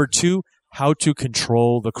 but number two, how to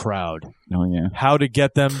control the crowd. Oh, yeah. How to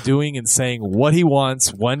get them doing and saying what he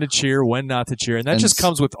wants, when to cheer, when not to cheer. And that just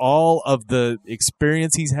comes with all of the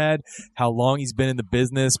experience he's had, how long he's been in the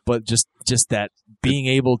business, but just that being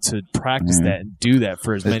able to practice that and do that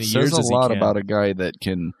for as many years as he can. It says a lot about a guy that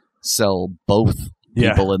can sell both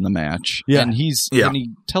people in the match. Yeah. And and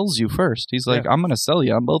he tells you first. He's like, I'm going to sell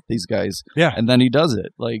you on both these guys. Yeah. And then he does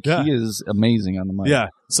it. Like, he is amazing on the mic. Yeah.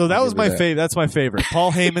 So that was my favorite. That's my favorite.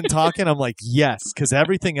 Paul Heyman talking, I'm like, yes, because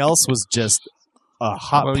everything else was just a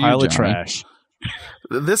hot pile of trash.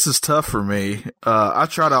 This is tough for me. I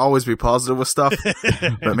try to always be positive with stuff,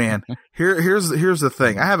 but man, here's the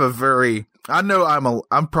thing. I know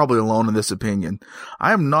I'm probably alone in this opinion.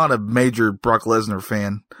 I am not a major Brock Lesnar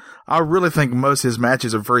fan. I really think most of his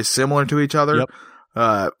matches are very similar to each other.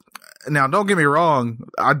 Yep. Now, don't get me wrong.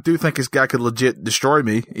 I do think this guy could legit destroy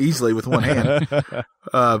me easily with one hand.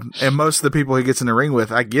 And most of the people he gets in the ring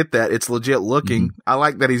with, I get that. It's legit looking. I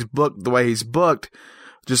like that he's booked the way he's booked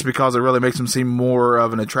just because it really makes him seem more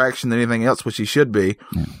of an attraction than anything else, which he should be.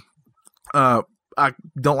 I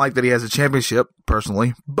don't like that he has a championship,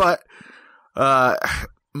 personally, but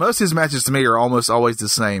most of his matches to me are almost always the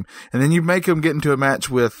same. And then you make him get into a match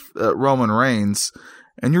with Roman Reigns,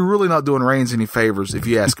 and you're really not doing Reigns any favors, if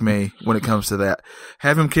you ask me, when it comes to that.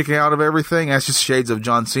 Have him kicking out of everything, that's just shades of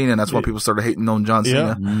John Cena, and that's why people started hating on John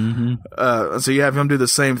Cena. So you have him do the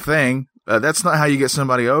same thing. That's not how you get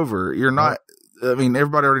somebody over. You're not, I mean,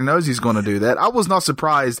 everybody already knows he's going to do that. I was not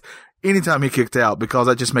surprised anytime he kicked out because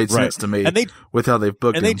that just made sense to me with how they've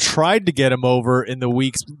booked him. And they tried to get him over in the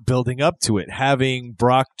weeks building up to it, having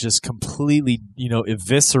Brock just completely,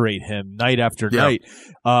 eviscerate him night after night.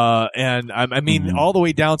 And I mean, all the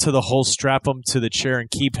way down to the whole strap him to the chair and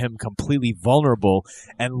keep him completely vulnerable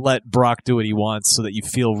and let Brock do what he wants so that you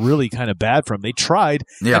feel really kind of bad for him. They tried.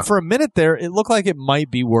 Yeah. And for a minute there, it looked like it might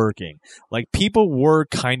be working. Like people were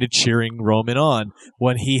kind of cheering Roman on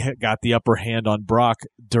when he got the upper hand on Brock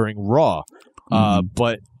during Raw.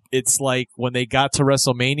 But it's like when they got to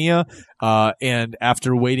WrestleMania, and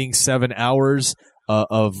after waiting 7 hours,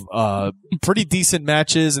 pretty decent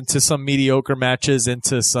matches into some mediocre matches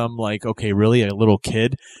into some like, okay, really, a little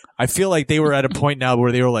kid. I feel like they were at a point now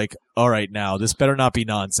where they were like, all right, now this better not be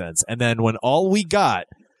nonsense. And then when all we got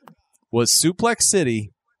was Suplex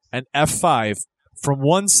City and F5 from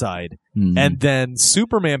one side, and then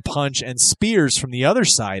Superman Punch and Spears from the other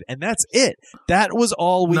side, and that's it. That was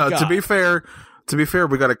all we got. To be fair,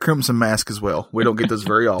 we got a Crimson Mask as well. We don't get those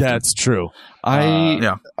very often. That's true.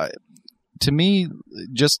 To me,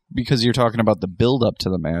 just because you're talking about the build up to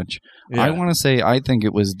the match, I want to say I think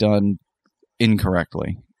it was done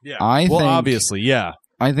incorrectly. Yeah. Obviously, yeah.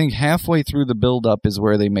 I think halfway through the build up is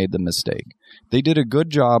where they made the mistake. They did a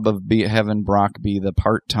good job of having Brock be the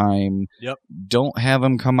part-time. Yep. Don't have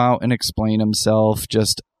him come out and explain himself.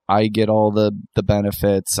 Just, I get all the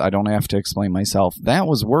benefits. I don't have to explain myself. That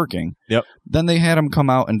was working. Yep. Then they had him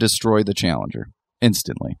come out and destroy the challenger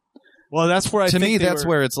instantly. Well, that's where that's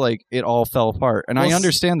where it's like it all fell apart. And I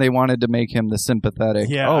understand they wanted to make him the sympathetic.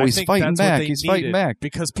 Yeah, he's fighting back. He's fighting back.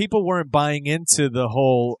 Because people weren't buying into the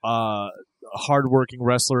whole hardworking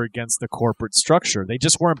wrestler against the corporate structure. They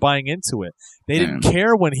just weren't buying into it. They didn't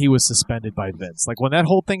care when he was suspended by Vince. Like when that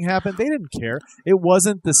whole thing happened, they didn't care. It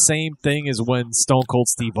wasn't the same thing as when Stone Cold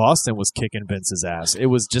Steve Austin was kicking Vince's ass. It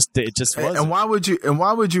just wasn't. And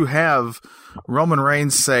why would you have Roman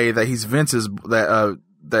Reigns say that he's Vince's Brock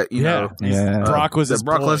was his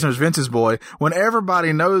Brock Lesnar's Vince's boy when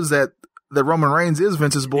everybody knows that Roman Reigns is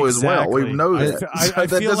Vince's boy as well. We know that. I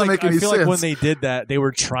feel like when they did that, they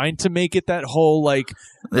were trying to make it that whole like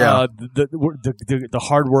the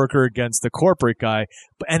hard worker against the corporate guy,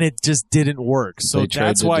 and it just didn't work. So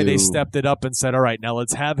that's why they stepped it up and said, "All right, now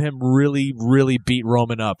let's have him really, really beat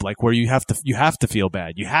Roman up, like where you have to feel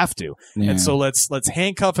bad, you have to." Yeah. And so let's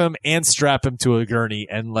handcuff him and strap him to a gurney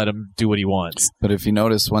and let him do what he wants. But if you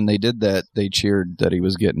notice, when they did that, they cheered that he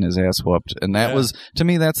was getting his ass whooped, and that was, to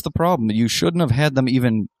me, that's the problem. You shouldn't have had them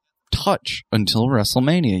even touch until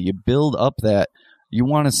WrestleMania. You build up that you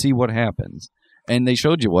want to see what happens. And they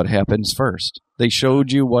showed you what happens first. They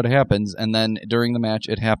showed you what happens, and then during the match,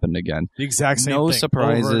 it happened again. The exact same thing. No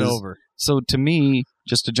surprises. Over and over. So to me,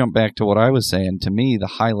 just to jump back to what I was saying, to me, the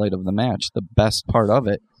highlight of the match, the best part of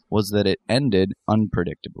it, was that it ended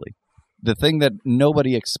unpredictably. The thing that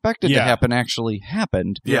nobody expected to happen actually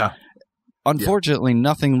happened. Yeah. Unfortunately,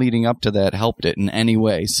 nothing leading up to that helped it in any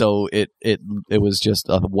way. So it was just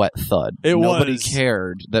a wet thud. Nobody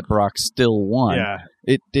cared that Brock still won. Yeah.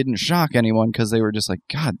 It didn't shock anyone because they were just like,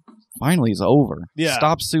 God, finally it's over. Yeah.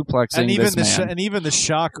 Stop suplexing this man. And even the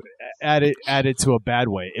shock added to a bad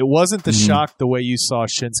way. It wasn't the shock the way you saw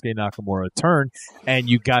Shinsuke Nakamura turn, and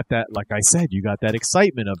you got that, like I said, you got that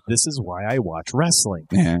excitement of this is why I watch wrestling.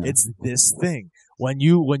 Yeah. It's this thing. When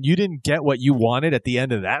you didn't get what you wanted at the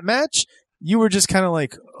end of that match, you were just kind of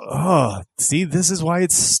like, oh, see, this is why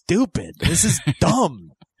it's stupid. This is dumb.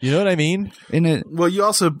 You know what I mean? Well, you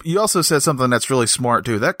also said something that's really smart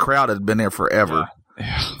too. That crowd had been there forever.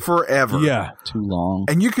 Forever. Yeah. Too long.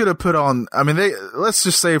 And you could have put on, I mean, let's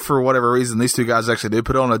just say for whatever reason, these two guys actually did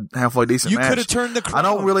put on a halfway decent match. You could have turned the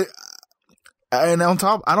crowd. And on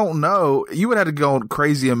top, I don't know, you would have to go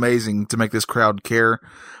crazy amazing to make this crowd care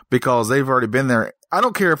because they've already been there. I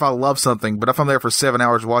don't care if I love something, but if I'm there for 7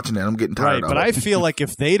 hours watching it, I'm getting tired of it. Right, but I feel like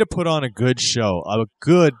if they'd have put on a good show, a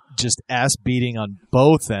good just ass beating on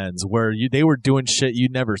both ends, where they were doing shit you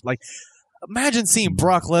never like. Imagine seeing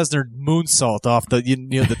Brock Lesnar moonsault off the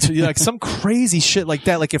like some crazy shit like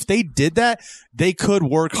that. Like if they did that, they could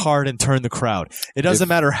work hard and turn the crowd. It doesn't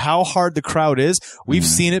matter how hard the crowd is. We've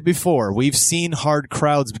seen it before. We've seen hard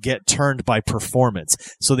crowds get turned by performance.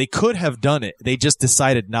 So they could have done it. They just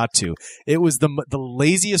decided not to. It was the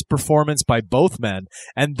laziest performance by both men.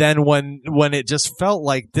 And then when it just felt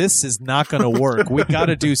like this is not going to work, we got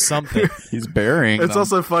to do something. He's burying. It's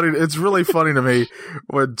also funny. It's really funny to me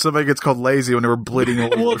when somebody gets called lazy when they were bleeding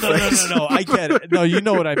all over their face. No, I get it. No, you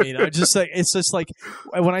know what I mean. I just like it's just like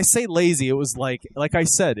when I say lazy, it was like I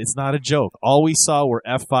said, it's not a joke. All we saw were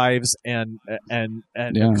F5s and a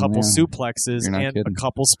couple suplexes and kidding. a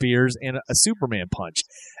couple spears and a Superman punch.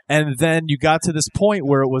 And then you got to this point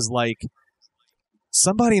where it was like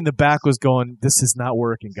somebody in the back was going, "This is not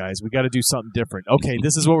working, guys. We got to do something different." Okay,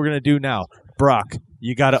 this is what we're going to do now. Brock,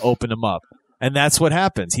 you got to open him up. And that's what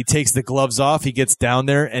happens. He takes the gloves off, he gets down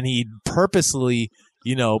there, and he purposely,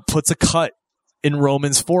 puts a cut in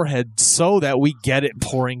Roman's forehead so that we get it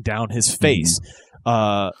pouring down his face.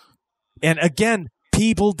 And again,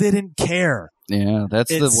 people didn't care. Yeah,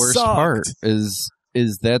 that's the worst part.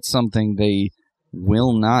 Is that something they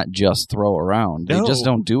will not just throw around. They just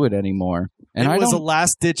don't do it anymore. And it was a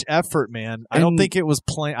last-ditch effort, man. I don't think it was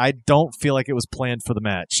planned. I don't feel like it was planned for the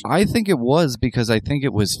match. I think it was because I think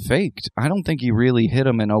it was faked. I don't think he really hit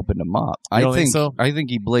him and opened him up. I think so? I think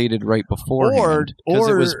he bladed right beforehand because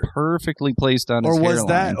it was perfectly placed on his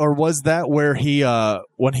hairline. Or was that where he,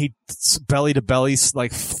 when he belly to belly,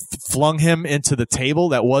 like flung him into the table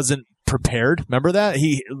that wasn't prepared? Remember that?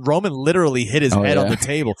 Roman literally hit his head on the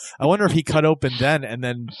table. I wonder if he cut open then and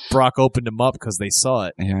then Brock opened him up because they saw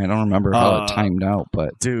it. Yeah, I don't remember how it timed out, but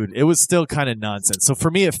dude, it was still kind of nonsense. So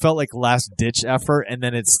for me, it felt like last ditch effort, and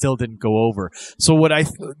then it still didn't go over. So what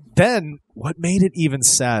made it even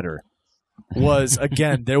sadder was,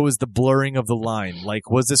 again, there was the blurring of the line. Like,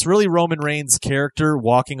 was this really Roman Reigns' character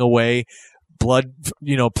walking away, blood,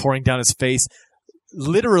 pouring down his face,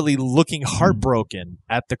 literally looking heartbroken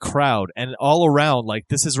at the crowd and all around, like,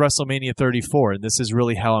 this is WrestleMania 34 and this is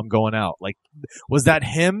really how I'm going out? Like, was that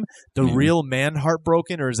him, the real man,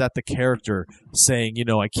 heartbroken, or is that the character saying,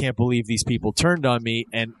 I can't believe these people turned on me,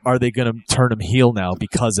 and are they going to turn him heel now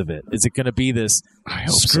because of it? Is it going to be this,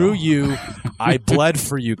 screw you, I bled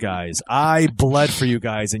for you guys,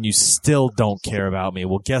 and you still don't care about me?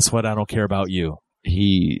 Well, guess what? I don't care about you.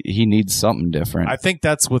 He needs something different. I think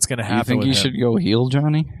that's what's going to happen. You think he should go heel,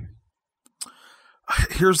 Johnny?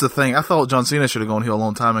 Here's the thing. I thought John Cena should have gone heel a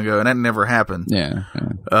long time ago, and that never happened. Yeah.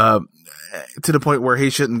 To the point where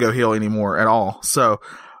he shouldn't go heel anymore at all. So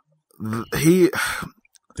this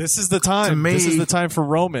is the time. This is the time for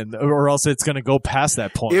Roman, or else it's going to go past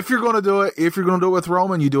that point. If you're going to do it with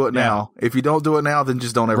Roman, you do it now. If you don't do it now, then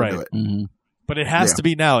just don't ever do it. Mm-hmm. But it has to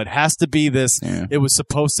be now. It has to be this. Yeah. It was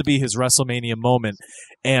supposed to be his WrestleMania moment,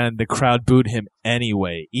 and the crowd booed him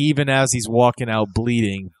anyway, even as he's walking out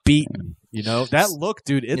bleeding, beaten. That look,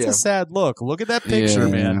 dude, it's a sad look. Look at that picture,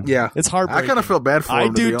 man. Yeah. It's heartbreaking. I kind of feel bad for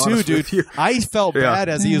him, I do too, dude. I felt bad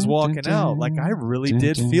as he was walking out. Like, I really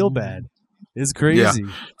did feel bad. It's crazy.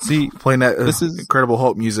 Yeah. See, playing that this is Incredible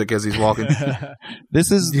Hulk music as he's walking.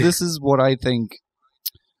 This is what I think.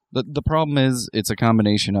 The problem is, it's a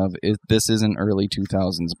combination of this isn't early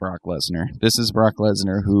 2000s Brock Lesnar. This is Brock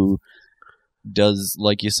Lesnar who does,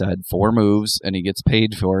 like you said, 4 moves, and he gets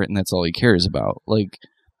paid for it, and that's all he cares about. Like,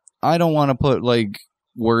 I don't want to put, like,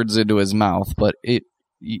 words into his mouth, but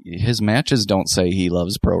his matches don't say he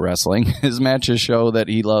loves pro wrestling. His matches show that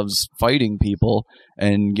he loves fighting people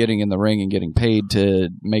and getting in the ring and getting paid to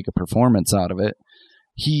make a performance out of it.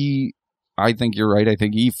 I think you're right. I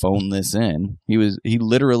think he phoned this in. He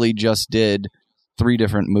literally just did 3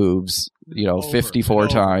 different moves, 54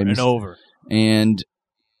 times. And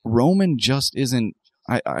Roman just isn't,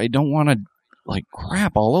 I don't want to like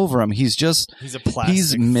crap all over him. He's a plastic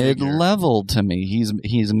he's mid-level to me.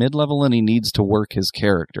 He's mid-level and he needs to work his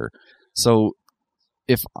character. So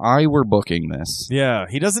if I were booking this,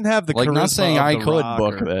 he doesn't have the charisma. Not saying I could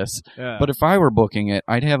book this, but if I were booking it,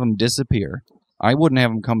 I'd have him disappear. I wouldn't have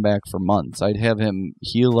him come back for months. I'd have him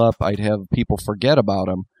heal up. I'd have people forget about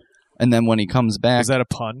him. And then when he comes back... Is that a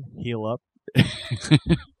pun? Heal up?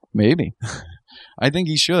 Maybe. I think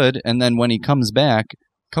he should. And then when he comes back,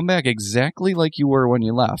 come back exactly like you were when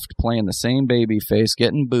you left, playing the same baby face,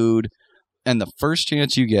 getting booed. And the first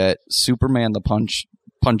chance you get, Superman the Punch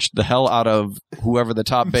the hell out of whoever the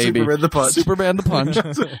top baby... Superman the Punch. Superman the Punch.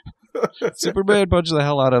 Superman punch the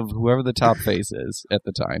hell out of whoever the top face is at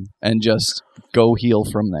the time and just go heel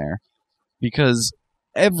from there, because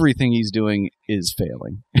everything he's doing is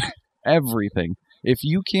failing. Everything. If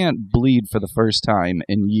you can't bleed for the first time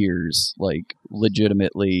in years, like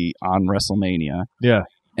legitimately on WrestleMania,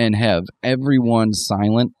 and have everyone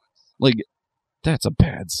silent, like, that's a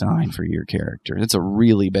bad sign for your character. It's a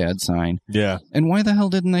really bad sign. Yeah. And why the hell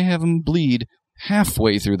didn't they have him bleed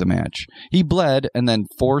halfway through the match? He bled and then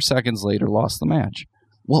 4 seconds later lost the match.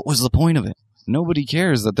 What was the point of it? Nobody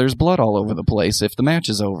cares that there's blood all over the place if the match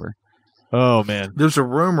is over. Oh, man. There's a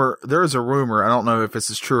rumor. I don't know if this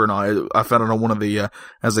is true or not. I found it on one of the,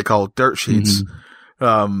 as they call it, dirt sheets,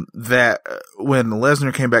 that when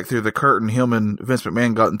Lesnar came back through the curtain, him and Vince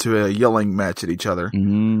McMahon got into a yelling match at each other.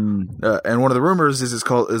 And one of the rumors is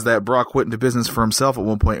that Brock went into business for himself at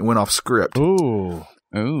one point and went off script. Ooh.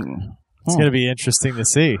 It's going to be interesting to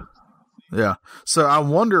see. Yeah. So I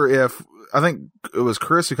wonder if, I think it was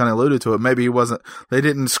Chris who kind of alluded to it. Maybe they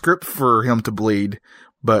didn't script for him to bleed,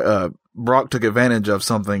 but Brock took advantage of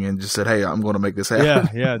something and just said, hey, I'm going to make this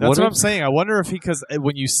happen. Yeah. That's what I'm saying. I wonder if because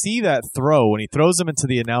when you see that throw, when he throws him into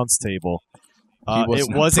the announce table,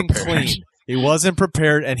 it wasn't clean. He wasn't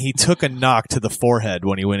prepared, and he took a knock to the forehead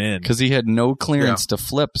when he went in. Because he had no clearance to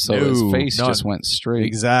flip, so his face just went straight.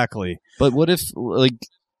 Exactly. But what if,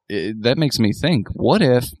 that makes me think, what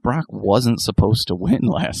if Brock wasn't supposed to win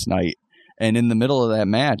last night, And in the middle of that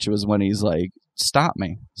match was when he's like, stop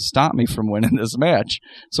me from winning this match.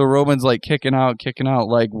 So Roman's like kicking out,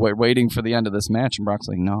 like waiting for the end of this match. And Brock's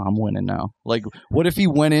like, no, I'm winning now. Like, what if he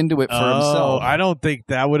went into it for himself? I don't think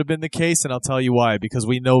that would have been the case. And I'll tell you why, because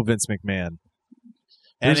we know Vince McMahon.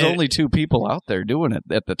 There's only 2 people out there doing it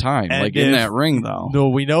at the time, like in that ring, though. No,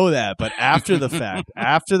 we know that. But after the fact,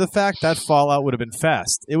 that fallout would have been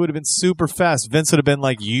fast. It would have been super fast. Vince would have been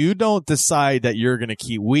like, you don't decide that you're going to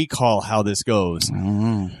keep. We call how this goes.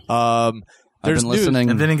 There's been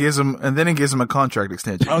listening. And then he gives him a contract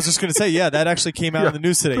extension. I was just going to say, yeah, that actually came out in the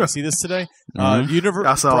news today. You see this today? Brock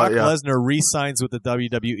Lesnar re-signs with the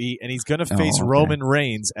WWE, and he's going to face Roman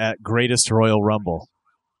Reigns at Greatest Royal Rumble.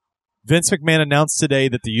 Vince McMahon announced today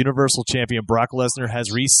that the Universal Champion Brock Lesnar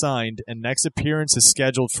has re-signed, and next appearance is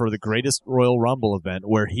scheduled for the Greatest Royal Rumble event,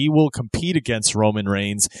 where he will compete against Roman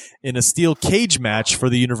Reigns in a steel cage match for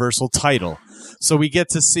the Universal title. So we get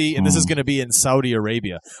to see, and this is going to be in Saudi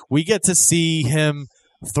Arabia, we get to see him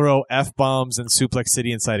throw F-bombs in Suplex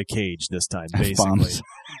City inside a cage this time, basically.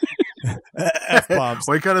 F-bombs.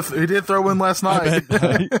 Well, he did throw one last night.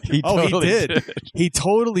 He did. He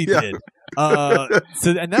totally did.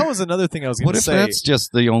 And that was another thing I was going to say. What if that's just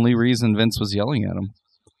the only reason Vince was yelling at him?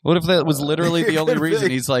 What if that was literally the only reason?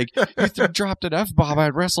 He's like, you dropped an F-bomb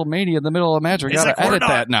at WrestleMania in the middle of the match. We got to edit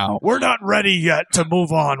that now. We're not ready yet to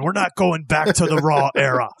move on. We're not going back to the Raw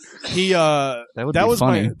era. That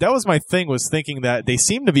was my thing, was thinking that they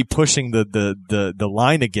seem to be pushing the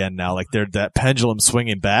line again now. Like that pendulum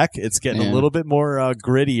swinging back. It's getting a little bit more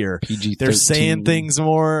grittier. PG-13. They're saying things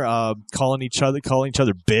more, calling each other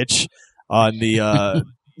bitch on the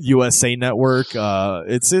USA Network.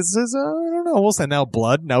 It's I don't know. And now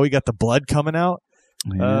blood. Now we got the blood coming out.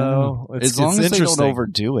 Yeah. As long as they don't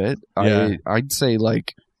overdo it, I'd say,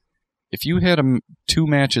 like, if you had 2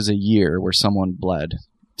 matches a year where someone bled,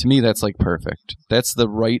 to me that's like perfect. That's the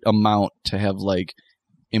right amount to have, like,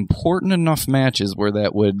 important enough matches where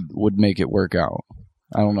that would make it work out.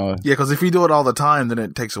 I don't know. Yeah, because if you do it all the time, then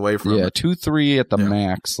it takes away from it. Yeah, 2-3 at the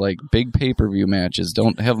max. Like, big pay-per-view matches.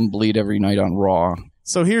 Don't have them bleed every night on Raw.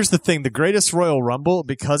 So here's the thing. The Greatest Royal Rumble,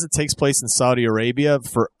 because it takes place in Saudi Arabia,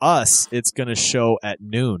 for us, it's going to show at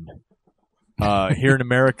noon. Here in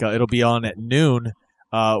America, it'll be on at noon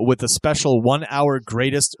with a special 1-hour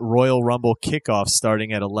Greatest Royal Rumble kickoff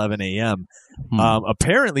starting at 11 a.m.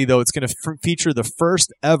 Apparently, though, it's going to feature the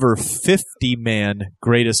first ever 50-man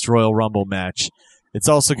Greatest Royal Rumble match. It's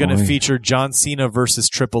also going to feature John Cena versus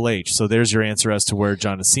Triple H. So there's your answer as to where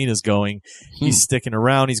John Cena's going. He's sticking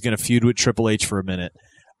around. He's going to feud with Triple H for a minute.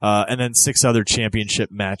 And then 6 other championship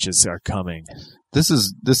matches are coming. This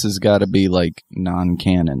has got to be like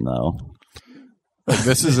non-canon, though.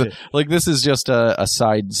 Like this is just a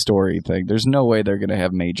side story thing. There's no way they're going to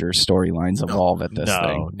have major storylines evolve at this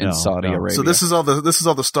thing in Saudi Arabia. So this is all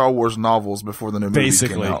the Star Wars novels before the new movies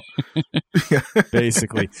came out.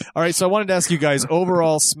 Basically. All right. So I wanted to ask you guys,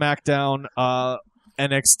 overall SmackDown,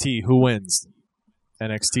 NXT, who wins?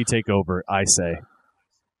 NXT takeover, I say.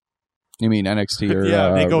 You mean NXT or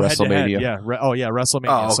they go WrestleMania? Head to head. WrestleMania.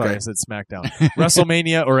 Oh, okay. Sorry, I said SmackDown.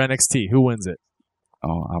 WrestleMania or NXT? Who wins it?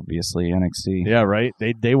 Oh, obviously NXT. Yeah, right.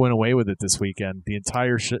 They went away with it this weekend. The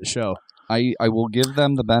entire show. I will give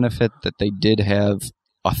them the benefit that they did have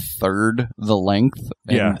a third the length,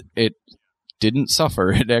 and it didn't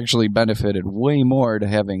suffer. It actually benefited way more to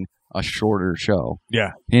having a shorter show.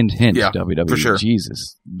 Yeah. Hint, WWE. For sure.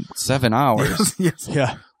 Jesus, 7 hours. Yes.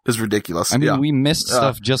 Yeah. It's ridiculous. I mean, we missed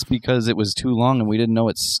stuff just because it was too long and we didn't know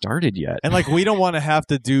it started yet. And like, we don't want to have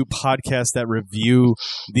to do podcasts that review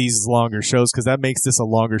these longer shows because that makes this a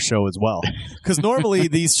longer show as well. Because normally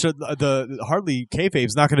the Hardly Kayfabe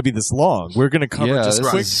is not going to be this long. We're going to cover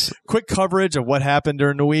just quick coverage of what happened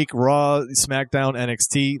during the week: Raw, SmackDown,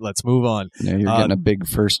 NXT. Let's move on. Yeah, you're getting a big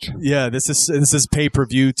first. Yeah, this is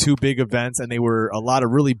pay-per-view, 2 big events, and they were a lot of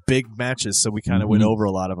really big matches. So we kind of went over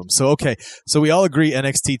a lot of them. So okay, so we all agree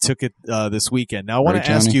NXT took it this weekend. Now I want to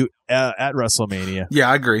ask you at WrestleMania. Yeah,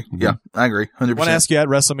 I agree. Yeah, I agree. 100%. I want to ask you at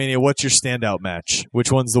WrestleMania, what's your standout match?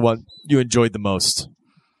 Which one's the one you enjoyed the most?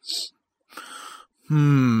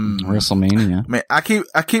 WrestleMania. Man, I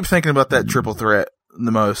keep thinking about that triple threat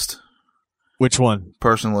the most. Which one?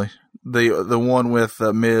 Personally, the one with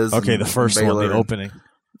Miz. Okay, the first Baylor one, the opening.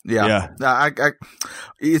 Yeah.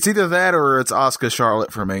 It's either that or it's Asuka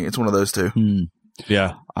Charlotte for me. It's one of those two.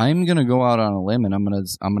 Yeah. I'm gonna go out on a limb and I'm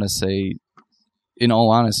gonna say, in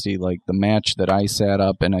all honesty, like the match that I sat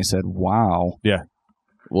up and I said, "Wow,"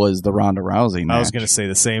 was the Ronda Rousey match. I was gonna say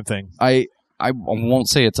the same thing. I won't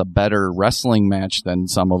say it's a better wrestling match than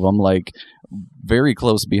some of them. Like, very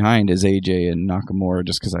close behind is AJ and Nakamura,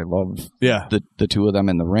 just because I love the 2 of them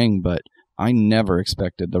in the ring. But I never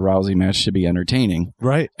expected the Rousey match to be entertaining.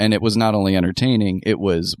 Right. And it was not only entertaining, it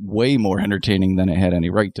was way more entertaining than it had any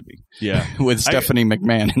right to be. Yeah. With Stephanie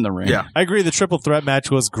McMahon in the ring. Yeah. I agree. The triple threat match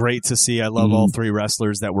was great to see. I love all three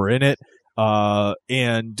wrestlers that were in it.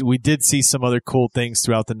 And we did see some other cool things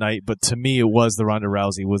throughout the night, but to me, it was the Ronda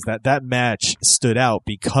Rousey was that match stood out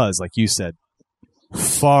because, like you said,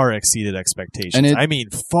 far exceeded expectations.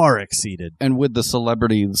 Far exceeded. And with the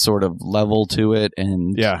celebrity sort of level to it,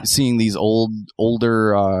 and seeing these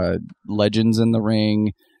older legends in the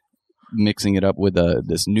ring, mixing it up with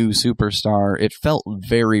this new superstar, it felt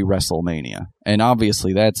very WrestleMania. And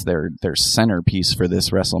obviously that's their centerpiece for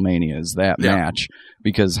this WrestleMania is that match,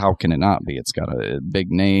 because how can it not be? It's got a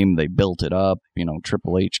big name, they built it up,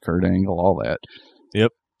 Triple H, Kurt Angle, all that.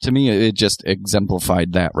 Yep. To me, it just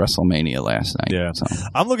exemplified that WrestleMania last night. Yeah. So.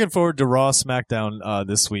 I'm looking forward to Raw SmackDown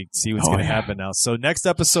this week to see what's going to happen now. So next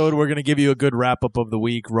episode, we're going to give you a good wrap-up of the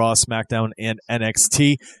week, Raw, SmackDown, and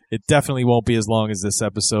NXT. It definitely won't be as long as this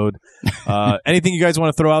episode. Anything you guys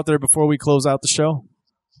want to throw out there before we close out the show?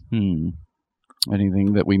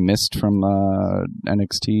 Anything that we missed from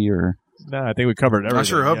NXT or... No, I think we covered everything. I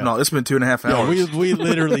sure hope not. It's been 2.5 hours. Yeah, we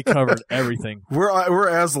literally covered everything. We're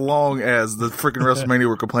as long as the freaking WrestleMania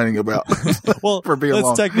we're complaining about. Well, for being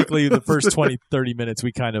long. Technically the first 20, 30 minutes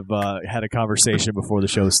we kind of had a conversation before the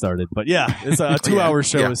show started. But yeah, it's a 2-hour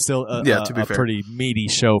show is still a pretty meaty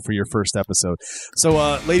show for your first episode.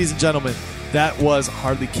 So, ladies and gentlemen, that was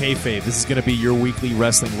Hardly Kayfabe. This is going to be your weekly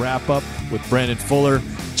wrestling wrap-up with Brandon Fuller,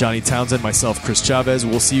 Johnny Townsend, myself, Chris Chavez.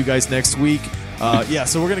 We'll see you guys next week.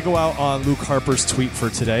 So we're going to go out on Luke Harper's tweet for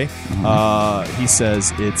today. He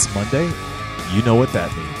says, it's Monday. You know what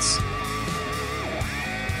that means.